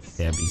flashlights!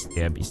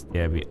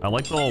 Stabby. I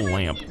like the little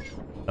lamp.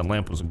 That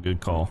lamp was a good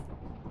call.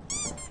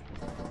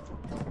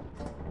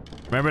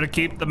 Remember to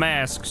keep the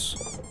masks.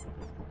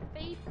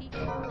 Baby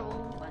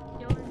girl,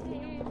 what's your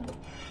name?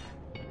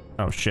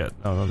 Oh shit!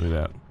 Oh, don't do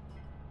that.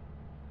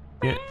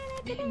 Yeah.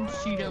 Eating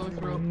Cheetos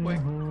real quick.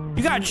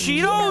 You got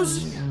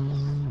Cheetos?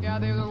 Yeah,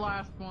 they're the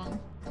last one.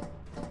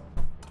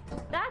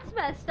 That's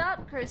messed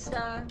up,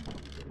 Krista.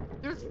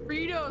 There's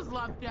Fritos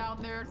left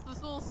down there. It's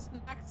just little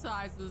snack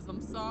sizes.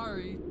 I'm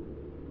sorry.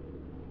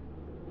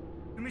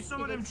 Give me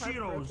some of them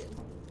Cheetos.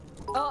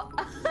 Oh.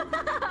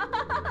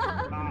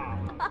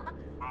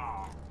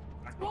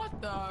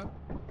 What the?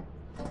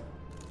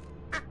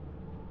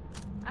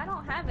 I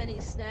don't have any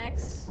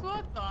snacks.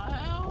 What the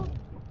hell?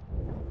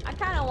 I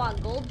kind of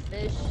want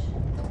goldfish.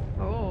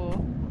 Oh.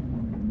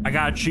 I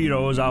got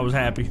Cheetos. I was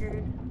happy.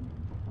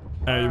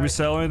 Hey, did we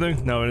sell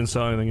anything? No, we didn't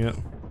sell anything yet.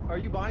 Are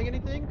you buying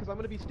anything? Because I'm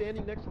gonna be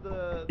standing next to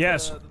the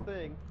Yes. the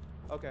thing.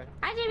 Okay.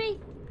 Hi, Jimmy.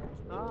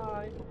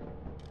 Hi.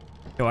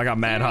 Yo, I got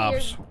mad Jimmy,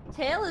 hops. Your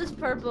tail is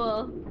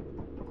purple.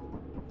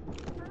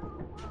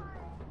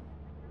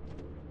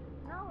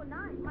 No,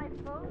 not my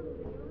phone.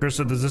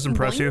 Krista, does this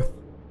impress you?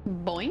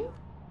 Boing?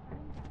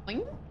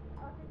 Boing?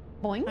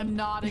 Boing? I'm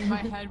nodding my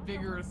head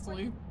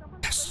vigorously.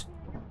 Yes.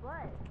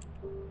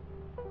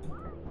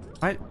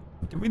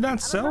 Did we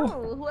not sell?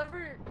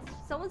 Whoever,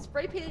 someone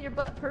spray painted your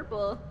butt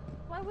purple.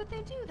 Why would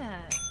they do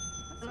that?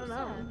 I don't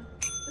know.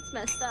 It's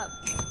messed up.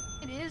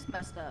 It is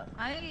messed up.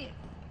 I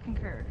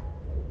concur.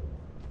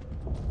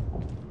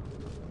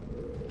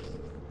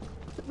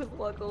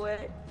 Walk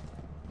away.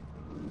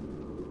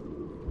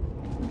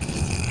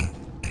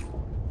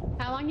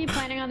 How long are you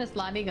planning on this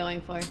lobby going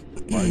for?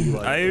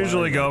 I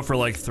usually go for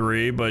like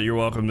 3, but you're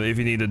welcome to, if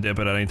you need to dip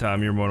at any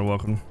time, you're more than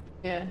welcome.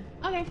 Yeah.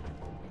 Okay.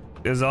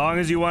 As long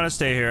as you want to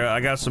stay here,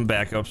 I got some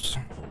backups,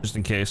 just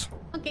in case.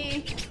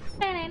 Okay.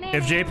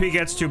 If JP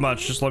gets too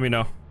much, just let me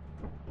know.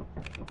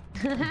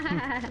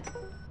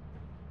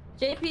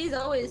 JP's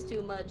always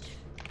too much.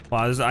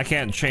 Wow, I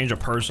can't change a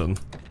person.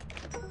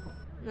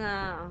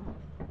 No.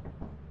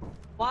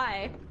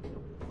 Why?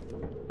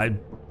 I'm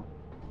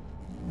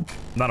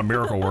not a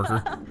miracle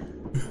worker.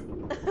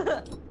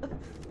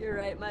 You're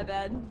right, my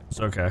bad. It's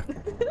okay.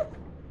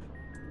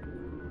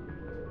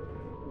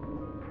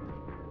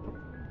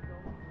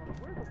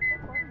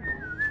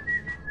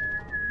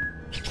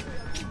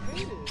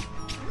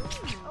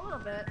 A little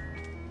bit.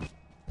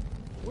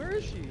 Where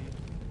is she?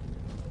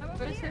 I'm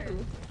over here.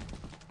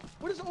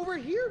 What does over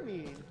here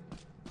mean?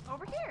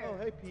 Over here. Oh,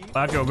 hey, Pete.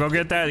 Blacko, go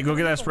get that. Go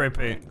get that spray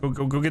paint. Go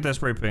get that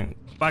spray paint.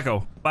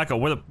 Blacko,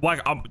 where the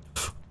Black? Go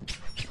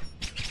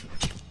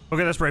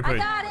get that spray I paint.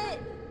 got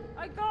it.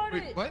 I got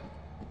Wait, it. what?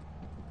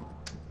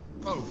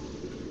 Oh.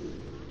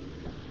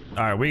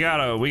 All right, we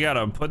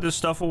gotta put this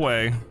stuff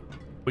away.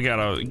 We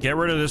gotta get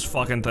rid of this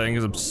fucking thing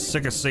because I'm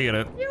sick of seeing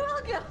it. You're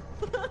welcome.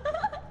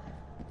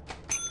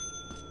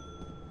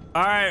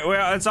 All right,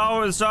 well, it's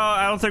all.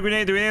 I don't think we need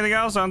to do anything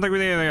else. I don't think we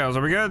need anything else.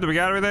 Are we good? Do we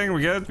got everything?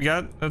 We good? We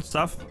got that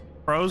stuff?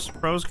 Pros,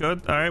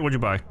 good. All right, what'd you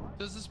buy?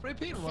 Does the spray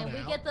paint run Can we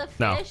out? get the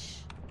No. fish?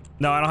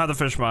 No, I don't have the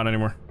fish mod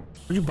anymore.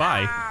 What'd you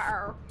buy?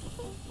 Arr.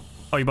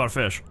 Oh, you bought a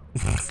fish.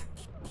 Fish.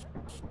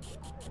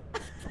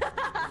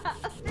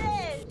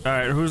 All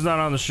right, who's not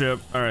on the ship?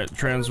 All right,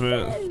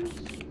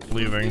 transmit.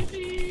 Leaving.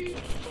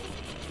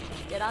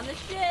 Get on the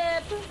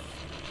ship.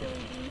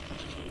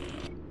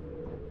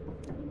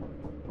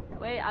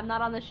 Wait, I'm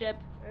not on the ship.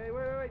 Hey,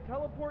 wait.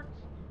 Teleport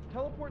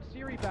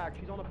Siri back.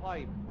 She's on a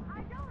pipe.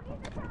 I don't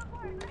need to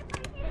teleport.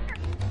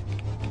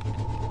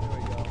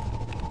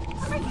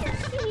 There we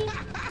go.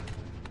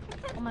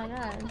 Oh my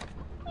god.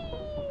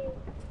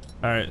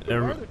 All right,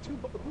 There are two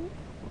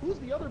who's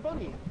the other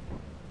bunny?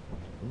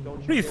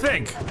 what do you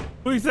think?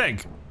 What do you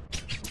think?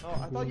 Oh,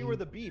 I thought you were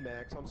the bee,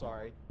 Max. I'm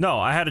sorry. No,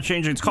 I had to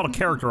change it. It's called a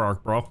character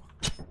arc, bro.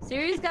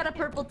 Siri's got a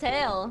purple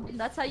tail.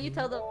 That's how you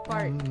tell them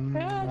apart.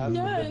 That's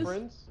the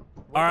difference.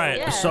 All right,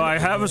 Yeah. so I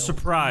have a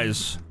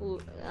surprise.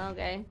 Ooh,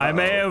 okay. I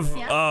may have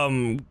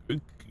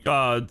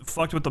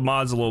fucked with the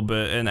mods a little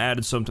bit and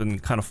added something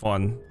kind of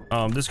fun.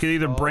 This could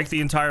either break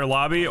the entire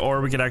lobby or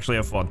we could actually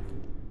have fun.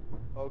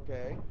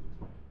 Okay.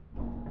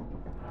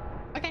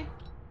 Okay.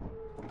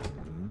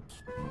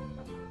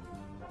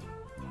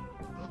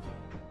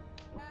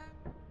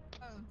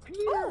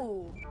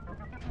 Ooh.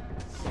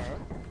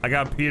 I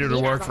got Peter to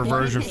work for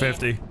version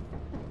 50.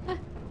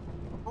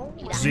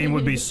 Zine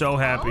would be so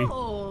happy.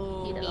 Oh.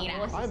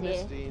 I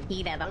missed Dean.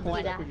 Peter the I miss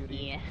horse. that for you,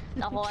 Dean.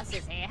 The horse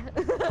is here.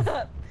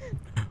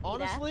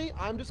 Honestly,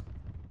 I'm just.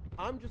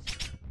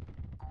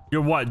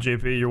 You're what,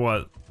 JP? You're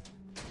what?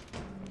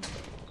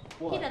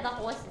 What? Peter the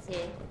horse is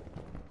here.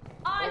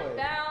 I Wait.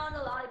 found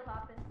a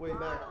lollipop. Wait,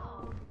 Max.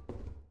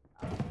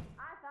 I found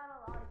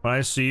a lollipop. When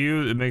I see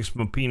you, it makes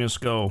my penis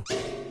go.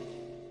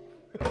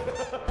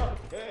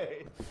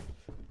 Okay.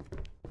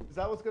 Is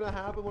that what's gonna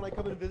happen when I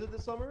come and visit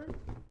this summer?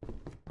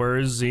 Where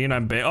is Zine?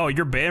 I'm banned. Oh,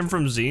 you're banned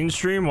from Zine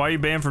stream? Why are you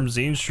banned from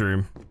Zine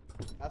stream?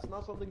 That's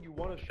not something you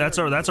want to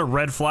share. That's a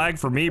red flag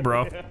for me,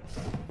 bro.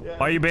 Yeah,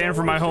 Why are you banned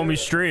from my homie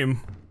stream?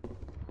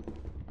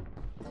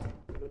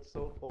 That's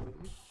so funny.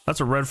 That's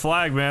a red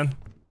flag, man.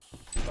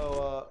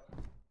 Oh,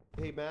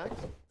 hey Max.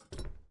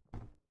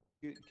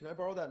 Can I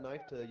borrow that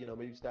knife to,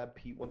 maybe stab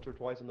Pete once or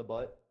twice in the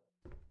butt?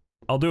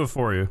 I'll do it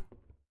for you.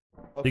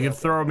 Okay, You can okay.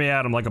 throw me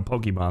at him like a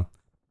Pokemon.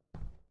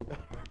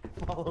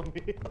 Follow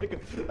me.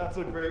 That's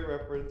a great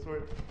reference.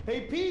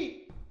 Hey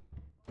Pete!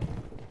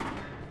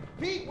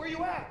 Pete, where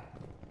you at?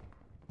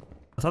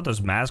 I thought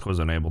this mask was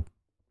enabled.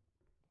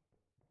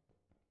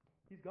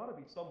 gotta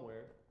be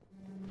somewhere.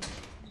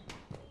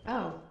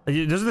 Oh.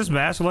 Doesn't this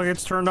mask look like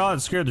it's turned on?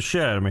 It scared the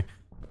shit out of me.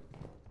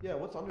 Yeah,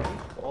 what's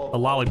underneath? Oh, A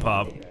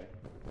lollipop. okay.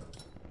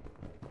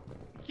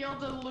 Killed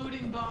the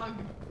looting bug.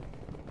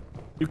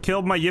 You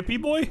killed my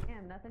yippee boy?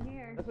 Damn, nothing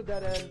here. That's a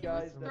dead end,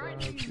 guys.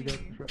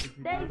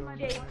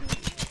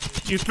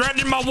 You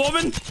threatening my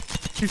woman?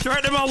 You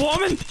threatening my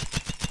woman?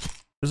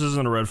 This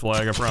isn't a red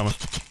flag, I promise.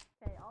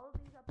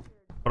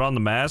 Put on the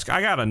mask.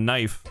 I got a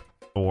knife.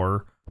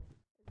 Or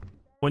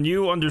when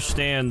you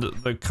understand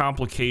the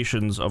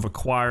complications of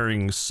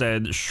acquiring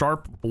said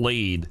sharp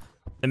blade,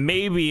 then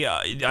maybe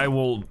I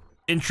will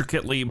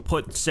intricately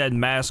put said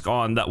mask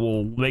on that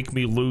will make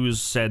me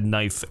lose said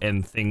knife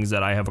and things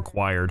that I have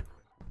acquired.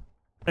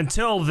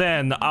 Until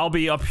then, I'll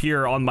be up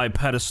here on my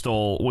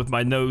pedestal with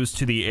my nose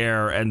to the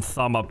air and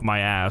thumb up my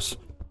ass.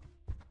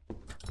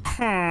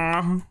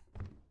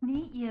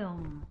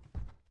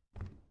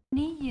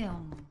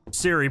 𝗦𝘂𝗯𝘀𝗰𝗿𝗶𝗯𝗲.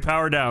 Siri,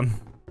 power down.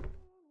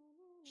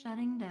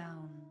 Shutting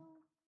down.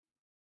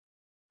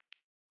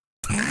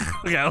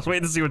 Okay, I was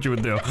waiting to see what you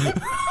would do.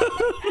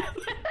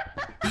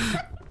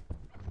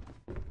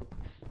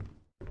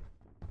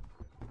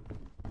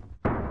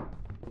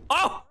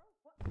 Oh!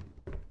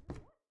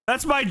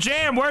 That's my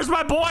jam! Where's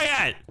my boy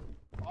at?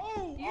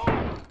 Oh.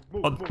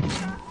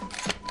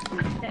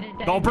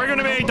 Don't bring him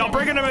to me! Don't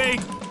bring him to me!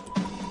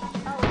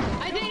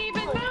 I didn't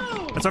even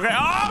know! It's okay.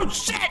 Oh,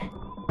 shit!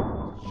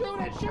 Shoot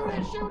it! Shoot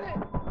it! Shoot it!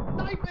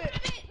 Knife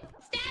it!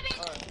 Stab it!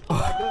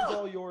 Alright, that's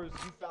all yours.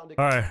 You found it.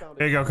 Alright,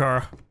 here you go,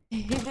 Kara.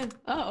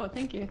 Oh,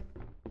 thank you.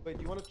 Wait,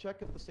 do you want to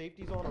check if the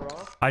safety's on or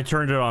off? I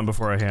turned it on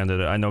before I handed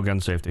it. I know gun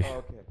safety.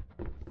 Oh, okay.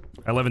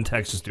 I live in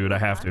Texas, dude. I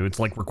have to. It's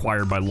like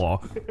required by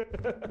law.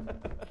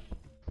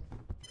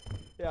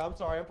 Yeah, I'm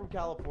sorry. I'm from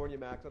California,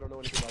 Max. I don't know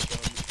anything about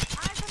guns.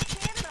 I'm from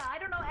Canada. I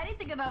don't know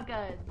anything about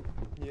guns.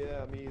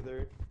 Yeah, me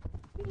either.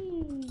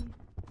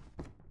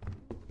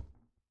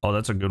 Oh,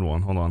 that's a good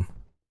one. Hold on.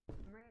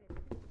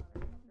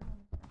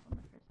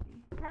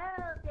 Hell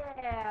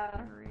yeah! Oh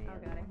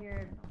god, I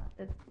hear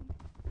this.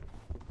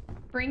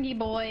 Bringy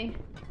boy.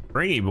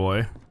 Bringy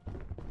boy.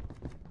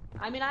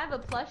 I mean, I have a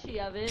plushie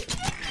of it.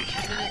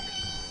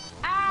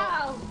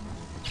 Ow!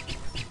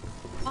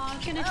 Oh, I'm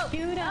gonna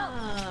shoot him.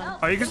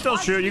 Oh, you can still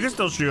shoot. You can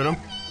still shoot him.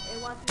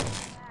 It wants me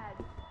bad.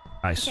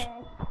 Nice. Okay.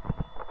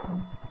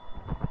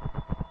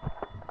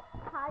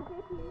 Hi,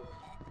 JP.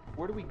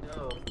 Where do we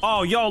go?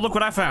 Oh, yo, look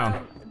what I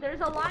found.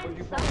 There's a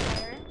line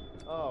somewhere.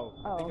 Oh,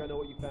 I think I know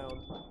what you found.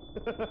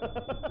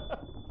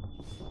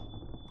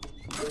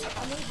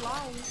 I made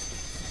lines.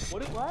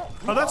 What?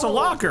 Oh, that's a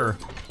locker.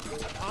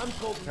 I'm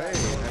told. Hey,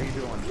 how you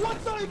doing?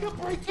 What the? You can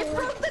break doors. It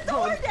broke the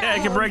door down. Yeah,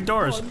 you can break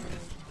doors.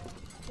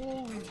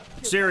 Holy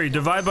shit. Siri,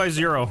 divide by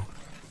 0.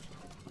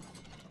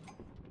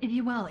 If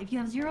you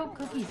have 0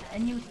 cookies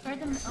and you spread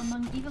them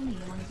evenly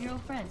among 0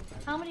 friends,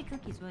 how many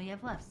cookies will you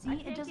have left?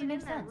 See, it doesn't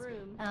make sense.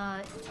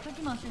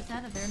 Cookie Monster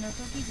said that there are no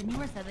cookies, and you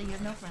were said that you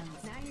have no friends.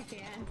 Now you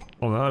can.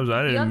 Well,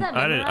 I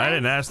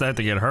didn't ask that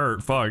to get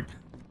hurt. Fuck.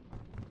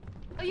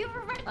 Oh, you have a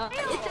red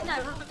It's in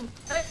that room.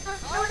 Alright,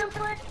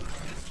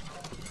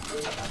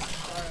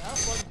 have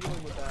fun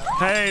dealing with that.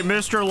 Hey,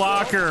 Mr.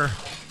 Locker.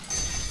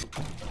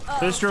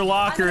 Mr.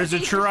 Locker, is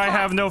it true I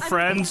have no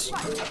friends? Oh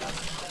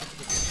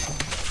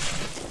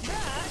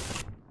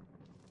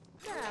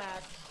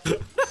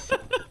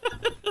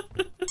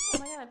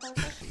my god, I found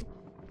a question.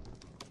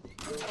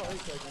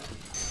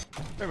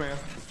 Hey, man.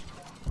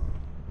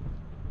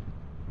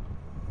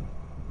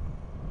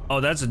 Oh,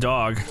 that's a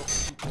dog.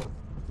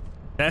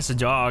 That's a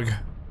dog.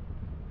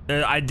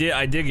 I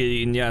did get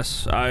eaten.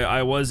 Yes,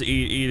 I was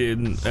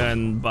eaten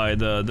and by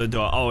the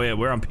dog. Oh yeah,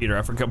 we're on Peter.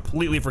 I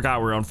completely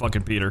forgot we're on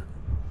fucking Peter.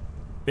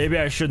 Maybe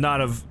I should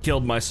not have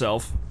killed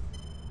myself.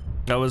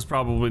 That was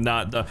probably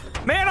not the.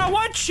 Man, I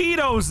want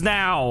Cheetos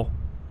now.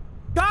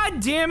 God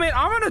damn it!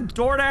 I'm gonna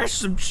DoorDash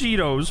some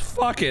Cheetos.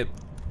 Fuck it.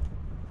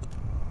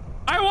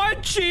 I want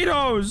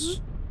Cheetos.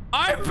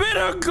 I've been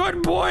a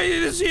good boy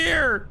this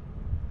year.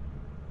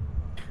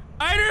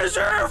 I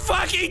deserve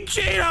fucking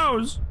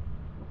Cheetos.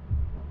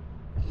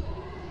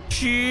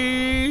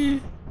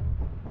 Cheeto.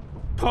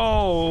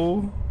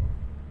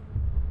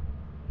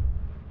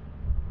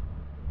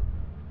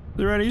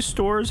 There any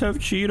stores have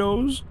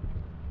Cheetos?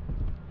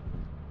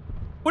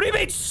 What do you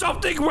mean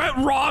something went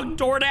wrong,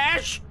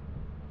 DoorDash?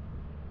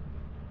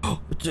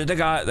 They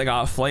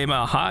got flaming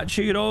hot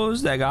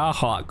Cheetos. They got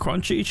hot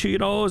crunchy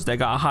Cheetos. They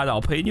got hot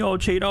jalapeno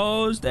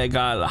Cheetos. They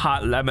got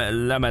hot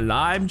lemon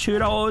lime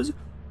Cheetos.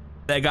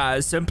 They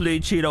got simply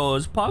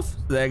Cheetos puff.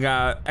 They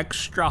got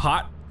extra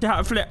hot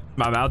flip.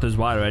 My mouth is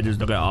wide. I just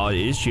look at all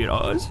these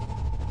Cheetos.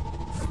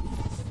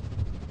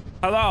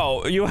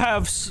 Hello, you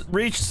have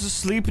reached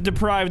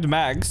sleep-deprived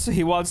Max.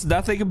 He wants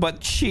nothing but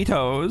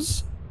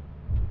Cheetos.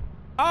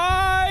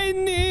 I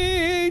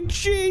need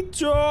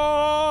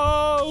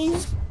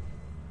Cheetos.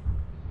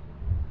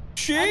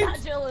 I'm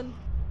not chilling.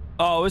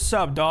 Oh, what's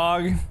up,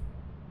 dog?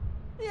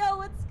 Yo,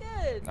 what's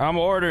good? I'm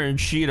ordering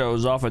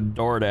Cheetos off of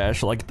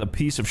DoorDash like the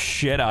piece of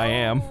shit I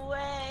am. No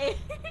way.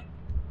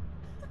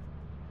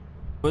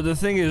 But the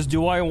thing is,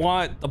 do I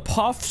want the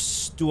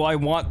puffs? Do I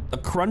want the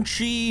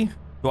crunchy?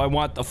 Do I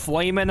want the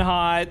flamin'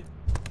 hot?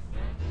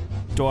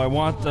 Do I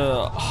want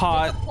the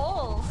hot,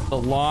 the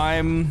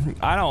lime?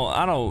 I don't.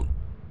 All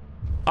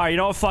right, you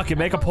know what? Fuck it,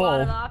 make a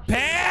poll.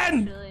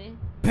 Pan!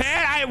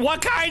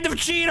 What kind of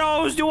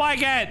Cheetos do I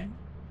get?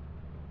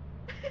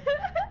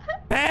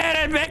 Pan,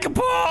 and make a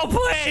poll,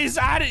 please!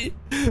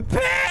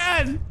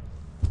 Pan!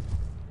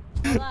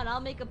 Hold on, I'll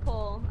make a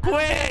poll.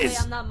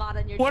 Please! I'm not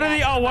modding your What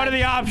chat, are what are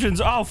the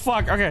options? Oh,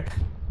 fuck, okay.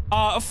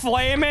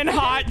 Flamin'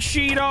 hot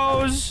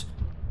Cheetos.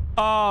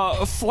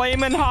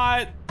 Flamin'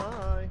 hot.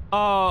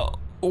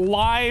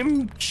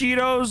 Lime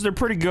Cheetos, they're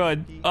pretty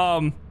good.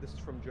 This is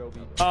from Joby.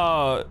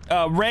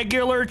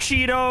 Regular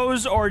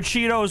Cheetos or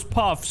Cheetos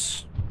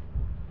Puffs.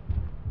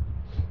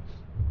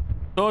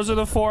 Those are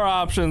the 4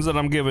 options that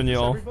I'm giving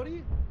you.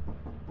 Everybody?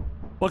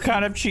 What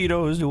kind of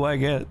Cheetos do I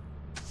get?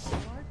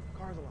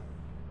 Car's alive.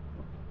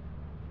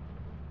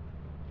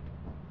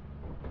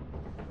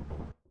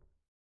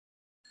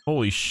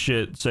 Holy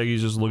shit,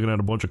 Seggy's just looking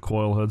at a bunch of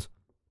coil heads.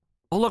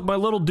 Oh look, my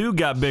little dude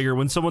got bigger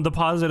when someone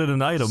deposited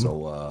an item.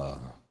 So,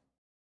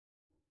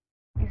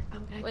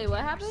 Wait,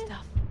 what happened?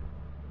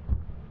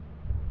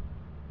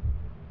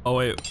 Oh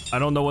wait, I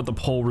don't know what the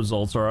poll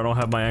results are. I don't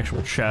have my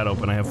actual chat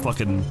open. I have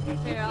fucking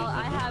Here,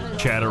 I have it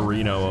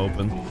Chatterino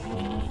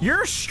open.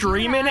 You're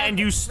streaming and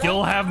you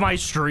still have my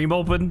stream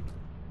open?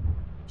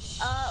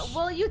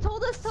 Well, you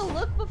told us to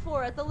look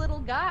before at the little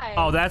guy.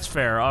 Oh, that's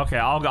fair. Okay,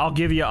 I'll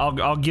give you a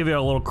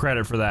little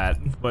credit for that.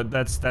 But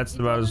that's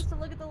about as. To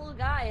look at the little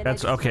guy. And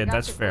That's okay.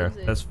 That's fair.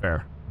 That's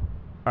fair.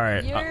 All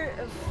right. Your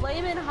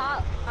flaming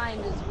hot line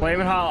is.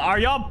 Flaming hot. Are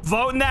y'all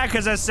voting that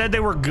because I said they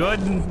were good?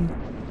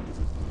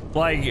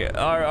 Like,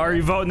 are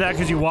you voting that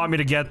because you want me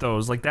to get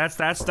those? Like, that's.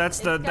 It's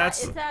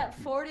at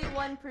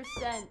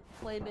 41%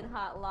 flaming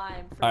hot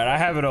lime. All right, I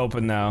have it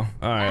open now.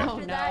 All right.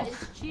 After that is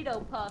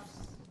Cheeto Puffs.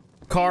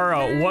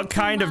 Kara, what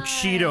kind of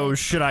Cheetos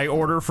should I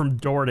order from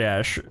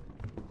DoorDash?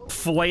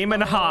 Flamin'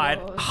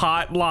 hot,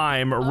 hot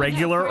lime,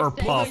 regular, or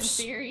puffs?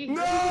 No!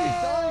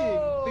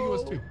 I think it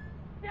was 2.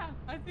 Yeah,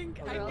 I think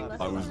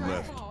I was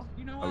left.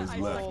 You know I was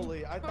left.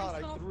 Holy, I thought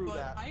I threw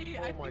that.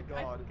 Oh my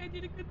god. I think I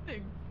did a good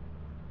thing.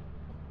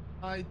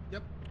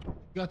 Yep.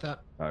 Got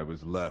that. I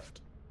was left.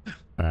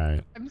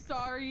 Alright. I'm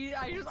sorry.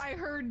 I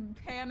heard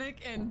panic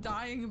and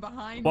dying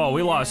behind Well, me.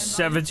 we lost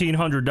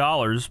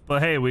 $1,700,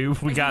 but hey, we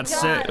got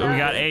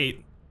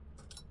 8.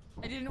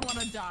 I didn't want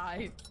to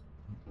die.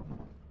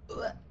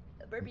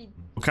 Burpee.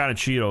 What kind of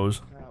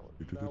Cheetos?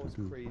 That was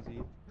crazy.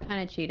 What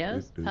kind of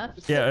Cheetos?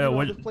 Puffs? Yeah,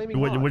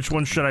 which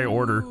one should I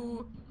order?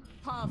 Ooh,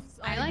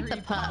 puffs. I like the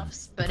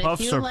puffs, but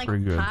Puffs if you are like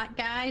pretty good. hot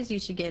guys, you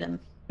should get them.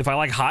 If I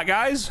like hot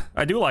guys?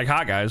 I do like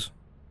hot guys.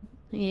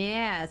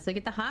 Yeah, so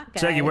get the hot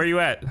guys. Seggy, where you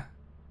at?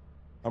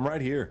 I'm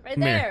right here. Right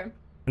Come there. here.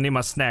 I need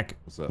my snack.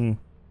 What's up?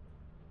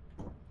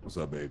 What's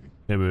up, baby?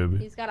 Hey, baby.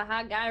 He's got a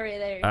hot guy right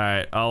there.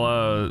 Alright,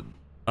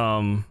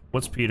 I'll,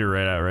 what's Peter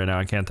right now?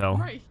 I can't tell.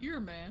 I'm right here,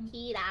 man.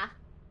 Peter.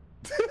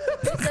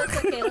 That's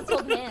okay, let's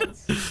hold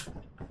hands.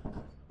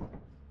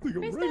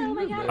 Krista, oh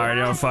my god. Alright,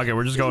 yo, fuck it.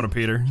 We're just going to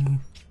Peter.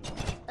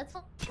 Let's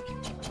hold.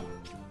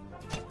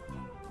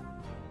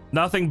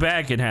 Nothing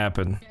bad can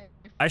happen.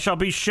 I shall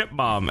be ship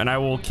mom, and I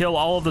will kill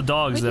all of the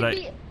dogs that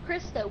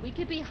Krista, we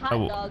could be hot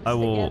dogs I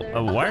will.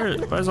 together.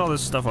 Why is all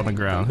this stuff on the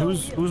ground?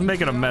 Who's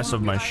making a mess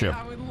of my ship?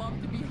 I would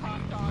love to be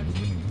hot dogs.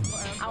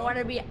 I want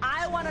to be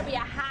a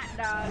hot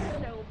dog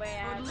so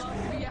bad. I would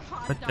love to be a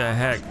hot What dog. the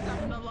heck?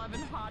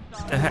 7-Eleven hot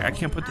dog. What the heck? I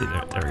can't put the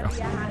there we go.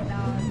 Be a hot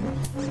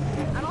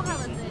dog. I don't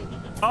have a thing.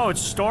 Oh,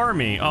 it's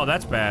stormy. Oh,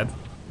 that's bad.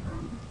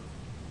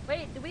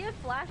 Wait, do we have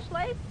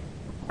flashlights?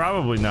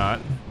 Probably not.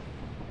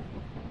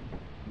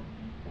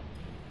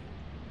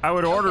 I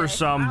would order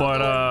some,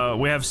 but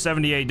we have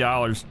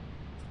 $78.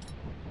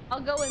 I'll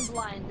go in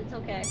blind. It's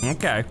okay.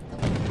 Okay.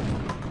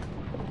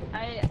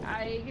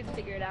 I can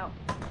figure it out.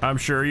 I'm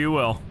sure you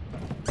will.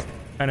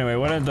 Anyway,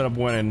 what ended up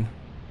winning?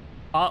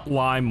 Hot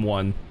lime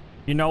won.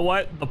 You know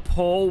what? The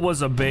poll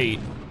was a bait.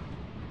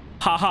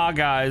 Haha,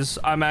 guys.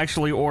 I'm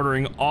actually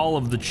ordering all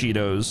of the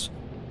Cheetos.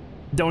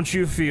 Don't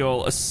you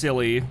feel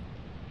silly?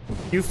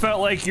 You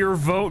felt like your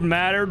vote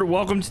mattered?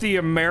 Welcome to the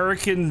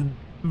American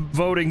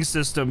voting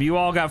system. You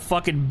all got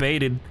fucking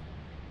baited.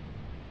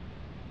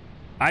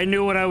 I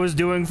knew what I was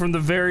doing from the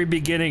very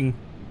beginning.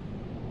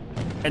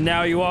 And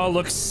now you all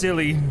look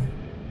silly.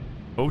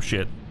 Oh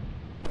shit.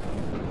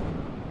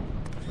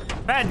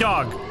 Bad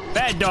dog.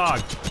 Bad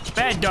dog.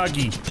 Bad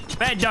doggy.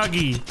 Bad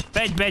doggy.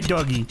 Bad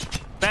doggy.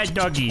 Bad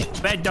doggy.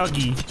 Bad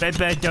doggy.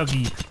 Bad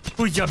doggy.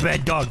 Who's your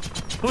bad dog?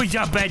 Who's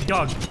your bad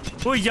dog?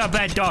 Who's your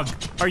bad dog?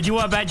 Are you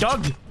a bad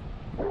dog?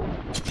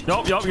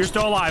 Nope, you're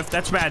still alive.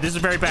 That's bad. This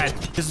is very bad.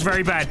 This is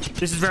very bad.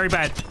 This is very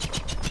bad.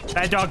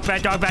 Bad dog,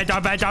 bad dog, bad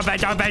dog, bad dog,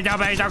 bad dog, bad dog,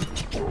 bad dog.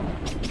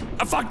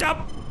 I fucked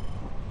up.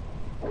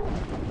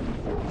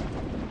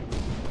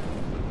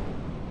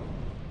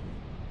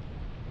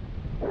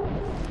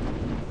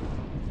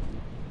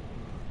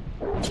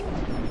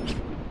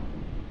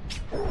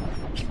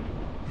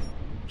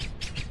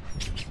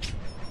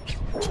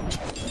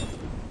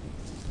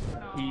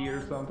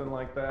 Here's something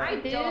like that? I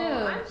do. don't.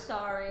 I'm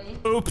sorry.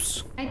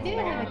 Oops. I do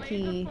have a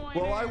key.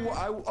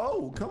 Well,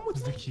 oh, come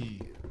with The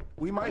key.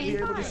 We might be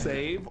able to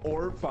save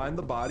or find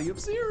the body of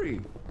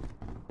Siri.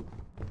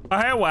 Oh,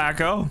 hey,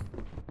 Wacko.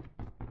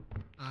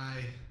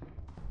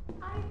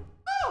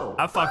 Oh,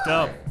 I fucked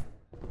up.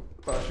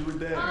 Thought you were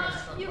dead.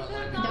 You could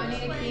have Don't gone need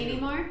this a key way.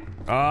 anymore?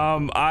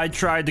 I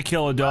tried to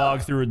kill a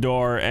dog through a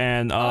door,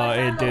 and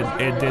it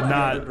did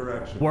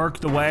not work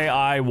the way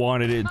I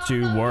wanted it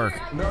to work.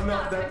 No,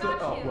 that's it.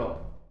 Oh,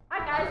 well.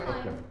 Hi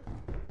guys.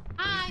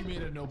 You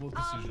made a noble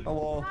decision.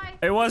 Hello.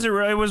 It wasn't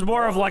really. It was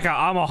more of like a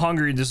I'm a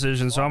hungry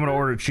decision, so I'm gonna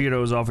order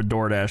Cheetos off a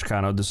DoorDash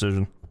kind of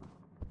decision.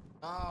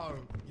 Oh,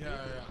 yeah.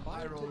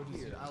 I rolled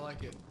it. I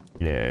like it.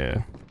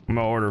 Yeah, I'm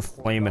gonna order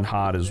Flamin'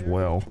 Hot as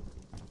well.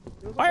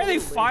 Why are they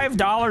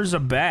 $5 a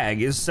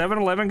bag? Is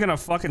 7-Eleven gonna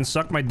fucking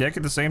suck my dick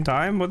at the same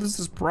time? What is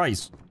this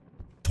price?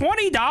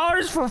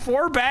 $20 for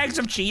 4 bags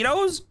of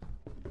Cheetos?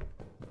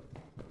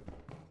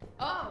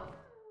 Oh.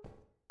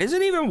 Is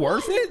it even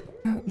worth it?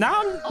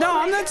 No,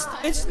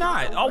 it's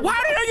not. Oh,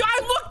 why did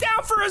I looked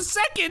down for a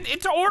second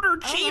to order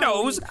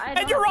Cheetos,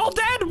 and you're all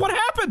dead. What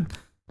happened?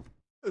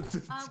 It's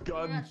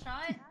gun.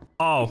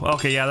 Oh,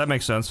 okay, yeah, that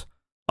makes sense.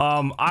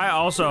 I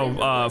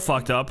also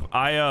fucked up.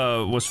 I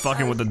was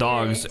fucking with the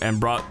dogs and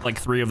brought like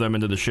 3 of them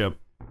into the ship.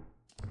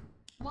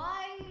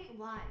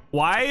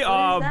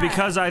 Why?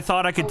 Because I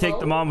thought I could take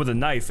them on with a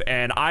knife,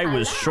 and I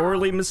was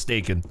sorely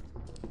mistaken.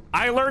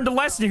 I learned a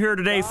lesson here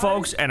today,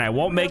 folks, and I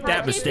won't make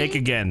that mistake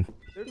again.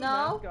 There's a No.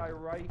 mask guy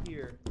right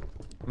here.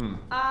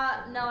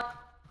 No.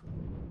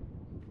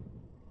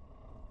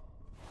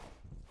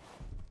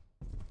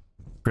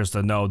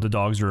 Krista, no, the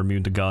dogs are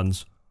immune to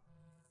guns.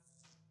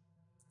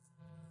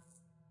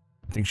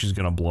 I think she's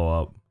gonna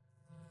blow up.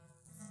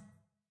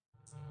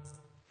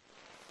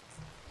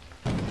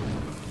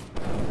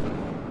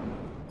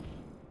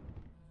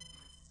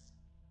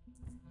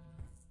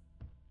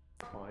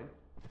 Fine.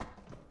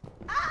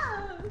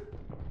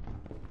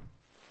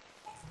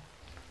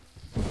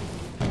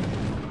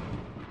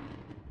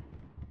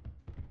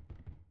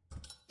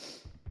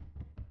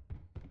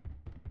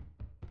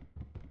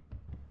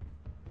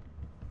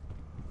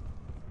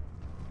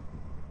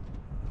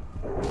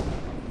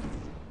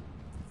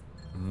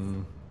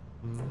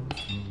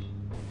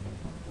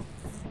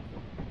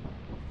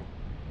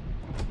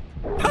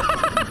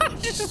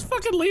 She's just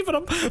fucking leaving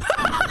him.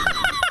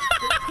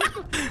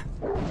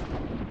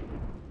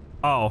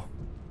 Oh.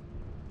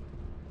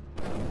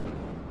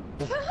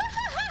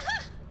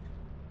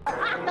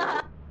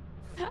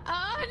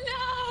 Oh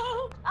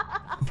no!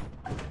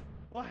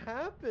 What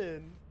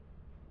happened?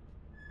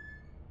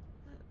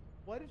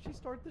 Why did she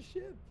start the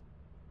ship?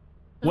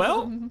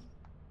 Well,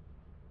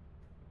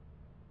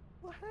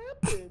 What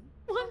happened?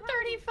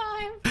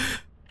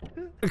 135.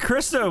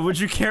 Krista, would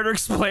you care to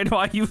explain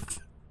why you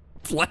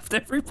left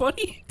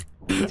everybody?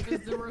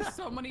 Because there were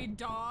so many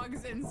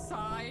dogs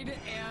inside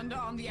and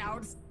on the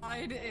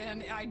outside,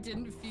 and I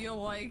didn't feel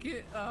like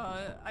it.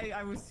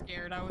 I was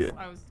scared. I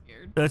was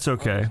scared. That's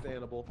okay.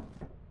 Understandable.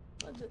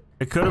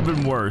 It could have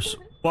been worse.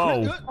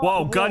 Whoa,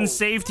 whoa, gun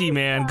safety,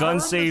 man, gun Turn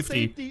the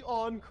safety. safety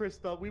on,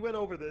 Krista. We went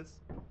over this.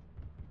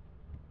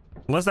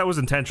 Unless that was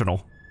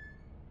intentional.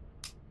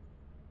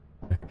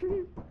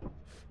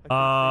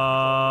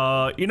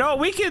 You know,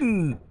 we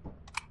can...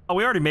 Oh,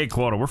 we already made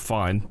quota. We're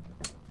fine.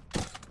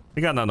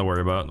 We got nothing to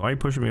worry about. Why are you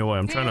pushing me away?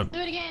 I'm trying to... Let's do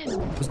it again.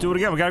 Let's do it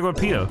again. We gotta go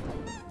to PETA.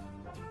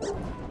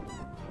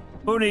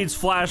 Who needs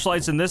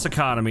flashlights in this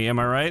economy? Am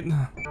I right?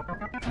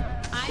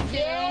 I do.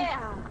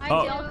 Yeah. I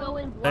Oh. do. Go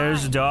in blind.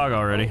 There's a dog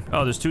already.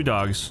 Oh, there's 2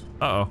 dogs.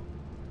 Uh-oh.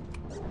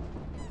 I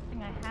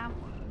think I have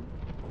one.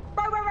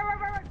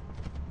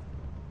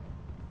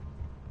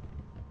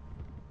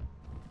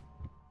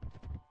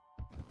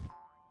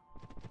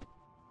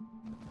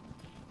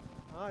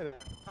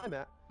 Hi,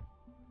 Matt.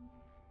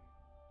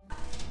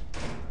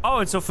 Oh,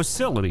 it's a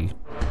facility.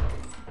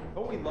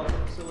 Don't we love the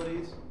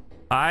facilities?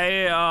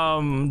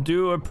 I,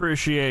 do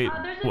appreciate...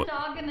 There's a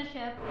dog in the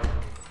ship.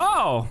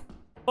 Oh!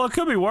 Well, it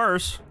could be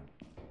worse.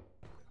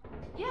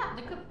 Yeah,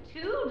 there could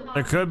 2 dogs.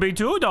 There could be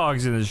 2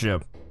 dogs in the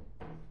ship.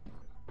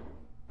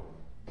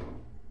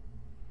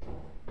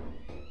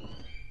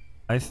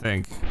 I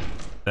think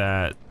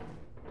that...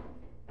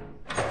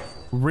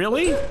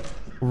 Really?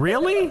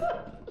 Really?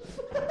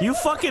 You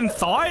fucking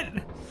thought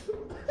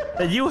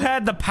that you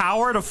had the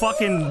power to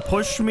fucking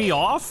push me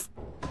off?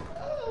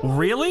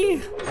 Really?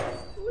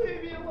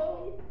 Leave me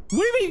alone. What do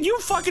you mean? You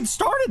fucking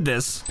started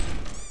this.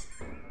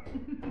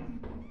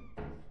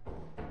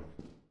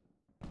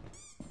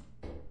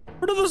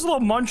 Where did this little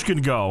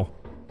munchkin go?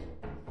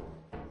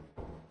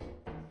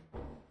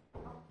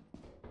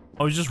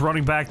 Oh, he's just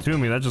running back to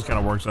me. That just kind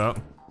of works out.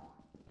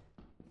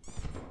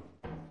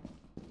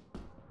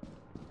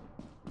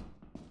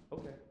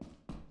 Okay.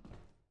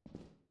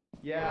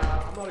 Yeah,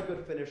 I'm not a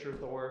good finisher,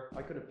 Thor.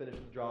 I couldn't finish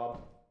the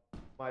job.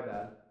 My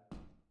bad.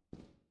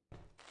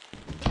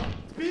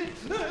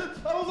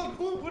 I was like,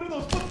 what are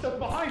those footsteps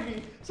behind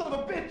me? Son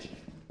of a bitch!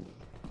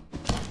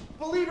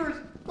 Believers!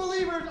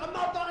 Believers! I'm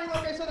not dying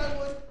like I said I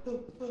would!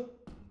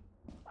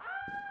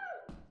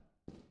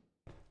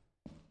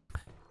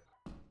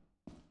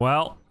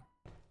 Well,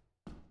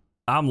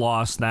 I'm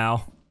lost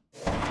now.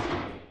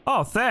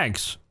 Oh,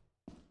 thanks.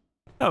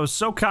 That was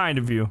so kind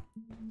of you.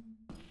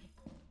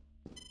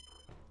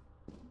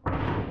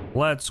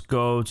 Let's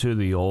go to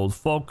the old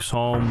folks'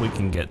 home. We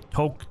can get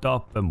toked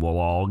up and we'll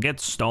all get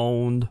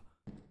stoned.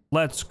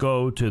 Let's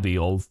go to the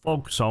old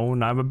folks'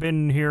 home. I haven't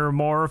been here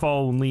more if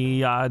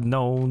only I'd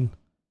known.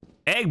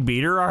 Egg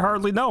beater? I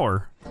hardly know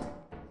her.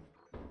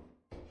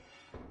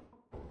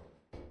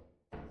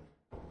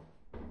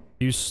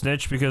 You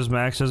snitch because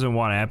Max doesn't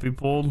want Appy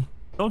pulled?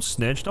 Don't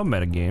snitch, don't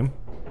metagame.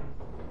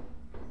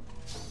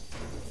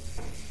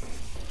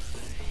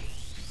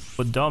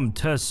 But dumb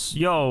Tess,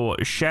 yo,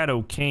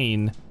 Shadow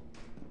Kane.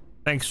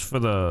 Thanks for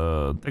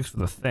the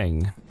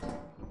thing.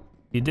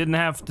 You didn't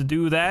have to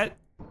do that,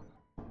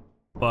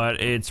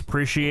 but it's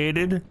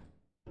appreciated.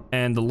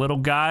 And the little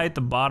guy at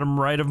the bottom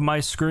right of my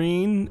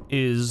screen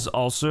is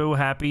also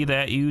happy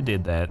that you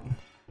did that.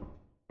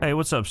 Hey,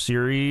 what's up,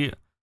 Siri?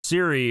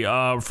 Siri,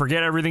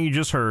 forget everything you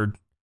just heard.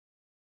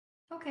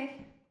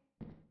 Okay.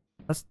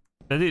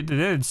 That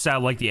didn't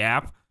sound like the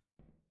app.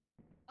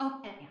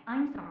 Okay,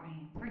 I'm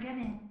sorry.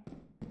 Forgetting.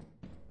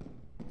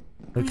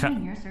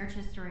 Cleaning your search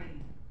history.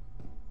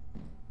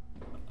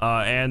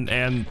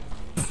 And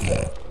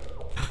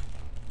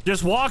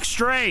just walk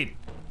straight.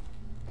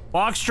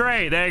 Walk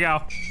straight. There you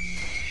go.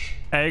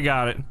 Hey, you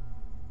got it.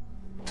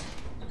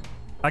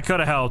 I could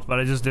have helped, but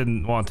I just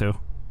didn't want to.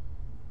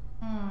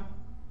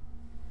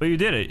 But you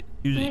did it.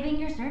 Saving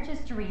your search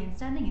history and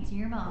sending it to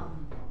your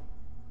mom.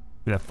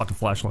 That fucking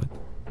flashlight.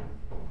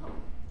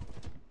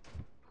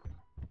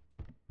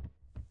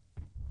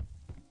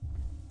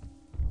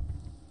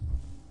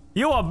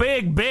 You a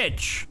big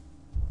bitch.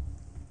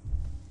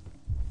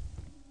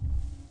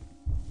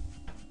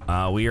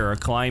 We are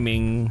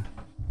climbing.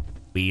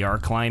 We are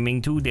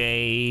climbing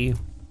today.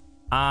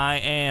 I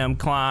am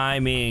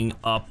climbing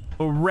up.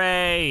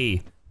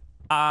 Hooray!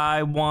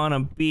 I wanna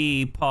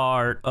be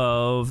part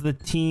of the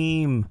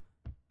team.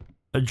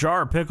 A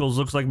jar of pickles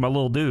looks like my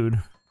little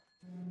dude.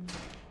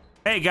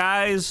 Hey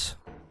guys,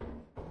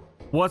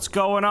 what's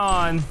going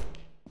on?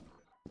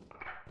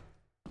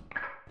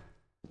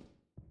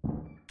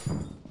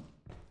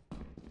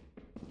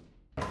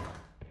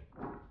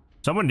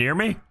 Someone near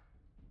me?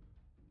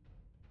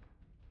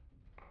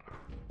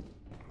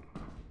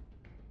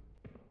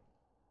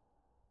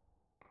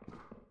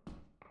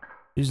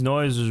 These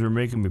noises are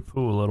making me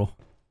poo a little.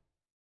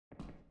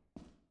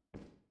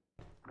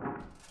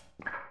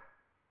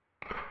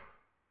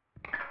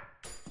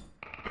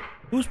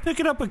 Who's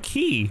picking up a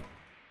key?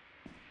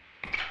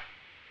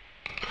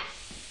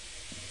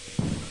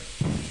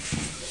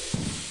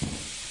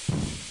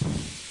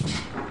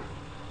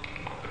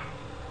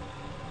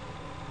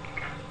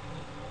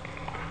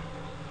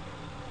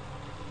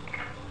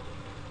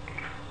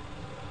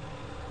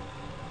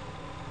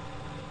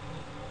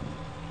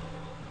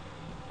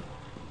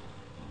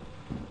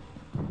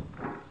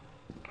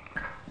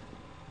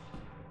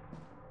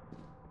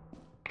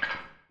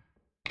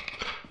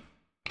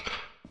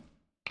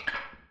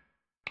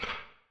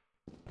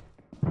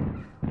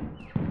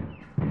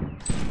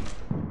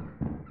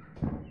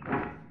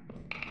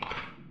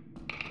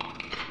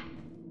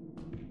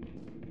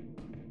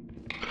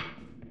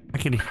 I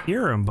can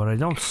hear him, but I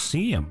don't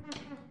see him.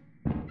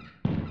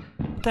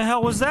 What the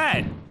hell was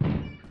that?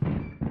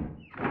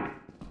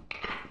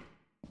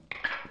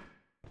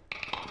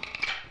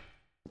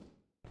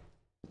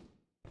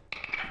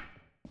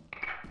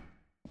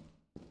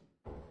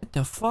 What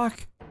the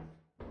fuck?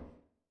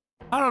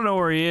 I don't know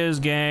where he is,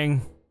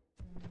 gang.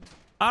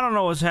 I don't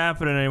know what's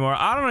happening anymore.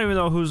 I don't even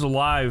know who's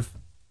alive.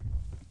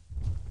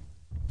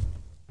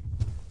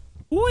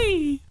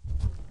 Whee!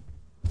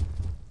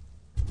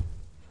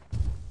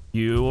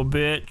 You a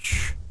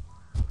bitch.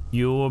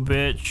 You a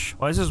bitch.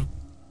 Why is this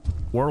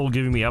world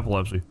giving me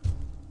epilepsy?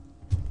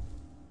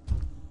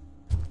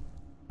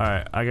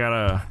 Alright, I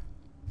gotta...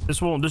 This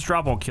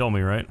drop won't kill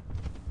me, right?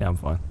 Yeah, I'm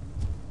fine.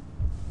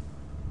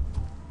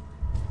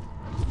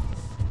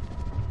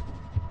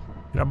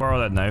 Can I borrow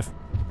that knife?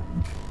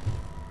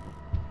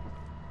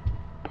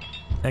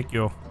 Thank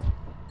you.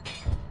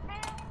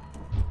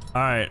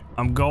 Alright,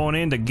 I'm going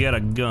in to get a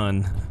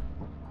gun.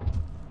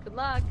 Good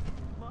luck.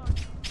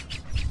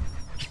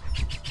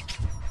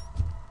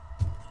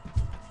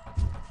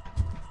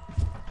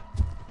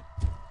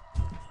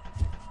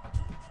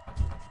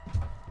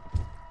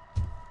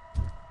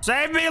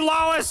 Save me,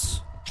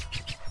 Lois!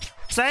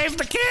 Save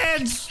the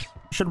kids!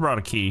 Should have brought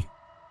a key.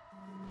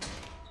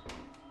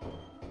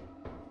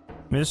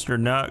 Mr.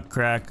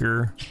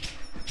 Nutcracker.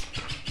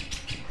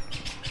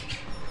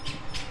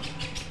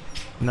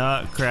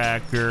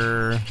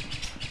 Nutcracker.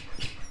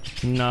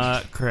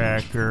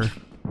 Nutcracker.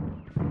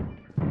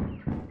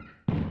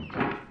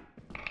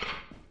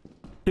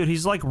 Dude,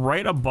 he's like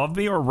right above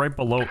me or right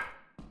below.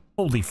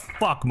 Holy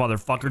fuck,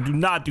 motherfucker. Do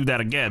not do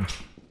that again.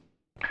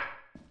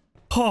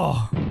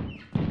 Oh.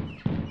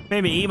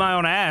 Made me eat my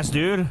own ass,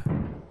 dude.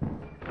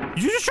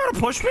 Did you just try to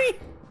push me?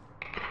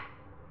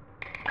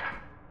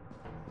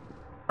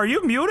 Are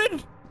you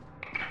muted?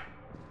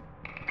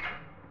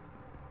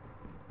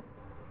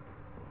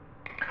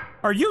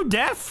 Are you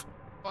deaf?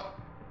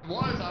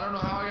 Was, I don't know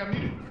how I got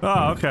muted.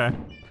 Oh, okay.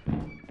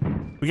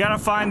 We gotta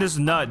find this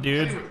nut,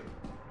 dude. Anyway.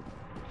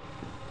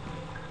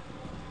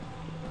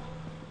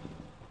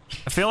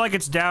 I feel like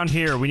it's down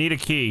here. We need a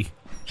key.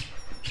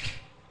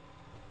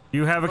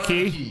 You have a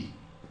key?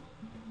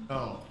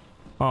 No.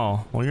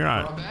 Oh, well, you're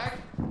I'm not. back.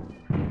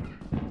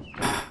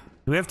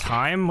 Do we have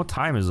time? What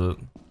time is it?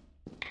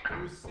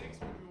 It was 6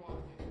 when we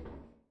walked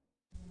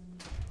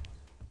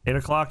in. 8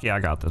 o'clock? Yeah, I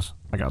got this.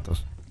 I got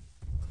this.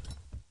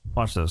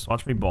 Watch this.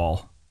 Watch me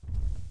ball.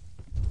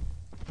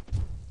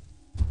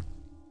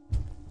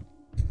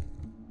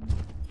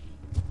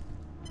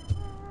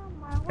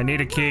 I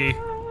need a key.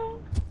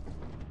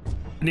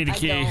 I need a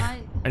key. I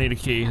need a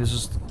key.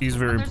 This is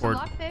very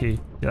important. Key.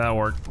 Yeah, that'll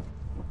work.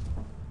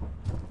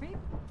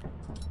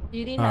 Do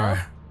you need All help?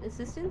 right.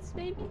 Assistance,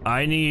 maybe?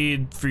 I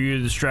need for you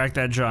to distract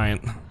that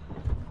giant.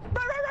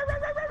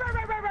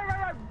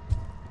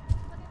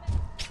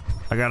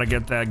 I gotta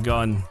get that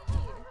gun.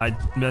 I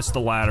missed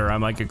the ladder. I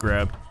might get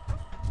grabbed.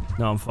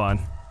 No, I'm fine.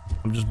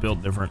 I'm just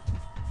built different.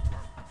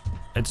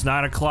 It's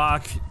 9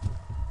 o'clock.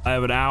 I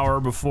have an hour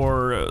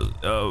before.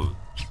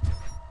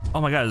 Oh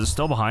my god, is it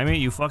still behind me?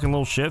 You fucking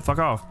little shit. Fuck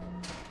off.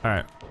 All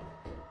right.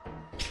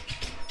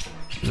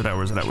 Where's it at?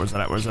 Where's it at? Where's it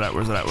at? Where's it at?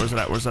 Where's it at? Where's it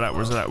at? Where's it at?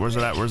 Where's it at?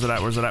 Where's it at? Where's it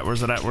at? Where's it at?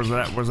 Where's it at? Where's it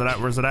at? Where's it at?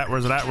 Where's it at?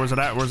 Where's it at? Where's it at? Where's it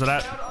at? Where's it I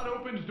at? found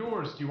unopened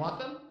doors. Do you want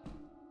them?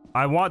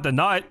 I want the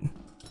nut.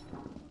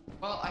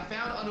 Well, I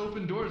found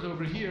unopened doors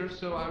over here,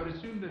 so I would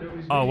assume that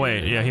nobody's. Oh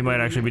wait, yeah, he might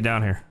actually be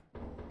down here.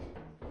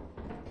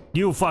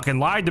 You fucking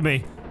lied to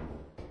me.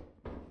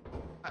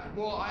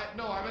 No, I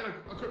meant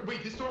a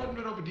wait. This door hadn't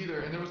been opened either,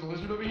 and there was a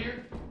lizard over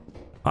here.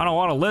 I don't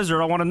want a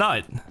lizard. I want a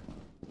nut.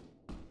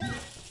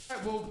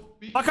 Alright, well,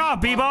 Fuck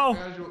off, Bebo.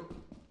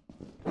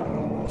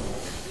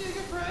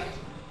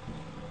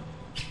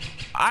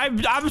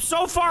 I'm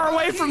so far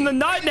away from the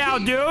nut now,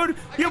 dude.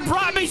 You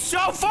brought me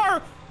so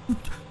far.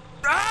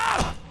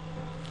 Ah!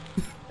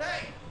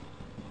 Hey,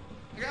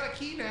 I got a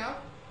key now.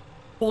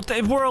 Well,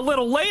 we're a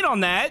little late on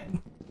that.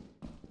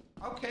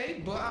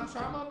 Okay, but I'm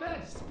trying my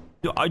best.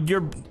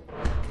 You're.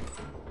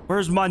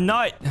 Where's my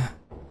nut?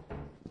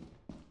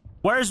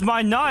 Where's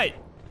my nut?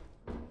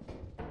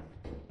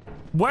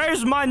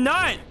 Where's my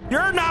nut?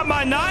 You're not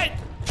my nut.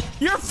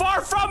 You're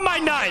far from my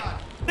nut.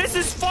 This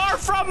is far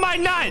from my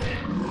nut.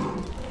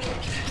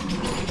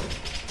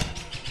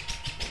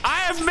 I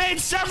have made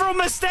several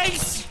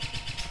mistakes.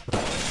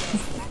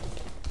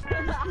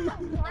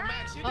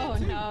 Oh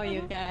no,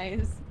 you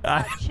guys.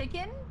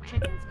 Chicken?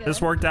 Chicken's good.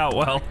 This worked out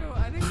well.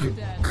 I think you're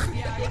dead.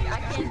 Yeah, I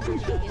can't do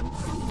chicken.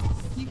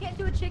 You can't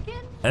do a chicken?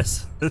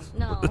 This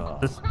No.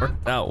 this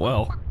worked out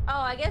well.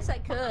 Oh, I guess I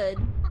could.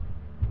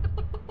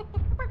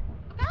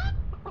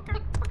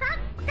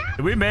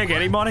 Did we make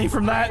any money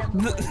from that?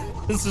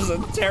 This is a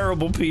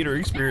terrible Peter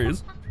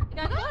experience. You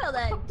got coiled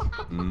egg.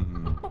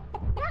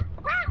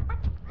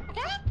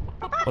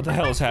 What the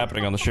hell is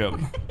happening on the ship?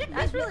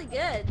 That's really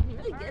good. You're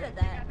really good at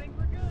that. I think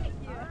we're good.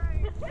 Yeah,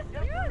 we're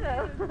getting on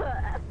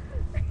that.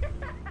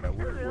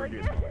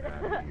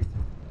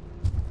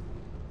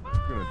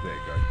 It's gonna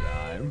take our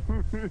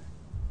time.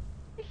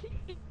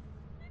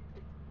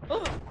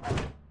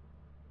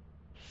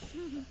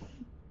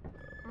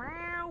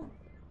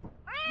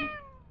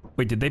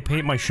 Wait, did they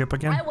paint my ship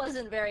again? I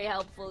wasn't very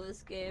helpful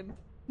this game.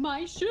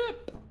 My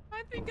ship.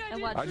 I think I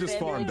did. watched I just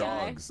Family farmed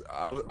Guy. dogs.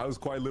 I was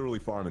quite literally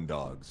farming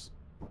dogs.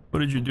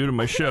 What did you do to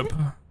my ship?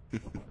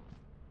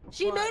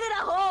 She made it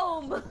a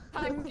home.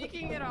 I'm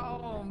making it a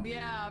home.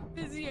 Yeah,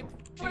 busy.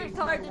 Worked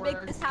hard to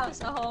make this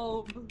house a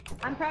home.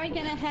 I'm probably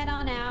gonna head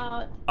on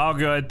out. All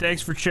good.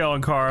 Thanks for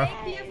chilling, Cara.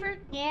 Thank you for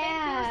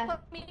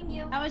Meeting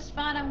you. That was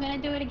fun. I'm gonna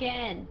do it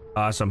again.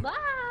 Awesome. Bye.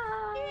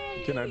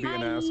 Can I be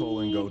an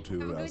asshole and go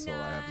too? So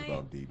I have to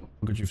go deep.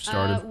 Look at you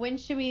started. When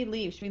should we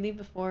leave? Should we leave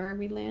before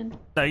we land?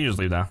 No, you just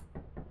leave now.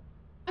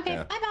 Okay,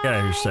 Yeah. bye bye. Get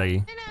out of here,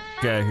 Seggy.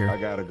 Get out of I here.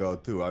 gotta go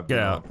too. I've Get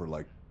been out. out for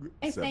like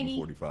Hey, Snaggy.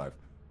 7:45.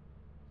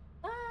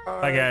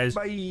 Bye, guys.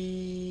 Bye.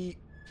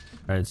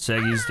 All right,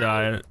 Seggy's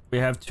died. We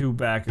have 2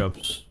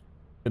 backups.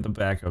 Get the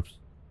backups.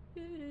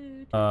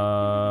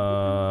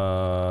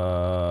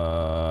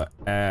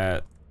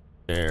 At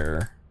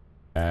there.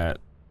 At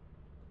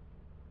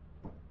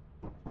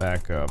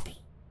backups.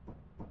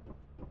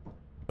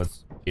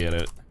 Let's get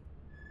it.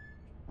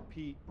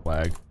 Pete,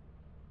 Flag.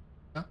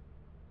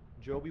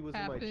 Joby was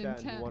in my chat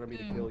and he wanted me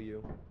to kill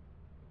you.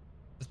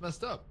 It's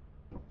messed up.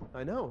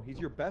 I know. He's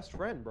your best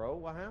friend, bro.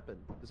 What happened?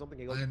 Did something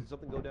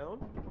go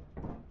down?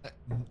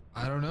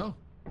 I don't know.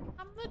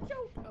 I'm the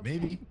joke.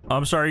 Maybe.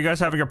 I'm sorry, you guys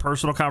having a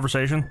personal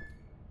conversation?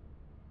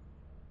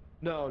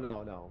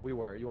 No. We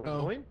were. You want to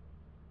join?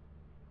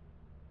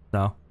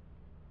 No.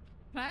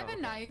 Can I have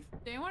a knife?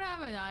 Does anyone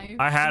have a knife?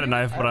 I had a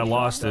knife, but I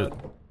lost it.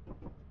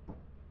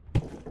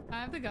 I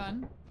have the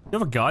gun. You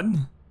have a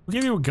gun? Who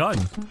gave you a gun?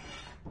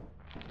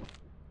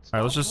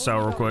 Alright, let's just sell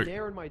real quick.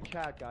 Dare in my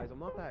chat, guys. I'm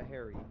not that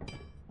hairy.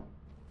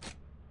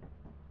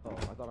 Oh,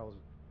 I thought I was.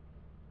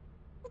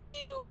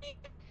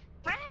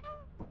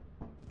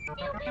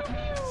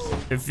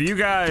 If you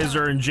guys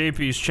are in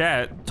JP's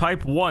chat,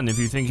 type 1 if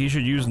you think he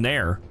should use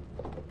Nair.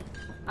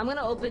 I'm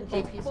gonna open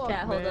JP's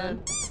chat. Hold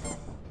on.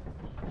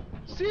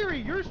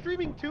 Siri, you're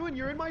streaming too, and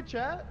you're in my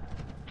chat.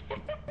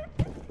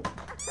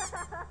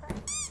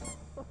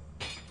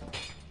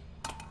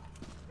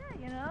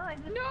 You know, I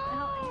just,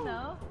 you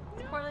know,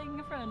 supporting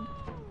a friend.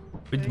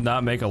 We did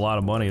not make a lot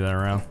of money that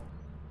round.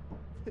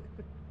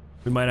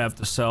 We might have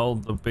to sell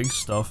the big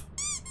stuff.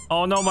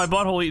 Oh no, my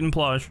butthole eating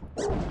plush.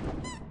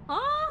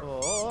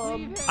 Huh?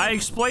 I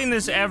explain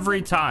this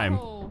every time.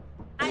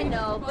 I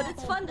know, but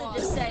it's fun to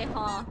just say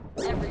huh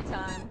every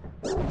time.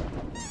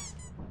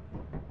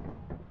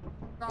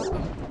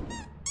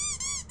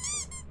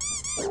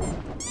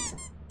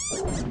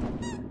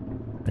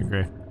 I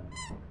agree.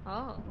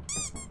 Oh.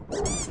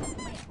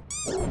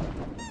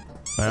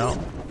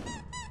 Well,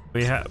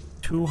 we have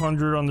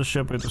 200 on the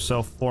ship. We have to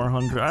sell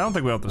 400. I don't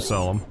think we have to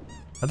sell them.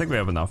 I think we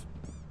have enough.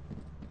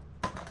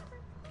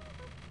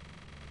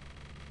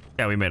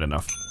 Yeah, we made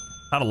enough.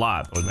 Not a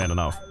lot, but we made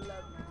enough.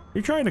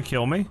 You trying to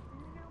kill me?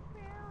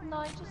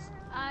 No,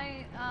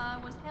 I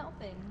was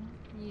helping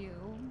you.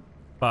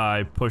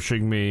 By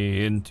pushing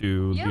me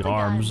into You have the a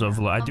arms gun. of...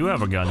 I do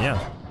have a gun,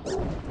 yeah.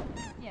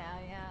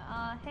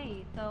 Yeah.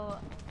 Hey, so.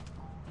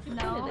 You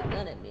No. pointed a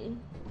gun at me.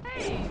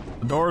 Hey.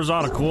 The door's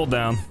on a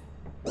cooldown.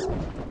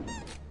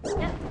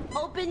 Yeah.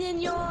 Open in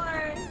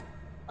your.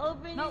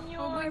 Open Nope, in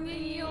your. open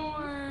in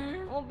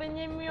your. Open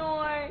in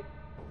your.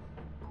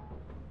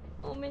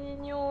 Open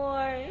in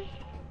your.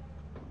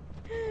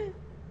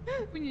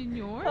 Open in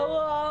your.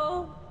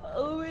 Hello.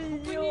 Open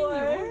in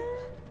your.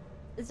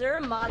 Is there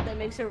a mod that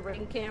makes a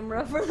ring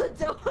camera for the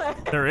door?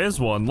 There is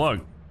one,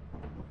 look.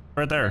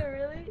 Right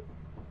there. Really?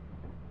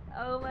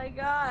 Oh my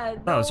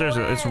god. No,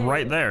 seriously, it's way.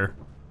 right there.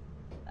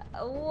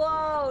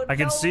 Whoa. I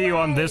can no see you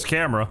on way. this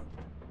camera.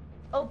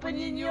 Open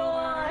in your.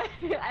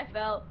 I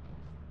fell.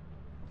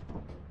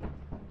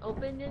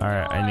 Open in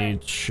Alright, your. I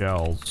need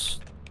shells.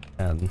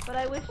 And But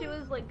I wish it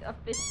was like a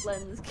fish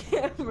lens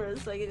camera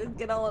so I could just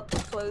get all up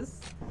close.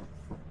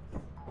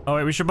 oh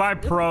wait, we should buy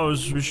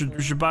pros. We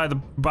should buy the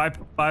buy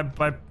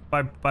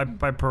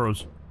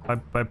pros.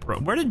 Buy pro.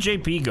 Where did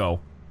JP go?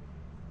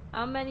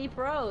 How many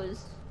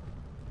pros?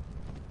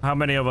 How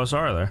many of us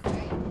are there? I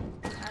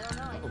don't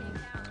know. I can't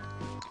count.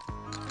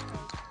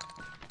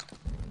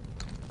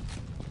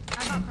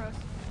 I'm not pros.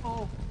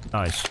 Oh.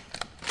 Nice.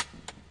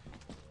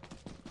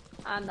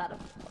 I'm not a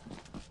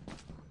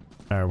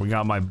Alright, we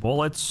got my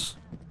bullets.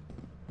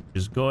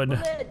 Which is good.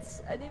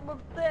 blitz. I need more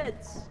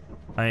blitz.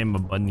 I am a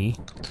bunny.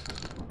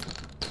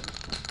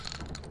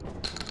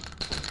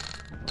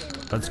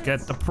 Let's get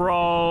the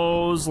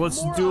pros.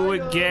 Let's More do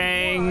items, it,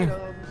 gang. more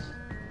items.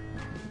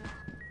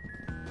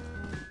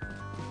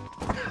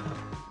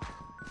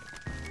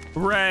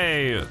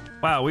 Hooray!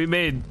 Wow, we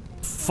made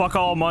fuck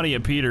all money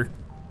at Peter.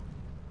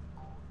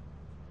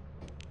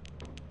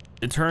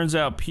 It turns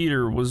out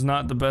Peter was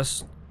not the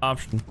best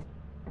option.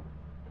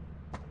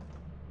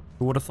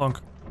 Who would have thunk?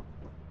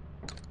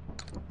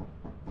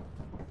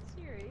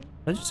 Siri.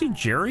 Did you see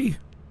Jerry?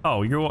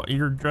 Oh,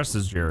 you're dressed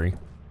as Jerry.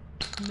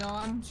 No,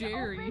 I'm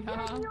Jerry,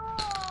 huh?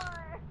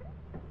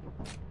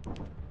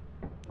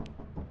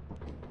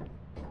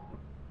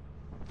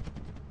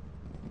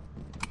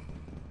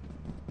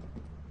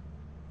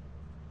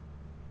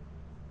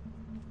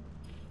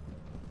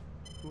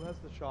 Who has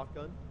the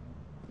shotgun?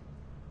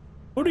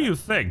 What do you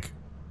think?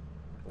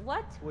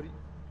 What? What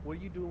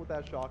are you doing with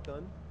that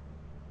shotgun?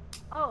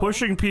 Oh.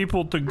 Pushing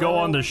people to go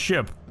on the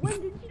ship. When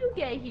did you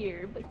get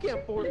here? But You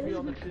can't force me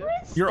on the ship.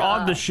 You're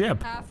on the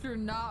ship. After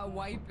not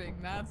wiping,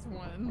 that's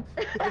when.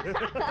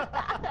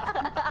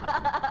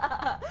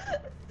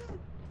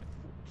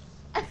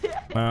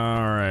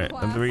 All right,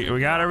 we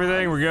got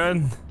everything. We're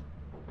good.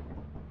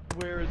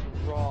 Where is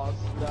Ross?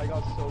 I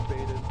got so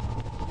baited.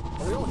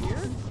 Are we all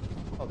here?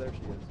 Oh, there she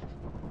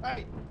is.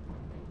 Hey!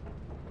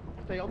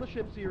 Stay on the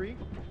ship, Siri.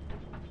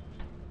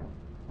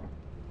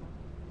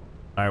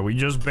 All right, we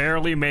just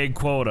barely made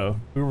quota.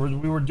 We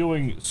were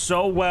doing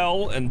so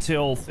well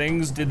until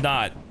things did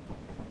not.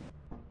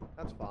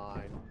 That's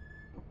fine.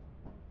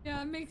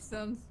 Yeah, it makes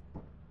sense.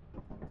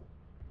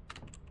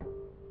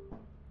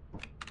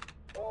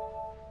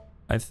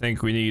 I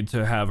think we need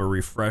to have a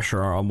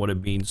refresher on what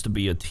it means to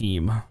be a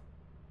team.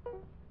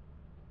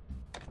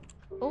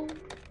 Oh.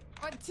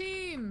 What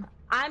team?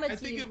 I'm a I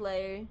think team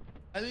player.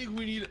 I think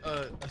we need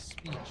a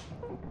speech.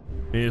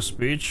 Need a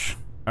speech?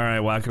 All right,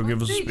 Wacko,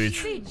 give us a speech.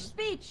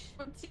 Speech.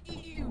 What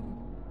team?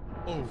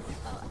 Oh.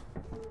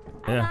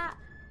 Yeah.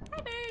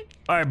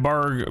 All right,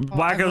 Barg.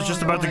 Wacko's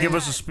just about to give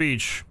us a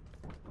speech.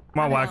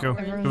 Come on, Wacko,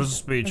 give us a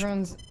speech.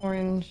 Everyone's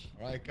orange.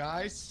 All right,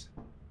 guys.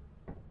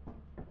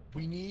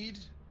 We need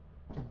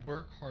to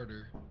work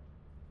harder.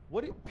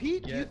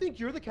 Pete, do you think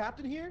you're the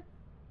captain here?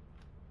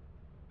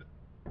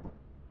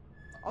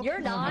 You're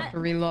not. Have to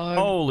relog.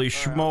 Holy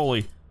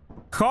schmoly.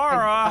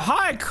 Kara,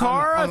 hi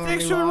Kara, I'm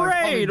thanks for the relogged.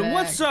 I'll be raid. back.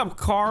 What's up,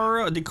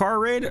 Kara? The car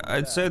raid?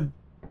 It said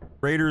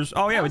Raiders.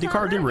 Oh yeah, we did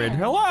Kara did raid.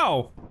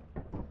 Hello.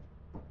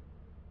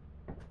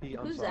 Pete,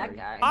 I'm Who's sorry. that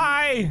guy?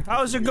 Hi,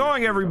 how's it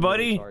going,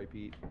 everybody? Sorry,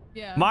 Pete.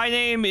 Yeah. My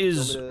name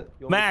is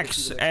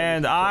Max,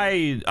 and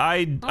I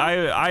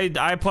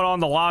put on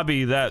the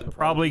lobby that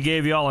probably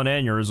gave y'all an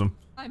aneurysm.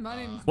 Hi, my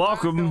name's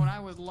Welcome. Wacko, and I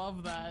would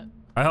love that.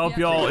 I hope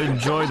y'all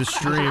enjoy the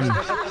stream.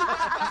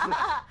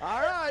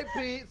 All right,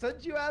 Pete.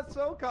 Since you asked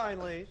so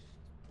kindly.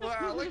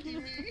 Wow, lucky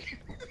me.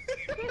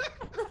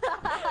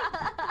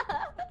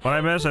 What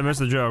I missed? I missed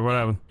the joke. What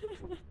happened?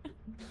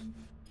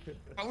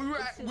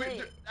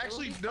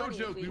 Actually, no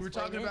joke. We were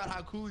talking about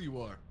how cool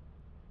you are.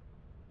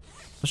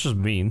 That's just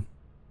mean.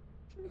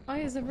 Why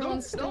is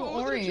everyone still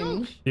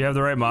orange? You have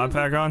the right mod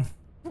pack on?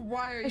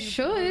 Why are you? I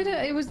should.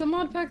 It was the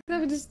mod pack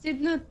that just did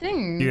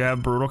nothing. Do you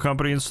have Brutal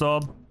Company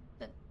installed?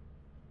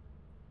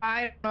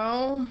 I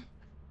don't know.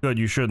 Good,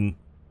 you shouldn't.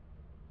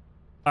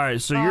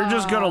 Alright, so you're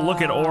just gonna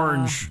look at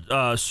orange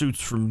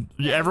suits from...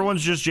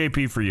 Everyone's just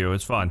JP for you,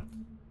 it's fine.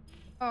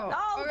 Oh,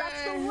 No,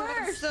 that's the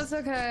worst. That's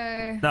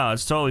okay. No,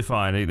 it's totally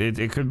fine.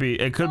 It could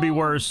be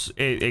worse.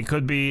 It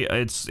could be...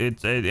 I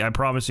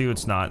promise you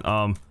it's not.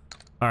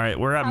 Alright,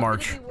 we're at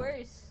March. Could it be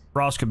worse?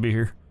 Ross could be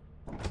here.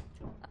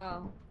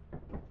 Oh.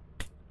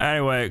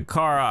 Anyway,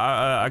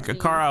 Kara,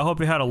 Kara, I hope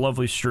you had a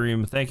lovely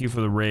stream. Thank you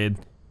for the raid.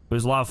 It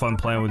was a lot of fun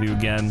playing with you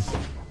again.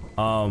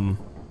 I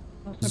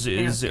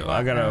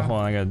gotta, hold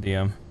on, I gotta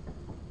DM.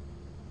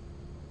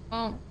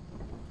 Oh.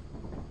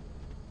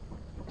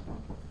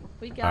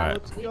 We got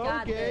Alright. we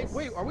got Okay. this.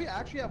 Wait, are we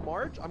actually at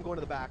March? I'm going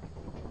to the back.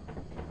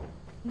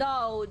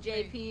 No,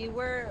 JP,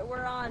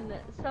 we're on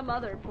some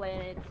other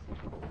planet.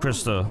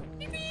 Krista,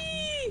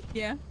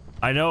 Yeah.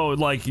 I know,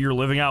 like, you're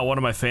living out one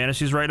of my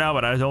fantasies right now,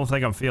 but I don't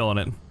think I'm feeling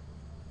it.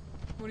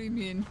 What do you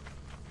mean?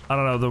 I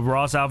don't know, the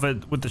Ross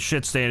outfit with the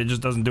shit stain, it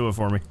just doesn't do it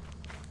for me.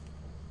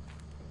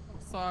 I'm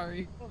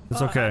sorry.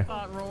 It's okay. I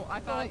thought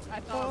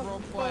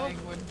role playing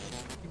would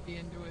be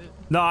into it.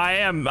 No, I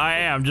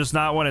am, just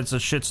not when it's a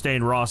shit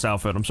stained Ross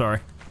outfit, I'm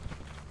sorry.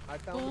 I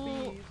found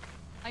the bees.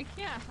 I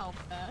can't help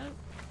that.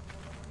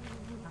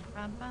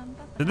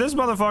 Did this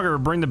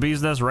motherfucker bring the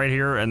bee's nest right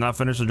here and not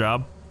finish the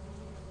job?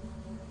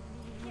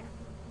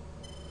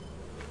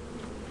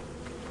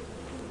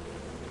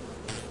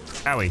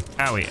 Owie,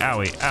 owie,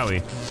 owie,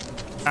 owie.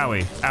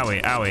 Owie,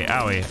 owie, owie,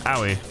 owie,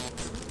 owie.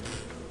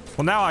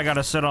 Well, now I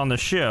gotta sit on the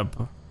ship.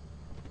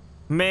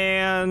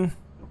 Man.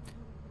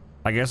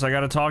 I guess I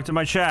gotta talk to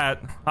my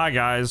chat. Hi,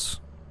 guys.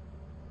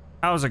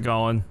 How's it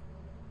going?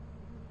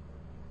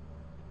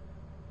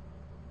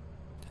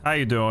 How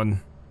you doing?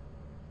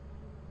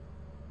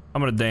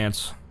 I'm gonna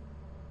dance.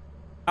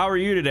 How are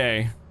you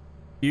today?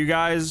 You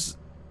guys,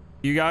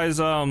 do you guys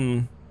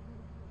like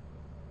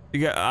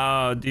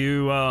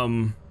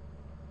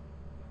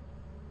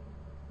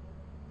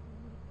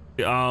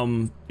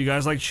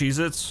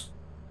Cheez-Its?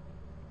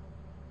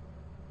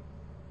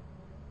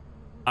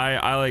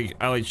 I like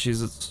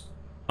Cheez-Its.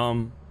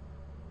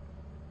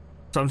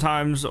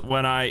 Sometimes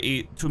when I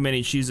eat too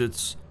many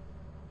Cheez-Its,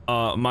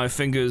 my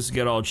fingers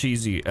get all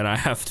cheesy and I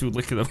have to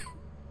lick them.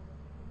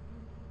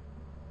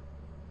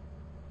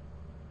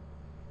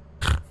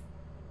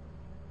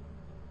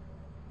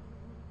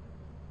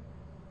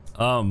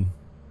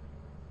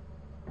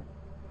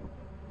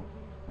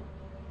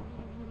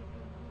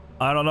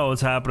 I don't know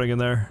what's happening in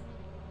there.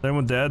 Is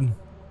anyone dead?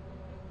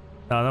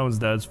 No, no one's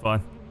dead, it's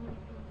fine.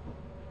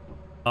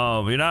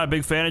 You're not a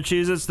big fan of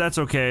Cheez-Its? That's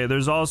okay.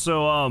 There's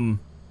also,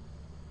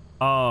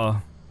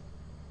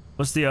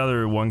 what's the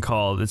other one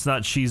called? It's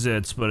not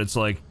Cheez-Its, but it's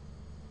like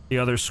the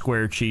other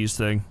square cheese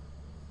thing.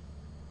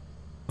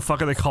 What the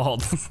fuck are they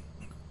called?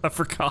 I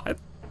forgot.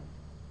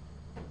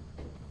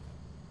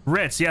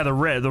 Ritz, yeah, the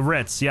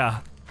Ritz,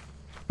 yeah.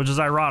 Which is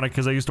ironic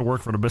because I used to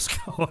work for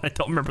Nabisco. I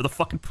don't remember the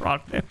fucking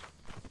product name.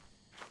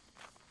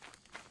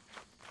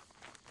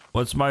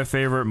 What's my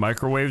favorite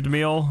microwaved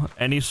meal?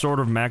 Any sort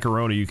of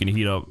macaroni you can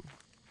heat up.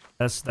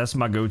 That's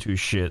my go-to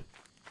shit.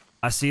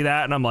 I see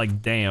that and I'm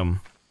like,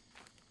 damn.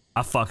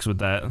 I fucks with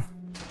that.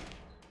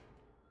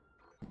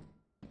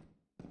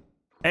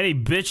 Any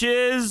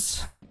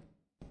bitches?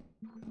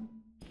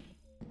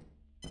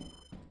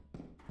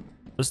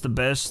 What's the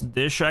best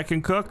dish I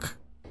can cook?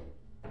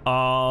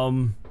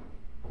 I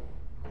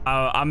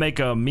make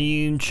a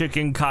mean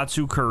chicken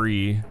katsu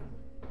curry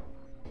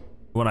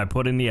when I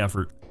put in the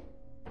effort.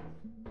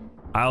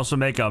 I also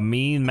make a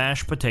mean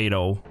mashed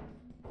potato.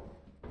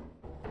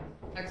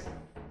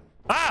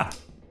 Ah!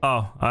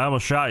 Oh, I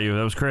almost shot you.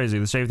 That was crazy.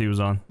 The safety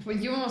was on. But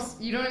you don't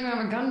even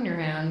have a gun in your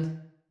hand.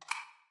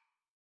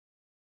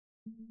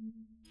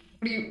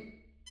 What do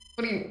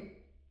you...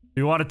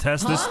 You want to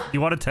test this?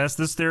 You want to test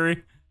this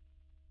theory?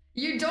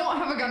 You don't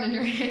have a gun in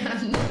your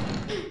hand.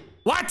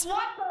 What?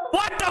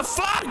 What the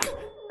fuck?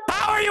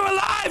 How are you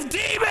alive?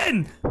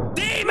 Demon!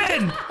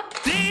 Demon!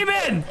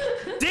 Demon!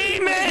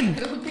 Demon!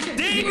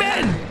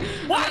 Demon!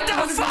 What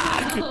the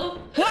fuck?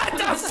 What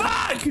the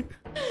fuck?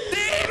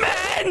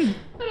 Demon!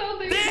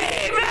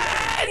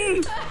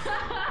 Demon!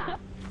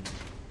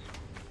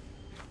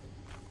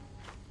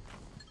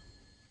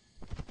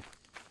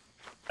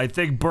 I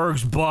think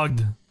Berg's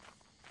bugged.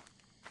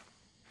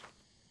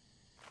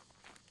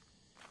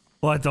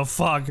 What the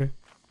fuck?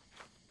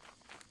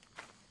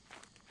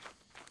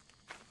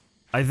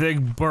 I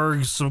think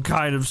Berg's some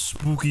kind of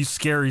spooky,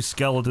 scary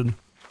skeleton.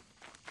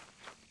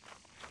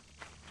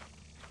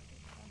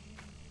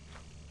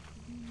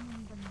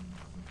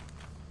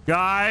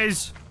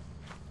 Guys!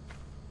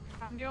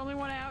 I'm the only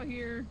one out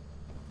here.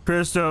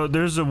 Christo,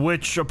 there's a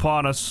witch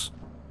upon us.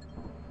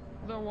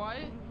 The what?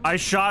 I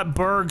shot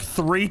Berg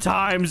 3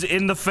 times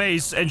in the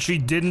face and she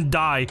didn't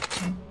die.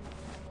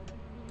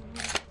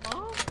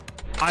 Oh?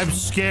 I'm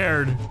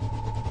scared.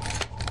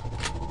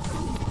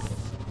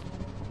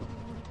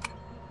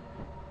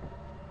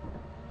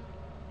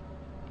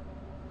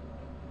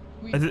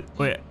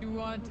 Wait. You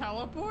want a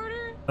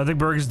teleporter? I think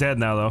Berg is dead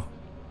now, though.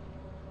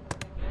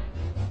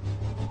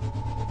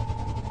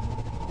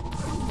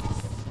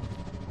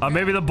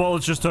 Maybe the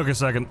bullets just took a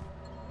second.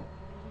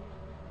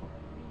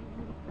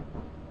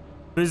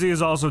 Busy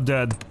is also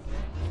dead.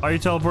 Are you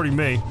teleporting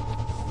me?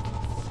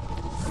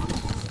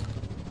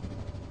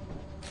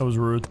 That was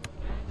rude.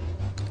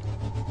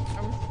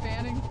 I was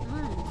spanning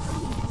through.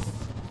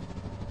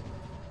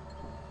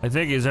 I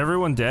think, is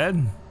everyone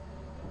dead?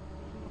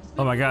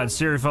 Oh my god,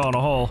 Siri fell in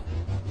a hole.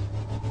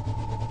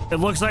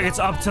 It looks like it's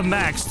up to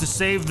Max to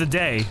save the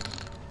day.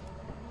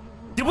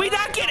 Did we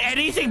not get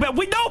anything back?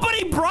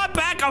 Nobody brought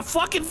back a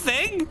fucking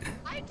thing?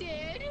 I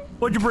did.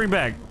 What'd you bring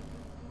back?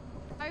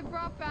 I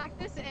brought back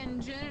this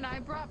engine and I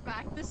brought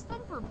back this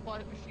thumper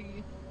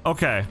plushie.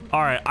 Okay,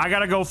 alright. I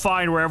gotta go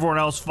find where everyone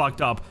else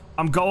fucked up.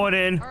 I'm going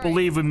in, right.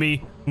 believe in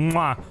me.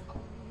 Mwah.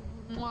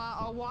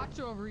 I'll watch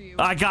over you.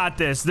 I got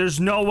this. There's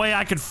no way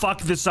I could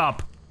fuck this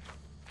up.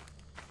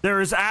 There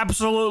is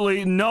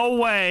absolutely no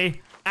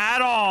way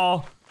at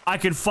all I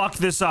can fuck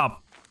this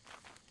up.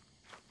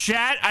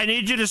 Chat, I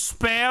need you to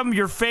spam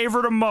your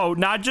favorite emote,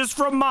 not just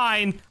from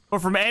mine, but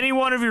from any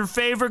one of your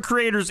favorite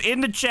creators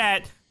in the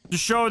chat to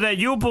show that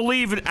you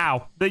believe in-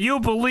 ow, that you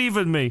believe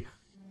in me.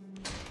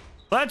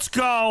 Let's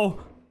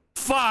go.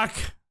 Fuck.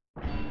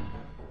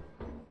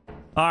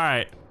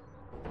 Alright.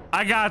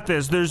 I got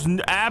this. There's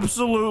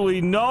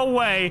absolutely no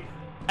way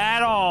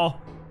at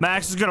all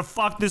Max is gonna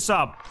fuck this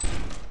up.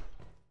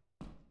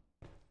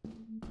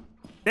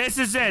 This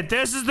is it.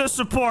 This is the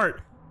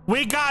support.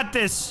 We got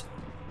this.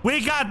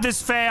 We got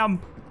this,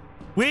 fam.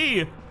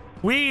 We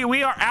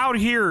are out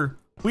here.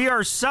 We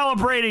are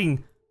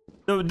celebrating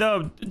fuck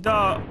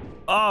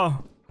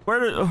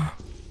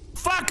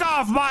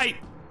off, mate.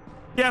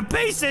 You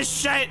piece of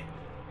shit.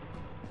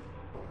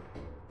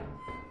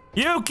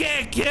 You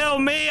can't kill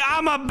me.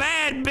 I'm a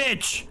bad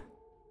bitch.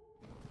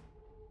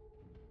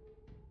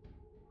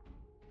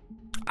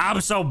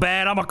 I'm so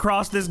bad. I'm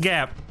across this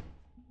gap.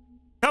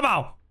 Come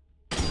on.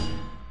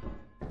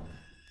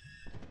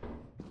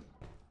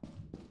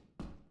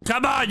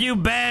 Come on, you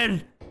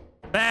bad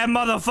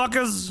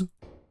motherfuckers.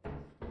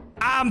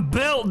 I'm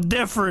built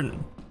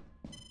different.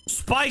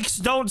 Spikes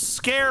don't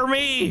scare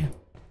me.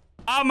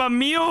 I'm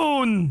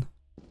immune.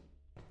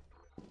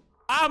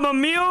 I'm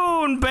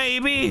immune,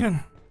 baby.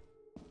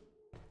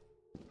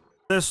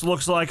 This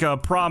looks like a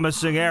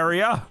promising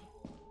area.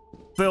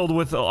 Filled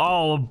with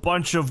a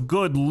bunch of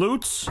good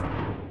loots.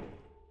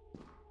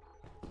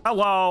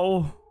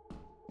 Hello.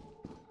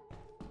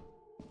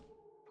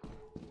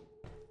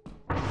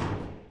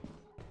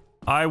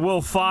 I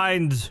will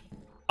find...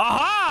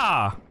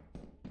 Aha!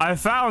 I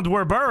found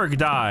where Berg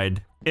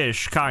died.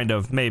 Ish, kind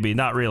of, maybe,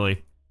 not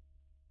really.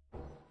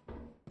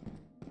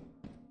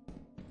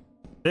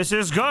 This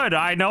is good.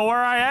 I know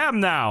where I am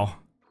now.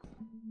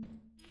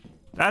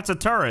 That's a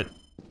turret.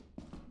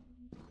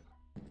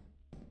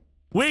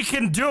 We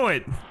can do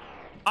it.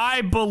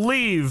 I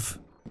believe.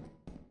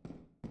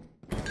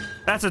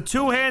 That's a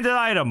two-handed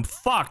item.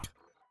 Fuck.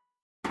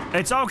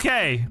 It's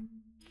okay.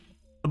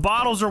 The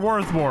bottles are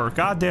worth more.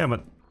 God damn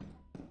it.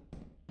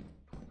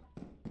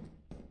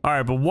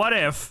 Alright, but what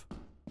if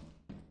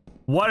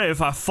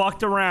I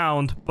fucked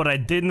around, but I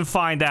didn't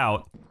find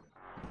out?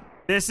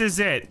 This is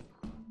it.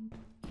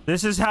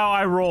 This is how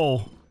I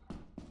roll.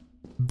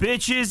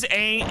 Bitches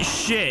ain't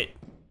shit.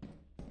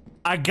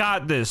 I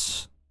got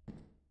this.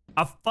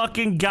 I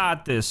fucking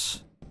got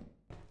this.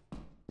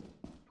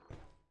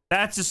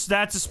 That's a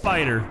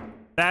spider.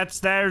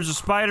 There's a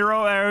spider.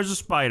 Oh, there's a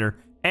spider.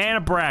 And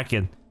a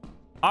bracken.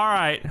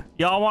 Alright.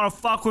 Y'all wanna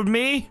fuck with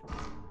me?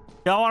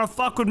 Y'all wanna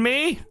fuck with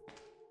me?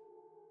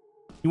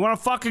 You wanna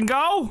fucking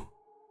go?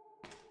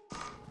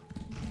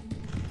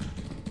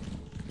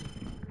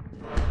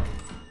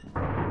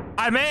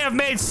 I may have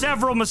made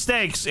several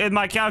mistakes in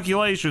my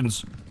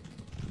calculations.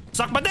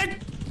 Suck my dick!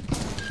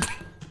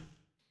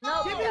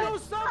 No, give me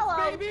those subs,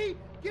 baby!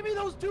 Give me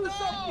those 2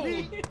 subs,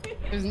 Pete!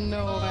 There's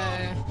no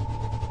way.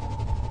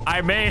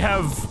 I may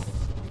have...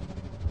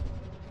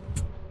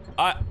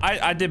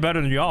 I did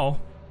better than y'all.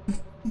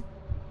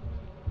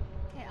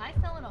 Okay, I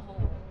fell in a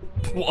hole.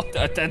 Well,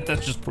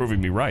 that's just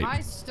proving me right.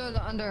 I stood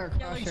under a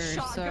crusher,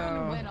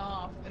 shotgun went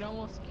off. It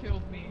almost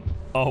killed me.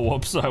 Oh,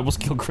 whoops. I almost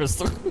killed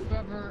Crystal.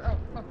 Whoever...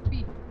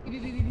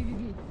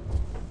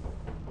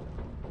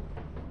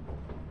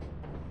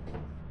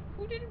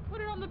 Who didn't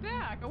put it on the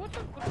back? What the...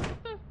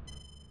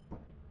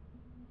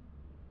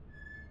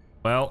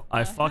 Well,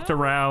 I fucked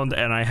around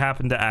and I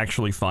happened to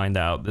actually find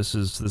out. This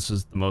is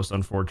the most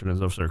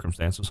unfortunate of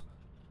circumstances.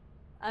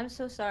 I'm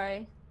so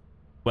sorry.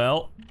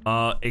 Well,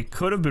 it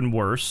could have been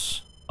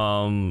worse.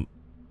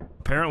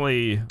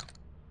 Apparently,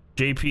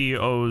 JP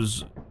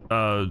owes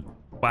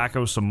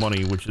𝗦𝘂𝗯𝘀𝗰𝗶𝗯𝗲 some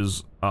money, which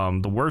is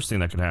the worst thing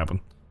that could happen.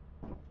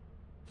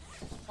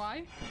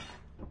 Why?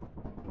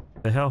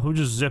 The hell? Who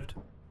just zipped?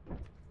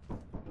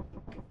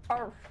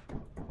 Arf.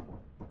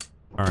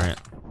 All right.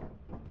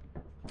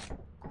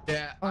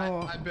 Yeah,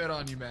 I bet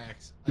on you,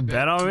 Max. You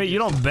bet on me? You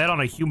don't bet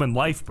on a human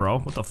life, bro.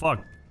 What the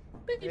fuck?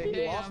 Yeah,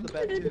 he lost the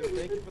bet too.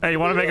 Thank you for Hey, you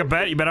want to make a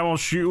bet? You bet I won't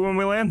shoot you when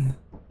we land?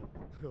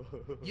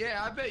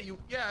 Yeah, I bet you.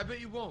 Yeah, I bet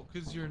you won't,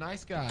 cause you're a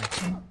nice guy.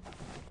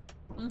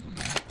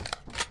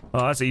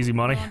 Oh, that's easy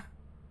money.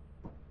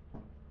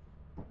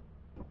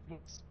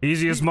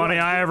 Easiest money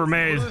I ever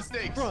made. What are the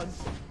stakes? Run.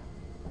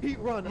 Pete,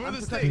 run. What are I'm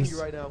the protecting stakes?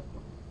 you right now.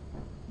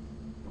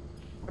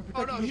 I'm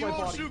Oh no, protecting he you with my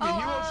won't body. shoot me. He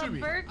won't shoot me.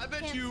 Bert I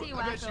bet can't you. see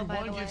I bet you 𝗦𝘂𝗯𝗀𝗏, by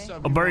one the get way.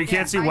 some. Oh, Bert, you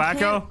can't see I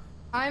𝗦𝘂𝗀𝗀𝗏?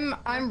 can't-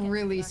 I'm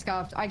really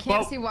scuffed. I can't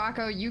Well- see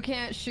𝗦𝘂𝗀𝗀𝗏. You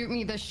can't shoot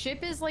me. The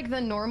ship is like the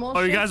normal.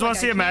 Oh, you ship, guys like, want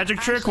to see I a magic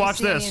can't trick? actually Watch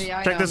see any this. of the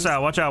Check this items.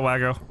 out. Watch out,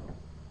 𝗦𝘂𝗀𝗏𝗏.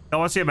 Y'all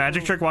want to see a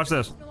magic trick? Watch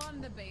this. Still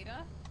on the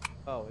beta.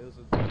 Oh, it was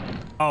a...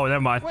 Oh,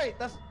 never mind. Wait,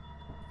 that's...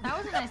 That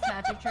was a nice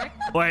magic trick.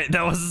 Wait,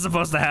 that wasn't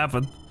supposed to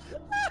happen.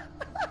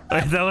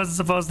 Wait, that wasn't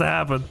supposed to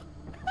happen.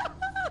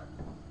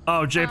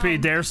 Oh,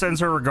 JP, Dare sends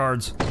her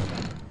regards.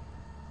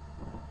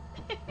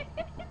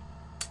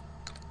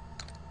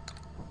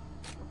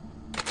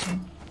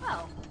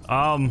 Well,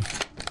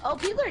 Oh,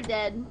 people are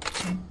dead.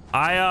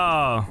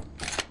 I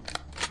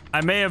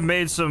may have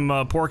made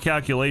some poor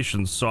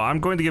calculations, so I'm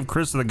going to give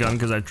Kristen the gun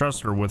because I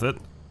trust her with it.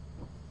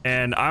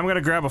 And I'm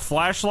gonna grab a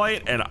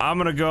flashlight and I'm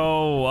gonna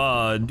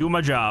go do my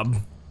job.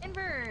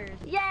 inverse.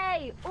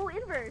 Yay! Oh,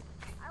 inverse.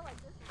 I like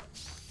this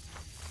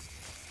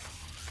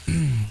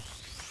one.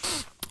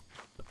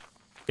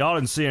 Y'all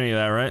didn't see any of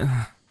that,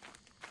 right?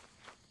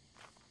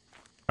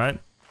 Right?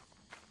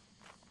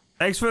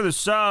 Thanks for the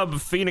sub,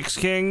 Phoenix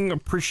King.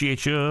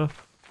 Appreciate you.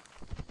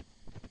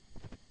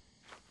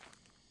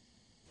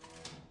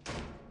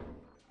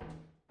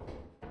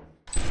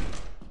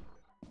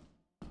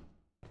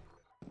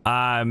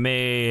 I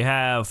may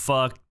have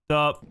fucked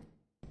up.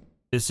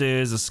 This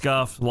is a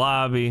scuffed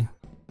lobby.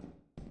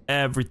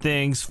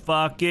 Everything's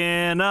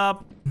fucking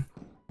up.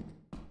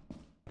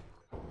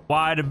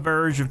 Why did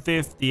version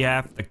 50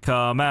 have to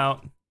come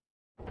out?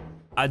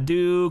 I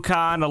do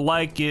kind of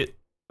like it,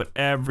 but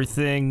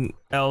everything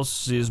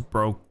else is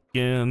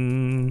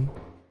broken.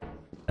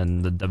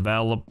 And the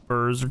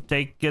developers are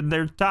taking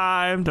their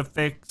time to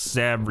fix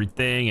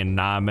everything, and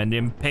I'm an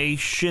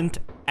impatient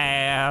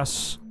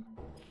ass.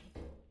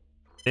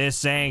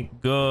 This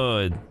ain't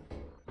good.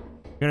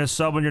 You're gonna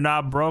sub when you're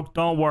not broke?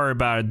 Don't worry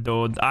about it,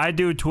 dude. I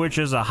do Twitch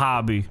as a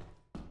hobby.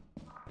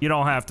 You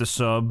don't have to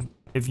sub.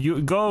 If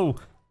you go,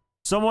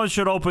 someone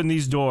should open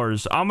these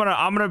doors. I'm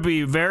gonna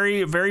be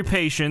very, very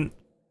patient,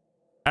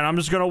 and I'm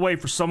just gonna wait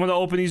for someone to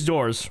open these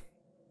doors.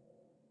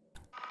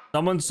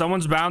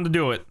 Someone's bound to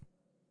do it.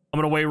 I'm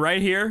gonna wait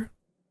right here.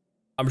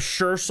 I'm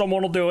sure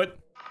someone will do it.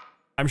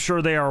 I'm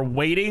sure they are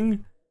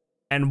waiting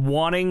and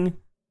wanting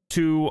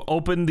to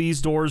open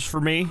these doors for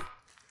me.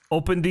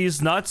 Open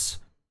these nuts.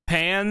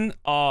 Pan,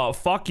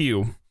 fuck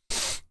you.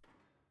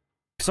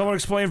 Someone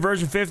explain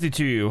version 50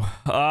 to you.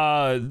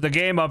 The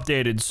game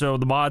updated, so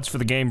the mods for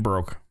the game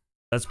broke.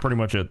 That's pretty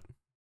much it.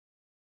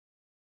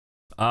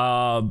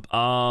 I'll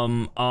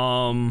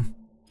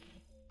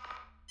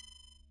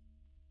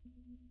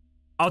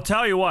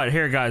tell you what,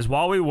 here guys,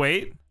 while we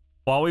wait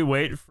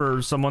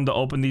for someone to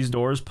open these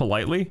doors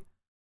politely,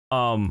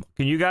 can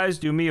you guys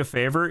do me a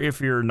favor if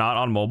you're not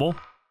on mobile?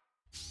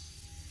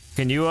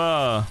 Can you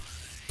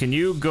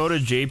go to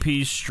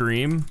JP's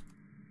stream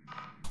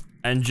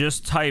and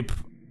just type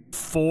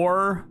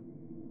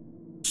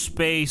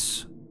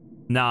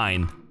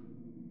 4_9?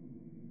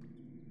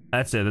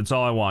 That's it. That's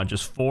all I want.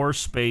 Just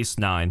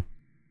 4_9.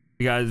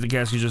 You guys can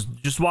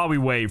just while we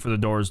wait for the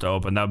doors to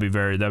open, that'd be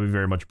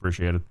very much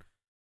appreciated.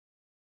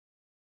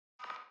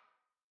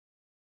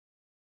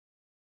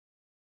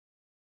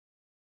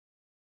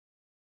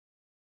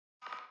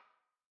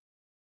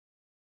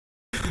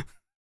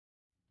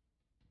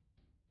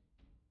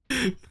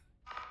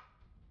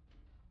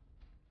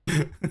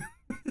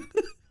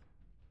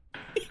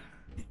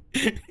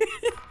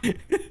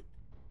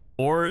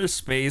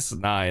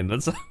 _9.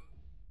 That's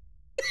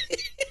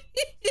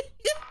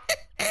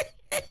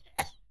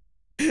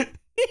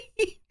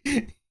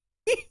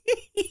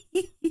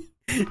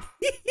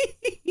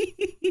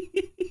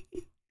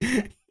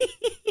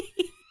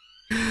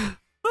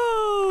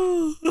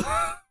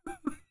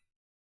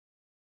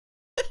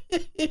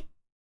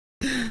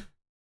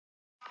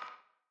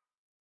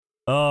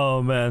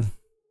oh man.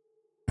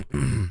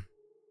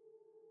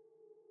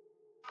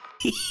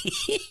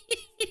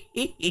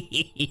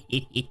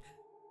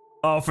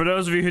 Oh, for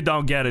those of you who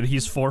don't get it,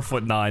 he's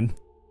 4'9".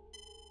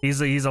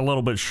 He's a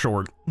little bit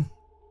short.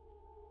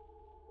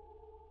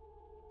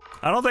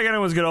 I don't think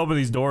anyone's gonna open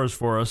these doors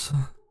for us.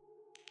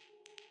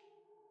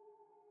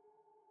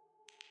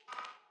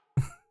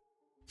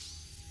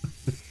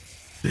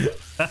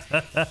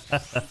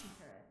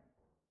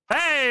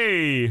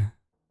 Hey!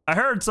 I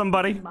heard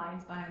somebody.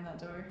 Mine's behind that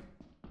door.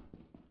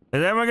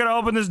 Is anyone gonna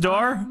open this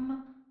door?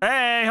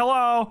 Hey,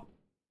 hello.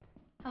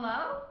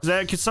 Hello?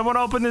 Can someone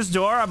open this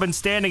door? I've been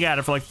standing at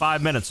it for like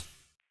 5 minutes.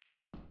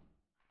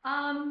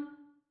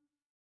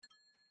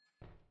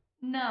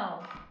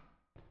 No.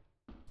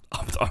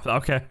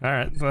 Okay, all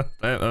right.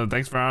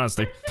 Thanks for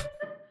honesty.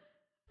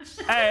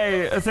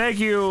 Hey, thank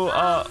you,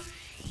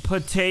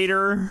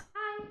 Potato.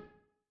 Hi.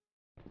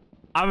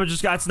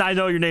 I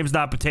know your name's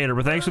not Potato,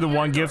 but thanks for the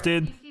 1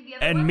 gifted. You see the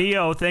other And one?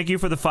 Mio, thank you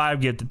for the 5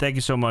 gifted. Thank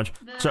you so much.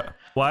 So,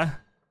 what?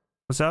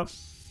 What's up?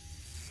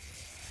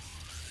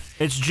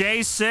 It's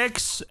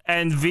J6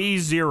 and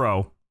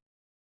V0.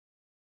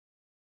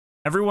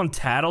 Everyone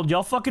tattled.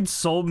 Y'all fucking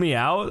sold me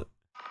out.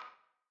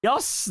 Y'all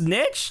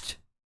snitched?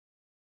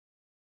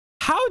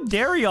 How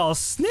dare y'all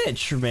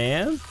snitch,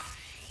 man?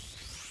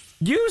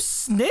 You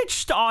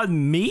snitched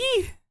on me?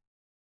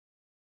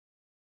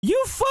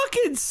 You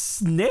fucking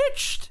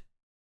snitched?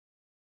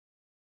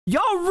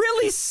 Y'all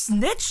really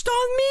snitched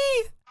on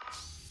me?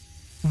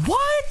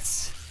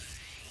 What?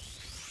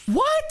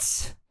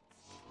 What?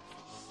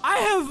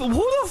 Who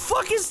the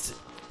fuck is...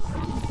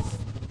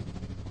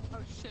 Oh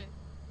shit.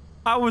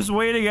 I was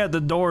waiting at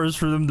the doors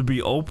for them to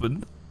be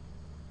opened.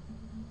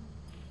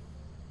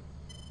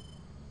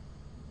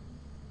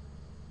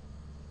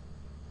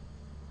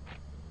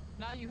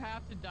 Now you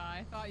have to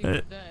die. I thought you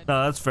were dead.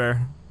 No, that's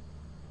fair.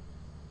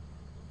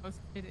 I was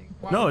kidding.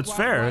 No, it's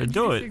fair. why'd Do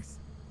you it. just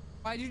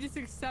why'd you just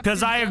accept?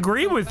 Because your I death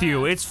agree so with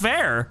you. fast? It's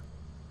fair.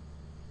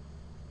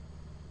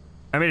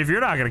 I mean, if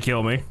you're not gonna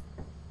kill me,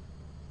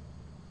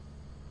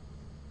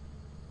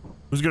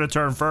 who's gonna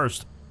turn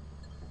first?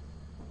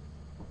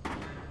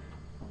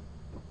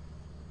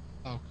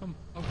 Oh, come.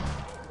 Oh,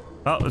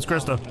 Oh, it's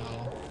Krista.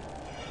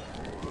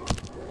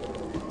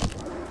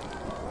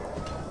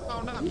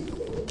 oh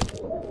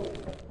no.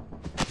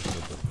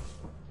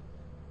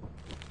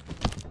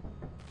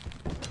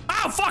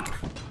 Oh, fuck!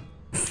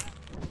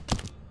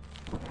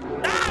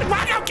 Ah,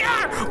 Wacko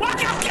killer!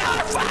 Wacko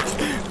killer! Fuck!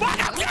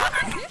 Wacko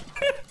killer!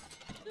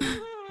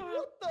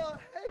 What the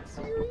heck,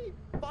 Siri?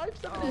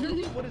 5-7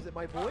 energy? What is it,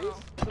 my voice?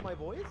 Is it my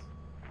voice?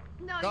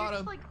 No, Got you're just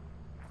him. like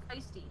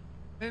feisty.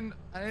 I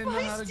didn't know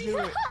how to do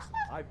it.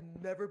 I've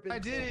never been I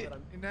told did it, that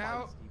I'm and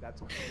now- feisty.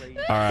 That's crazy.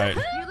 All right.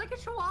 You're like a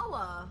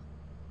chihuahua.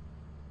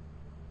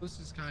 This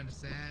is kind of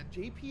sad.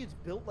 JP is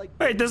built like...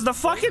 Wait, does the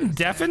fucking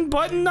deafen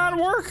button not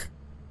work?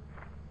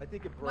 I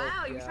think it broke.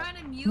 Wow, you're yeah. trying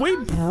to mute We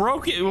us?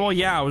 broke it. Well,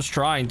 yeah, I was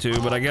trying to,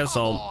 but I guess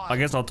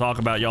I'll talk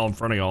about y'all in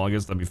front of y'all. I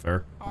guess that'd be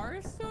fair.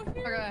 Kara's still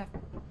here? Okay.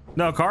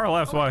 No, Kara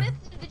left. Oh, Why?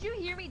 Did you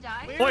hear me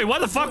die? Wait,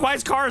 what the fuck? Why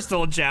is Kara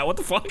still in chat? What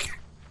the fuck?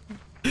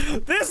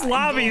 This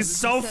lobby is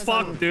so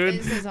fucked, dude.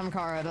 It says I'm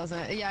Kara, doesn't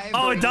it? Yeah.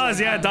 Oh, it does.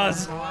 Yeah, it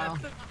does. Wow.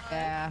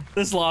 Yeah.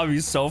 This lobby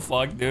is so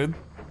fucked, dude.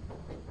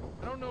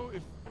 I don't know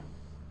if.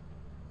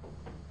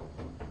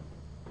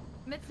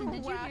 Mithzan,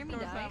 did you hear me Wacko's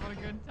die? having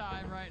a good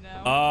time right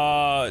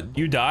now.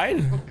 You died?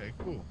 Okay,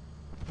 cool.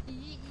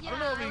 Yeah, I don't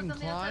know if he was can on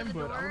the outside climb, of the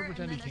but I'm door, gonna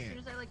pretend he and then can't. as soon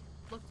as I like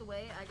looked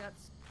away, I got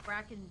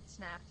bracken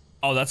snapped.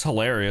 Oh, that's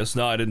hilarious.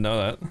 No, I didn't know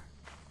that.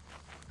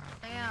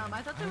 Damn,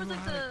 I thought there was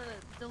like the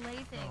delay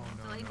thing,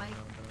 No, delay no, mic,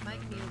 no, mic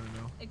no, mute,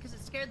 no, no. because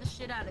it scared the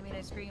shit out of me and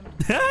I screamed.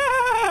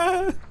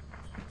 I'm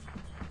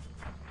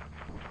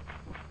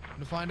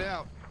gonna find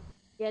out.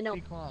 Yeah, no.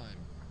 He climb.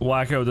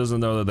 Wacko doesn't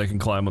know that they can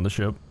climb on the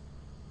ship.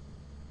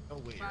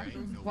 Oh wait, right?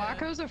 No.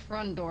 Wacko's a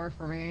front door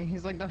for me.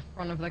 He's like the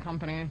front of the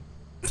company.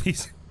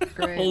 He's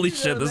Great. holy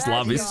shit, this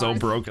lobby's so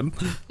broken.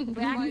 You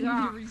might need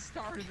to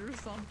restart it or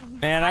something.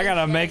 Man, I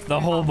gotta make the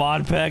whole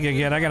mod pack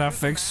again. I gotta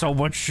fix so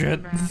much shit.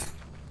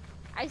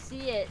 I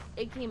see it.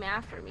 It came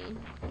after me.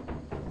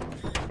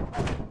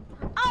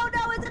 Oh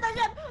no, it's in the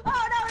ship!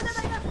 Oh no, it's in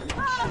the ship!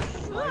 Oh!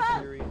 Hi,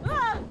 Siri.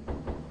 Ah!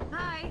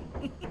 Hi.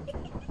 You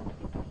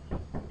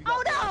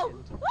Oh got no!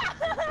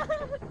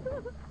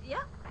 Yeah.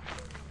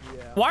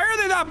 Yeah. Why are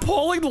they not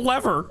pulling the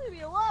lever? Leave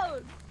me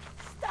alone!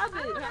 Stop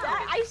it!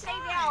 I say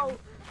now!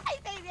 I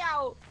say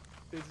now!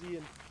 Busy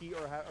and Pete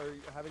are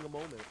having a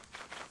moment.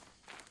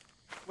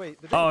 Wait.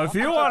 did they Oh, walk if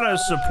you out? want to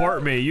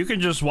support me, you can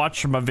just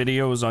watch my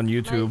videos on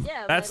YouTube.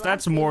 Yeah, That's my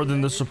last more video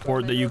than the is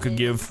support my that you middle could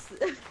name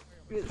give.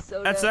 is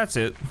so That's dope.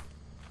 it.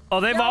 Oh,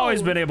 they've Yo.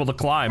 always been able to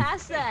climb.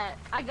 Pass that.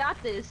 I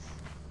got this.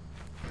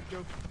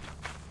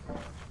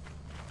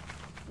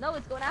 No,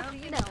 it's going after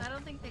you now. I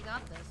don't think they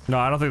got this. No,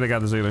 I don't think they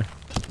got this either.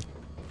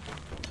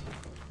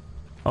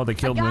 Oh, they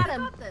killed I me. got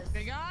him. Got this.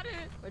 They got it.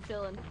 We're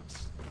chilling.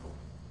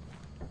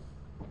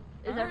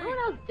 Is Alright. everyone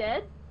else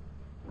dead?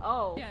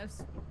 Oh.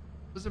 Yes.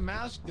 There's a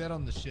mask dead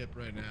on the ship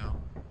right now.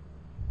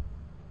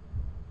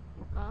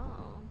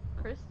 Oh.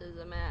 Krista's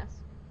a mask.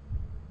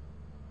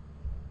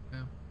 Yeah.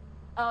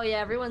 Oh yeah,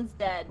 everyone's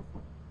dead.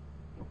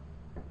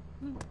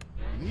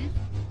 Leave?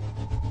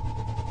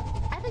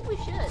 I think we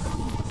should.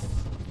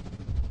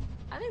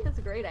 I think that's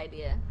a great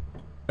idea.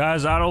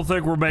 Guys, I don't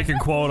think we're making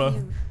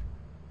quota.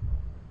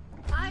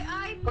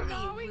 I believe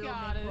No, we we'll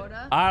got make it.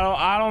 quota.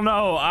 I don't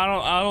know.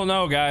 I don't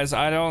know, guys.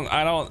 I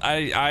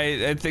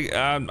think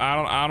I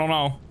don't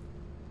know.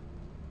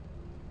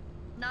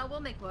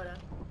 We'll make quota.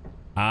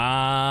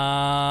 I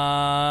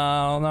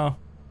don't know.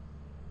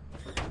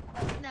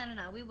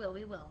 No. We will.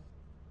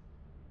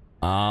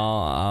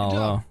 I don't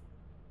know.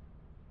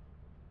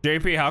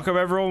 JP, how come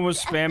everyone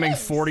was spamming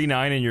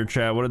 49 in your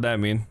chat? What did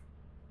that mean?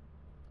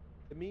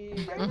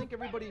 I think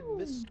everybody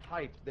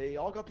mistyped. They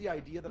all got the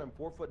idea that I'm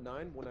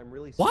 4'9" when I'm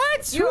really.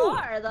 What? You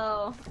are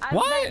though. I've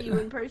met you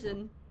in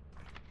person.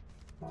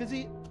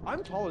 Fizzy,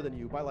 I'm taller than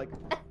you by like.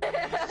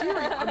 Seriously,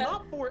 I'm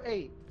not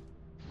 4'8".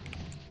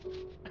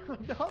 I'm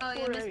not Oh,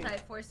 you 4'8".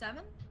 mistyped 4'7"?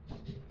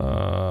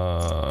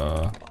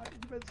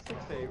 You meant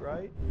 6'8",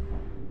 right?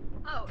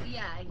 Oh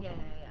yeah.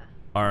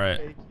 All right.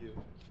 Thank you.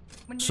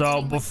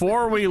 So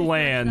before we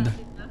land,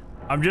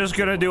 I'm just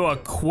gonna do a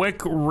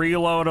quick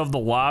reload of the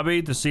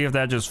lobby to see if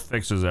that just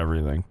fixes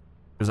everything.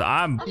 Cause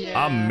I'm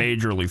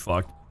majorly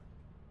fucked.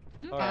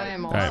 I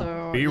am All right,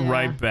 also. be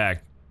right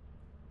back.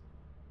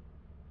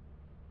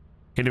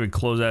 Can't even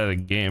close out of the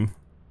game.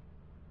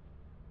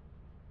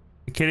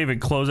 I can't even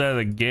close out of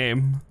the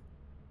game.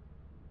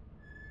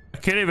 I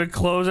can't even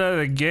close out of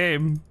the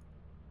game.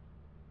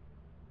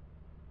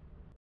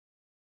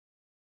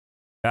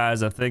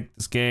 Guys, I think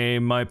this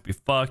game might be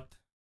fucked.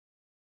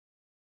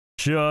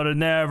 Should've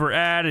never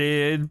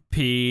added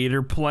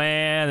Peter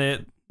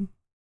Planet.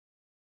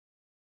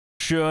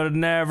 Should've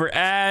never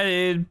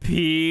added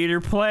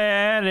Peter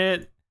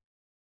Planet.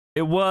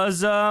 It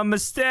was a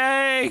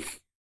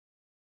mistake.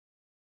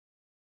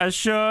 I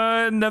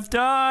shouldn't have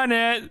done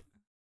it.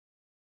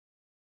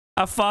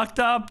 I fucked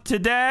up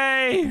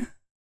today.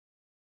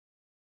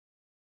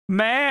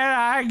 Man,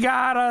 I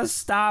gotta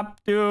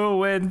stop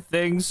doing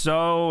things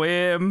so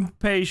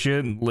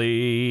impatiently.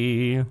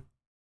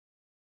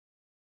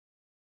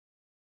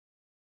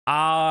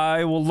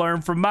 I will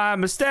learn from my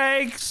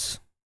mistakes.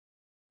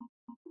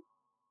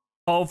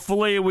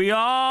 Hopefully we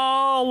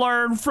all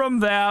learn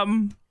from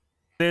them.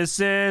 This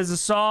is a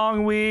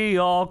song we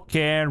all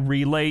can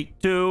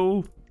relate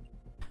to.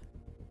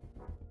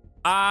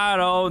 I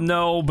don't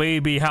know,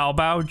 baby, how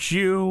about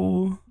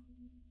you?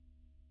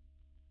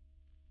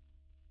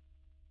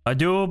 A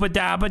do ba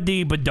da ba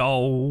dee ba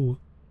do.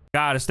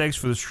 Goddess, thanks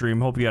for the stream.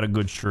 Hope you had a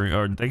good stream.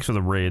 Or thanks for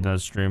the raid, not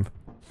stream.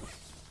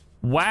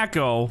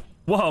 Wacko.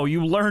 Whoa,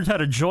 you learned how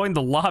to join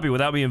the lobby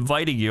without me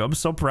inviting you. I'm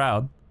so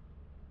proud.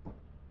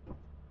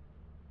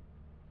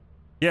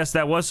 Yes,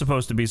 that was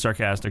supposed to be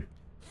sarcastic.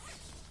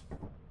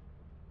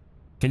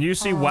 Can you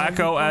see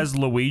Wacko as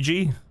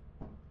Luigi?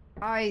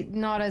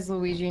 Not as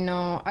Luigi,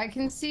 no. I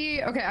can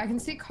see, okay, I can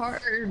see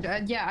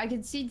yeah, I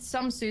can see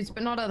some suits,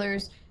 but not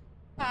others.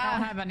 I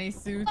don't have any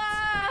suits.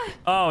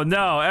 Oh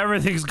no,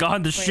 everything's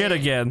gone to shit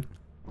again.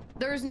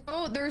 There's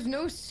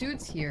no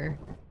suits here.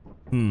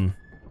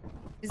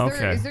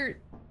 Okay. Is there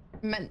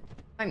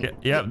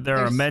Yep, there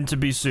are meant to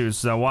be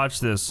suits. Now watch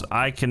this.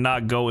 I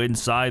cannot go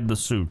inside the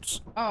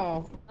suits.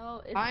 Oh,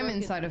 I'm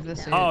inside of the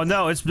suit. Oh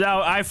no, it's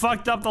now I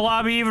fucked up the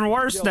lobby even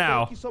worse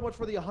now. Thank you so much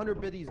for the 100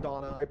 biddies,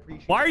 Donna. I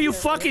appreciate it. Why are you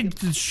fucking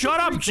shut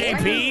up,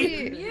 JP?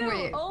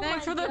 Wait.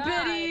 Thanks for the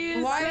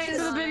biddies. Thanks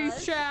for the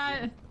biddies,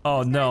 chat.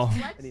 Oh no.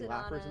 Any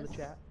laughers in the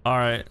chat? All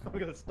right. I'm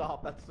gonna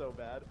stop. That's so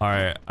bad. All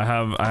right. I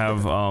have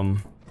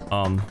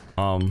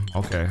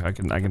okay. I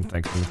can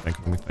think.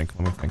 Let me think.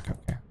 Okay.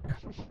 Yeah.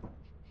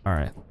 All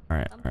right.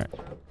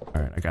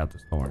 I got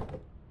this. Don't worry.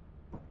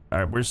 All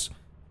right.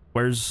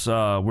 Where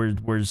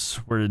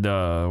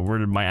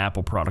did my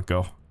Apple product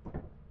go?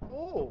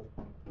 Oh.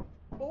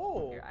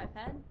 Your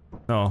iPad?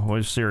 No,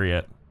 where's Siri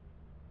at?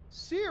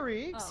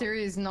 Siri?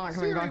 Siri is not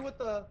coming back. With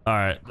the All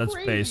right, that's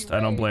based. I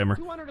don't blame her.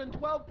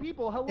 212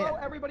 people. Hello,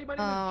 everybody. My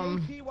name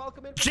is JP.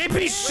 Welcome in.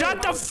 JP,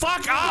 shut the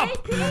fuck up!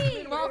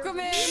 JP, welcome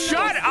in.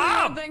 Shut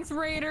up! Thanks,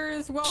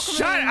 Raiders. Welcome in.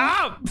 Shut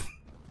up!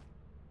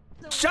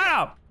 Shut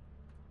up!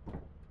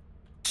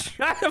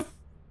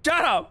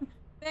 Shut up!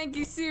 Thank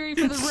you, Siri,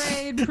 for the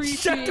raid. Appreciate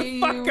Shut the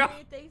fuck up!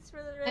 Thanks for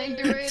the raid. Thank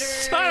you,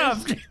 Raiders. Shut up!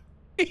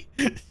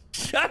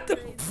 Shut the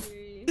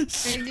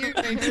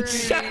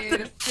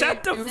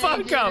Shut the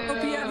fuck up!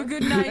 Hope you have a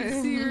good night,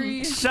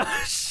 Siri. Shut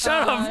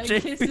up,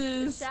 JP.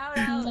 Kisses. Shout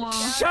out.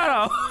 Shut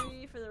up!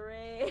 Siri for the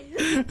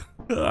raid.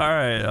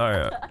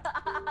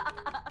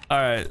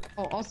 Alright.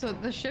 Oh, also,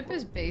 the ship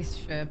is base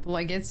ship.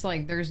 Like, it's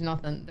like, there's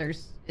nothing.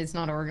 It's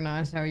not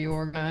organized how you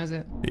organize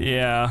it.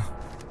 Yeah.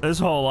 This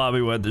whole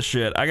lobby went to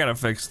shit. I gotta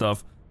fix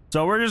stuff.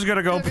 So we're just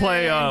gonna go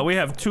play, we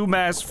have 2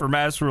 masks for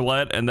mass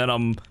roulette, and then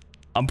I'm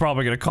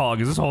probably gonna call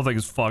because this whole thing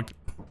is fucked.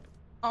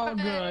 Oh,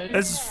 good.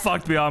 This is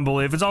fucked beyond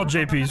belief. It's all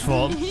JP's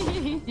fault.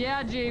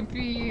 Yeah,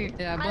 JP.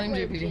 Yeah, blame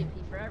JP. JP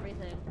for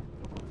everything.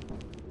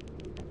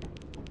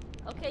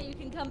 Okay, you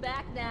can come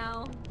back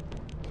now.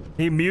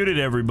 He muted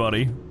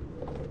everybody.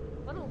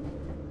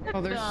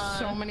 Oh, there's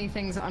so many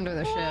things under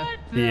the ship.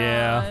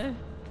 Yeah.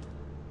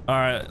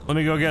 Alright, let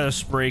me go get a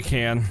spray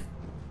can.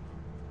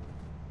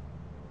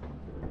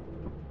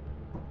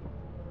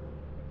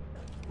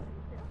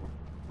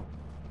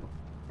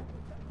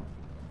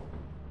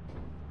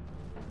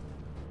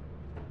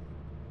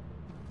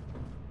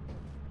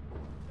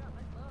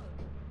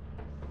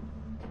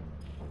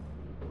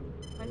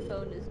 My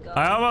phone is gone.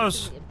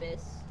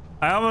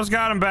 I almost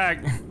got him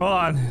back. Hold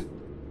on.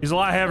 He's a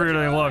lot heavier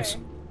than he looks.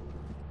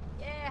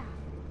 Yeah.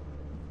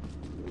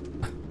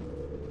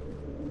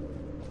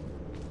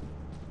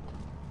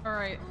 All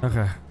right.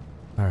 Okay.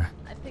 All right.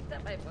 I picked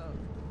up my phone.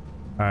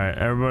 All right,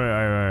 everybody.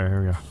 All right,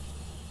 here we go.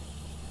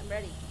 I'm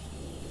ready.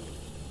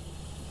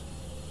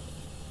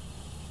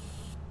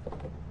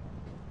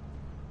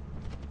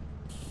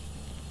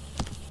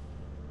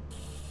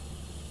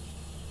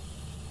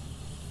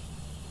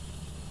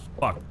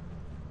 Fuck.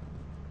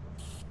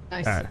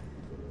 Nice. All right.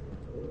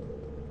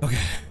 Okay.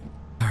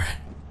 All right.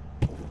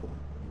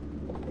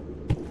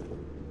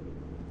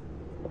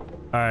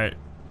 All right.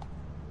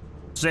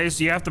 So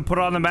you have to put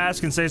on the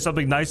mask and say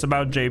something nice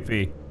about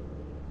JP.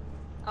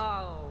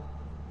 Oh.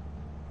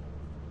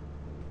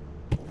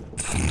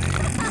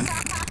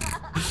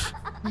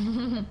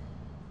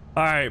 All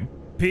right,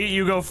 Pete,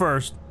 you go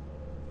first.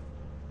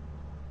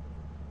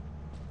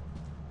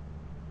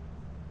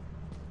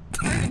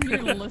 I'm here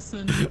to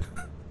listen.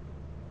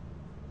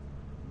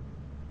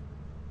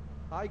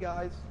 Hi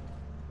guys.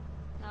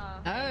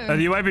 Oh.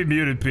 You might be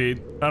muted,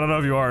 Pete. I don't know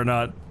if you are or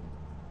not.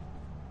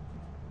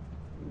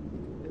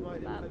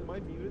 Am I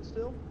muted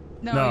still?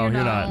 No,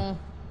 you're not.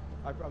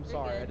 I'm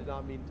sorry. I did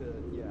not mean to.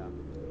 Yeah.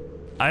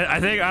 I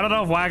think I don't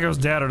know if Wacko's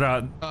dead or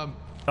not. Oh,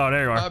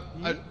 there you are.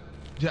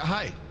 Yeah,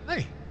 hi.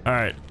 Hey. All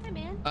right. Hi,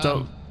 man.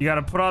 So you got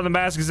to put on the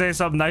mask and say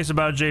something nice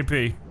about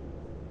JP.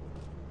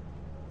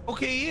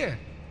 Okay, yeah.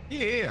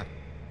 Yeah.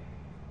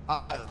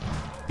 That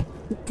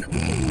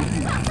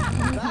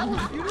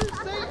was, you didn't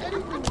say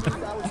anything.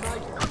 That was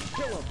nice.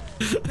 Kill him.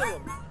 Kill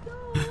him.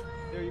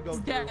 There you go. He's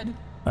dead.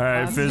 All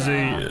right,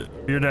 Fizzy,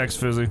 you're next,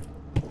 Fizzy.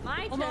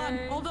 My Hold on.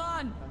 turn. Hold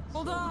on.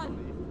 Hold on.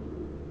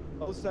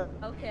 Oh, sir.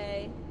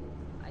 Okay.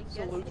 I guess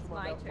Salute it's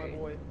my my turn.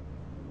 boy.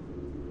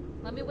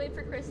 Let me wait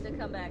for Chris to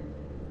come back.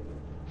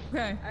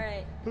 Okay. All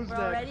right. Who's We're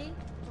all next? ready?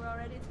 We're all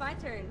ready. It's my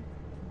turn.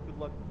 Good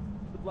luck.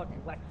 Good luck,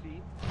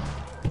 Lexi.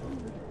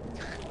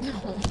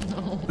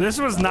 This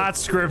was not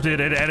scripted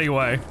in any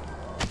way.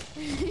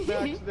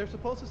 Max, they're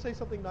supposed to say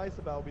something nice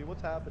about me.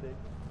 What's happening?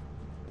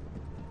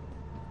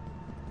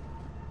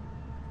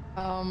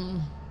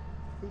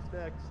 Who's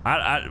next?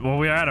 Well,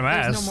 we had a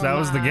There's mask. no That more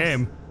was the masks.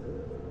 game.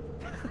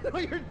 No,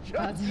 you're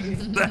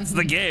joking. That's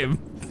the game.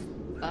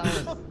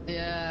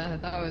 Yeah,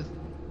 that was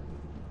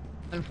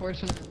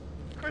unfortunate.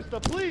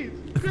 Krista, please!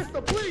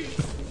 Krista, please!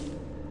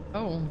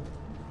 Oh.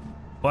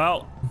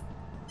 Well,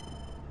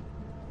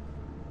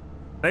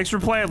 thanks for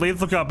playing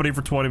Lethal Company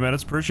for 20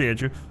 minutes. Appreciate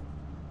you.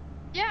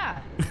 Yeah.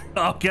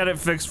 I'll get it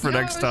fixed for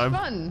next it was time.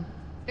 Fun.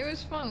 It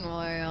was fun while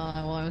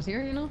I was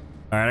here, you know.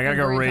 All right, I gotta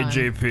go Great raid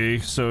time.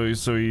 JP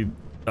so he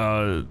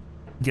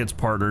gets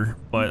partner.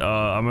 But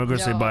I'm gonna go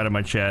say Yo. bye to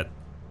my chat.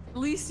 At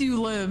least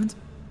you lived.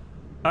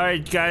 All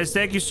right, guys,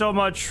 thank you so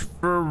much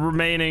for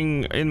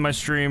remaining in my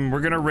stream.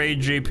 We're gonna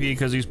raid JP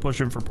because he's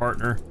pushing for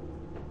partner.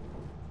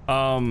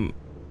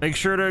 Make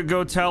sure to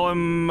go tell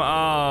him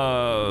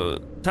I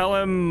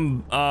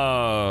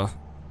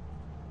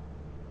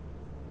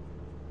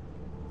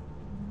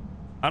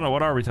don't know,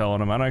 what are we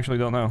telling him? I actually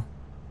don't know.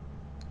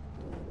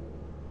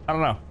 I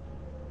don't know.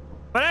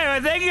 But anyway,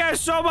 thank you guys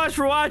so much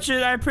for watching.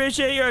 I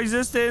appreciate your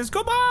existence.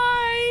 Goodbye!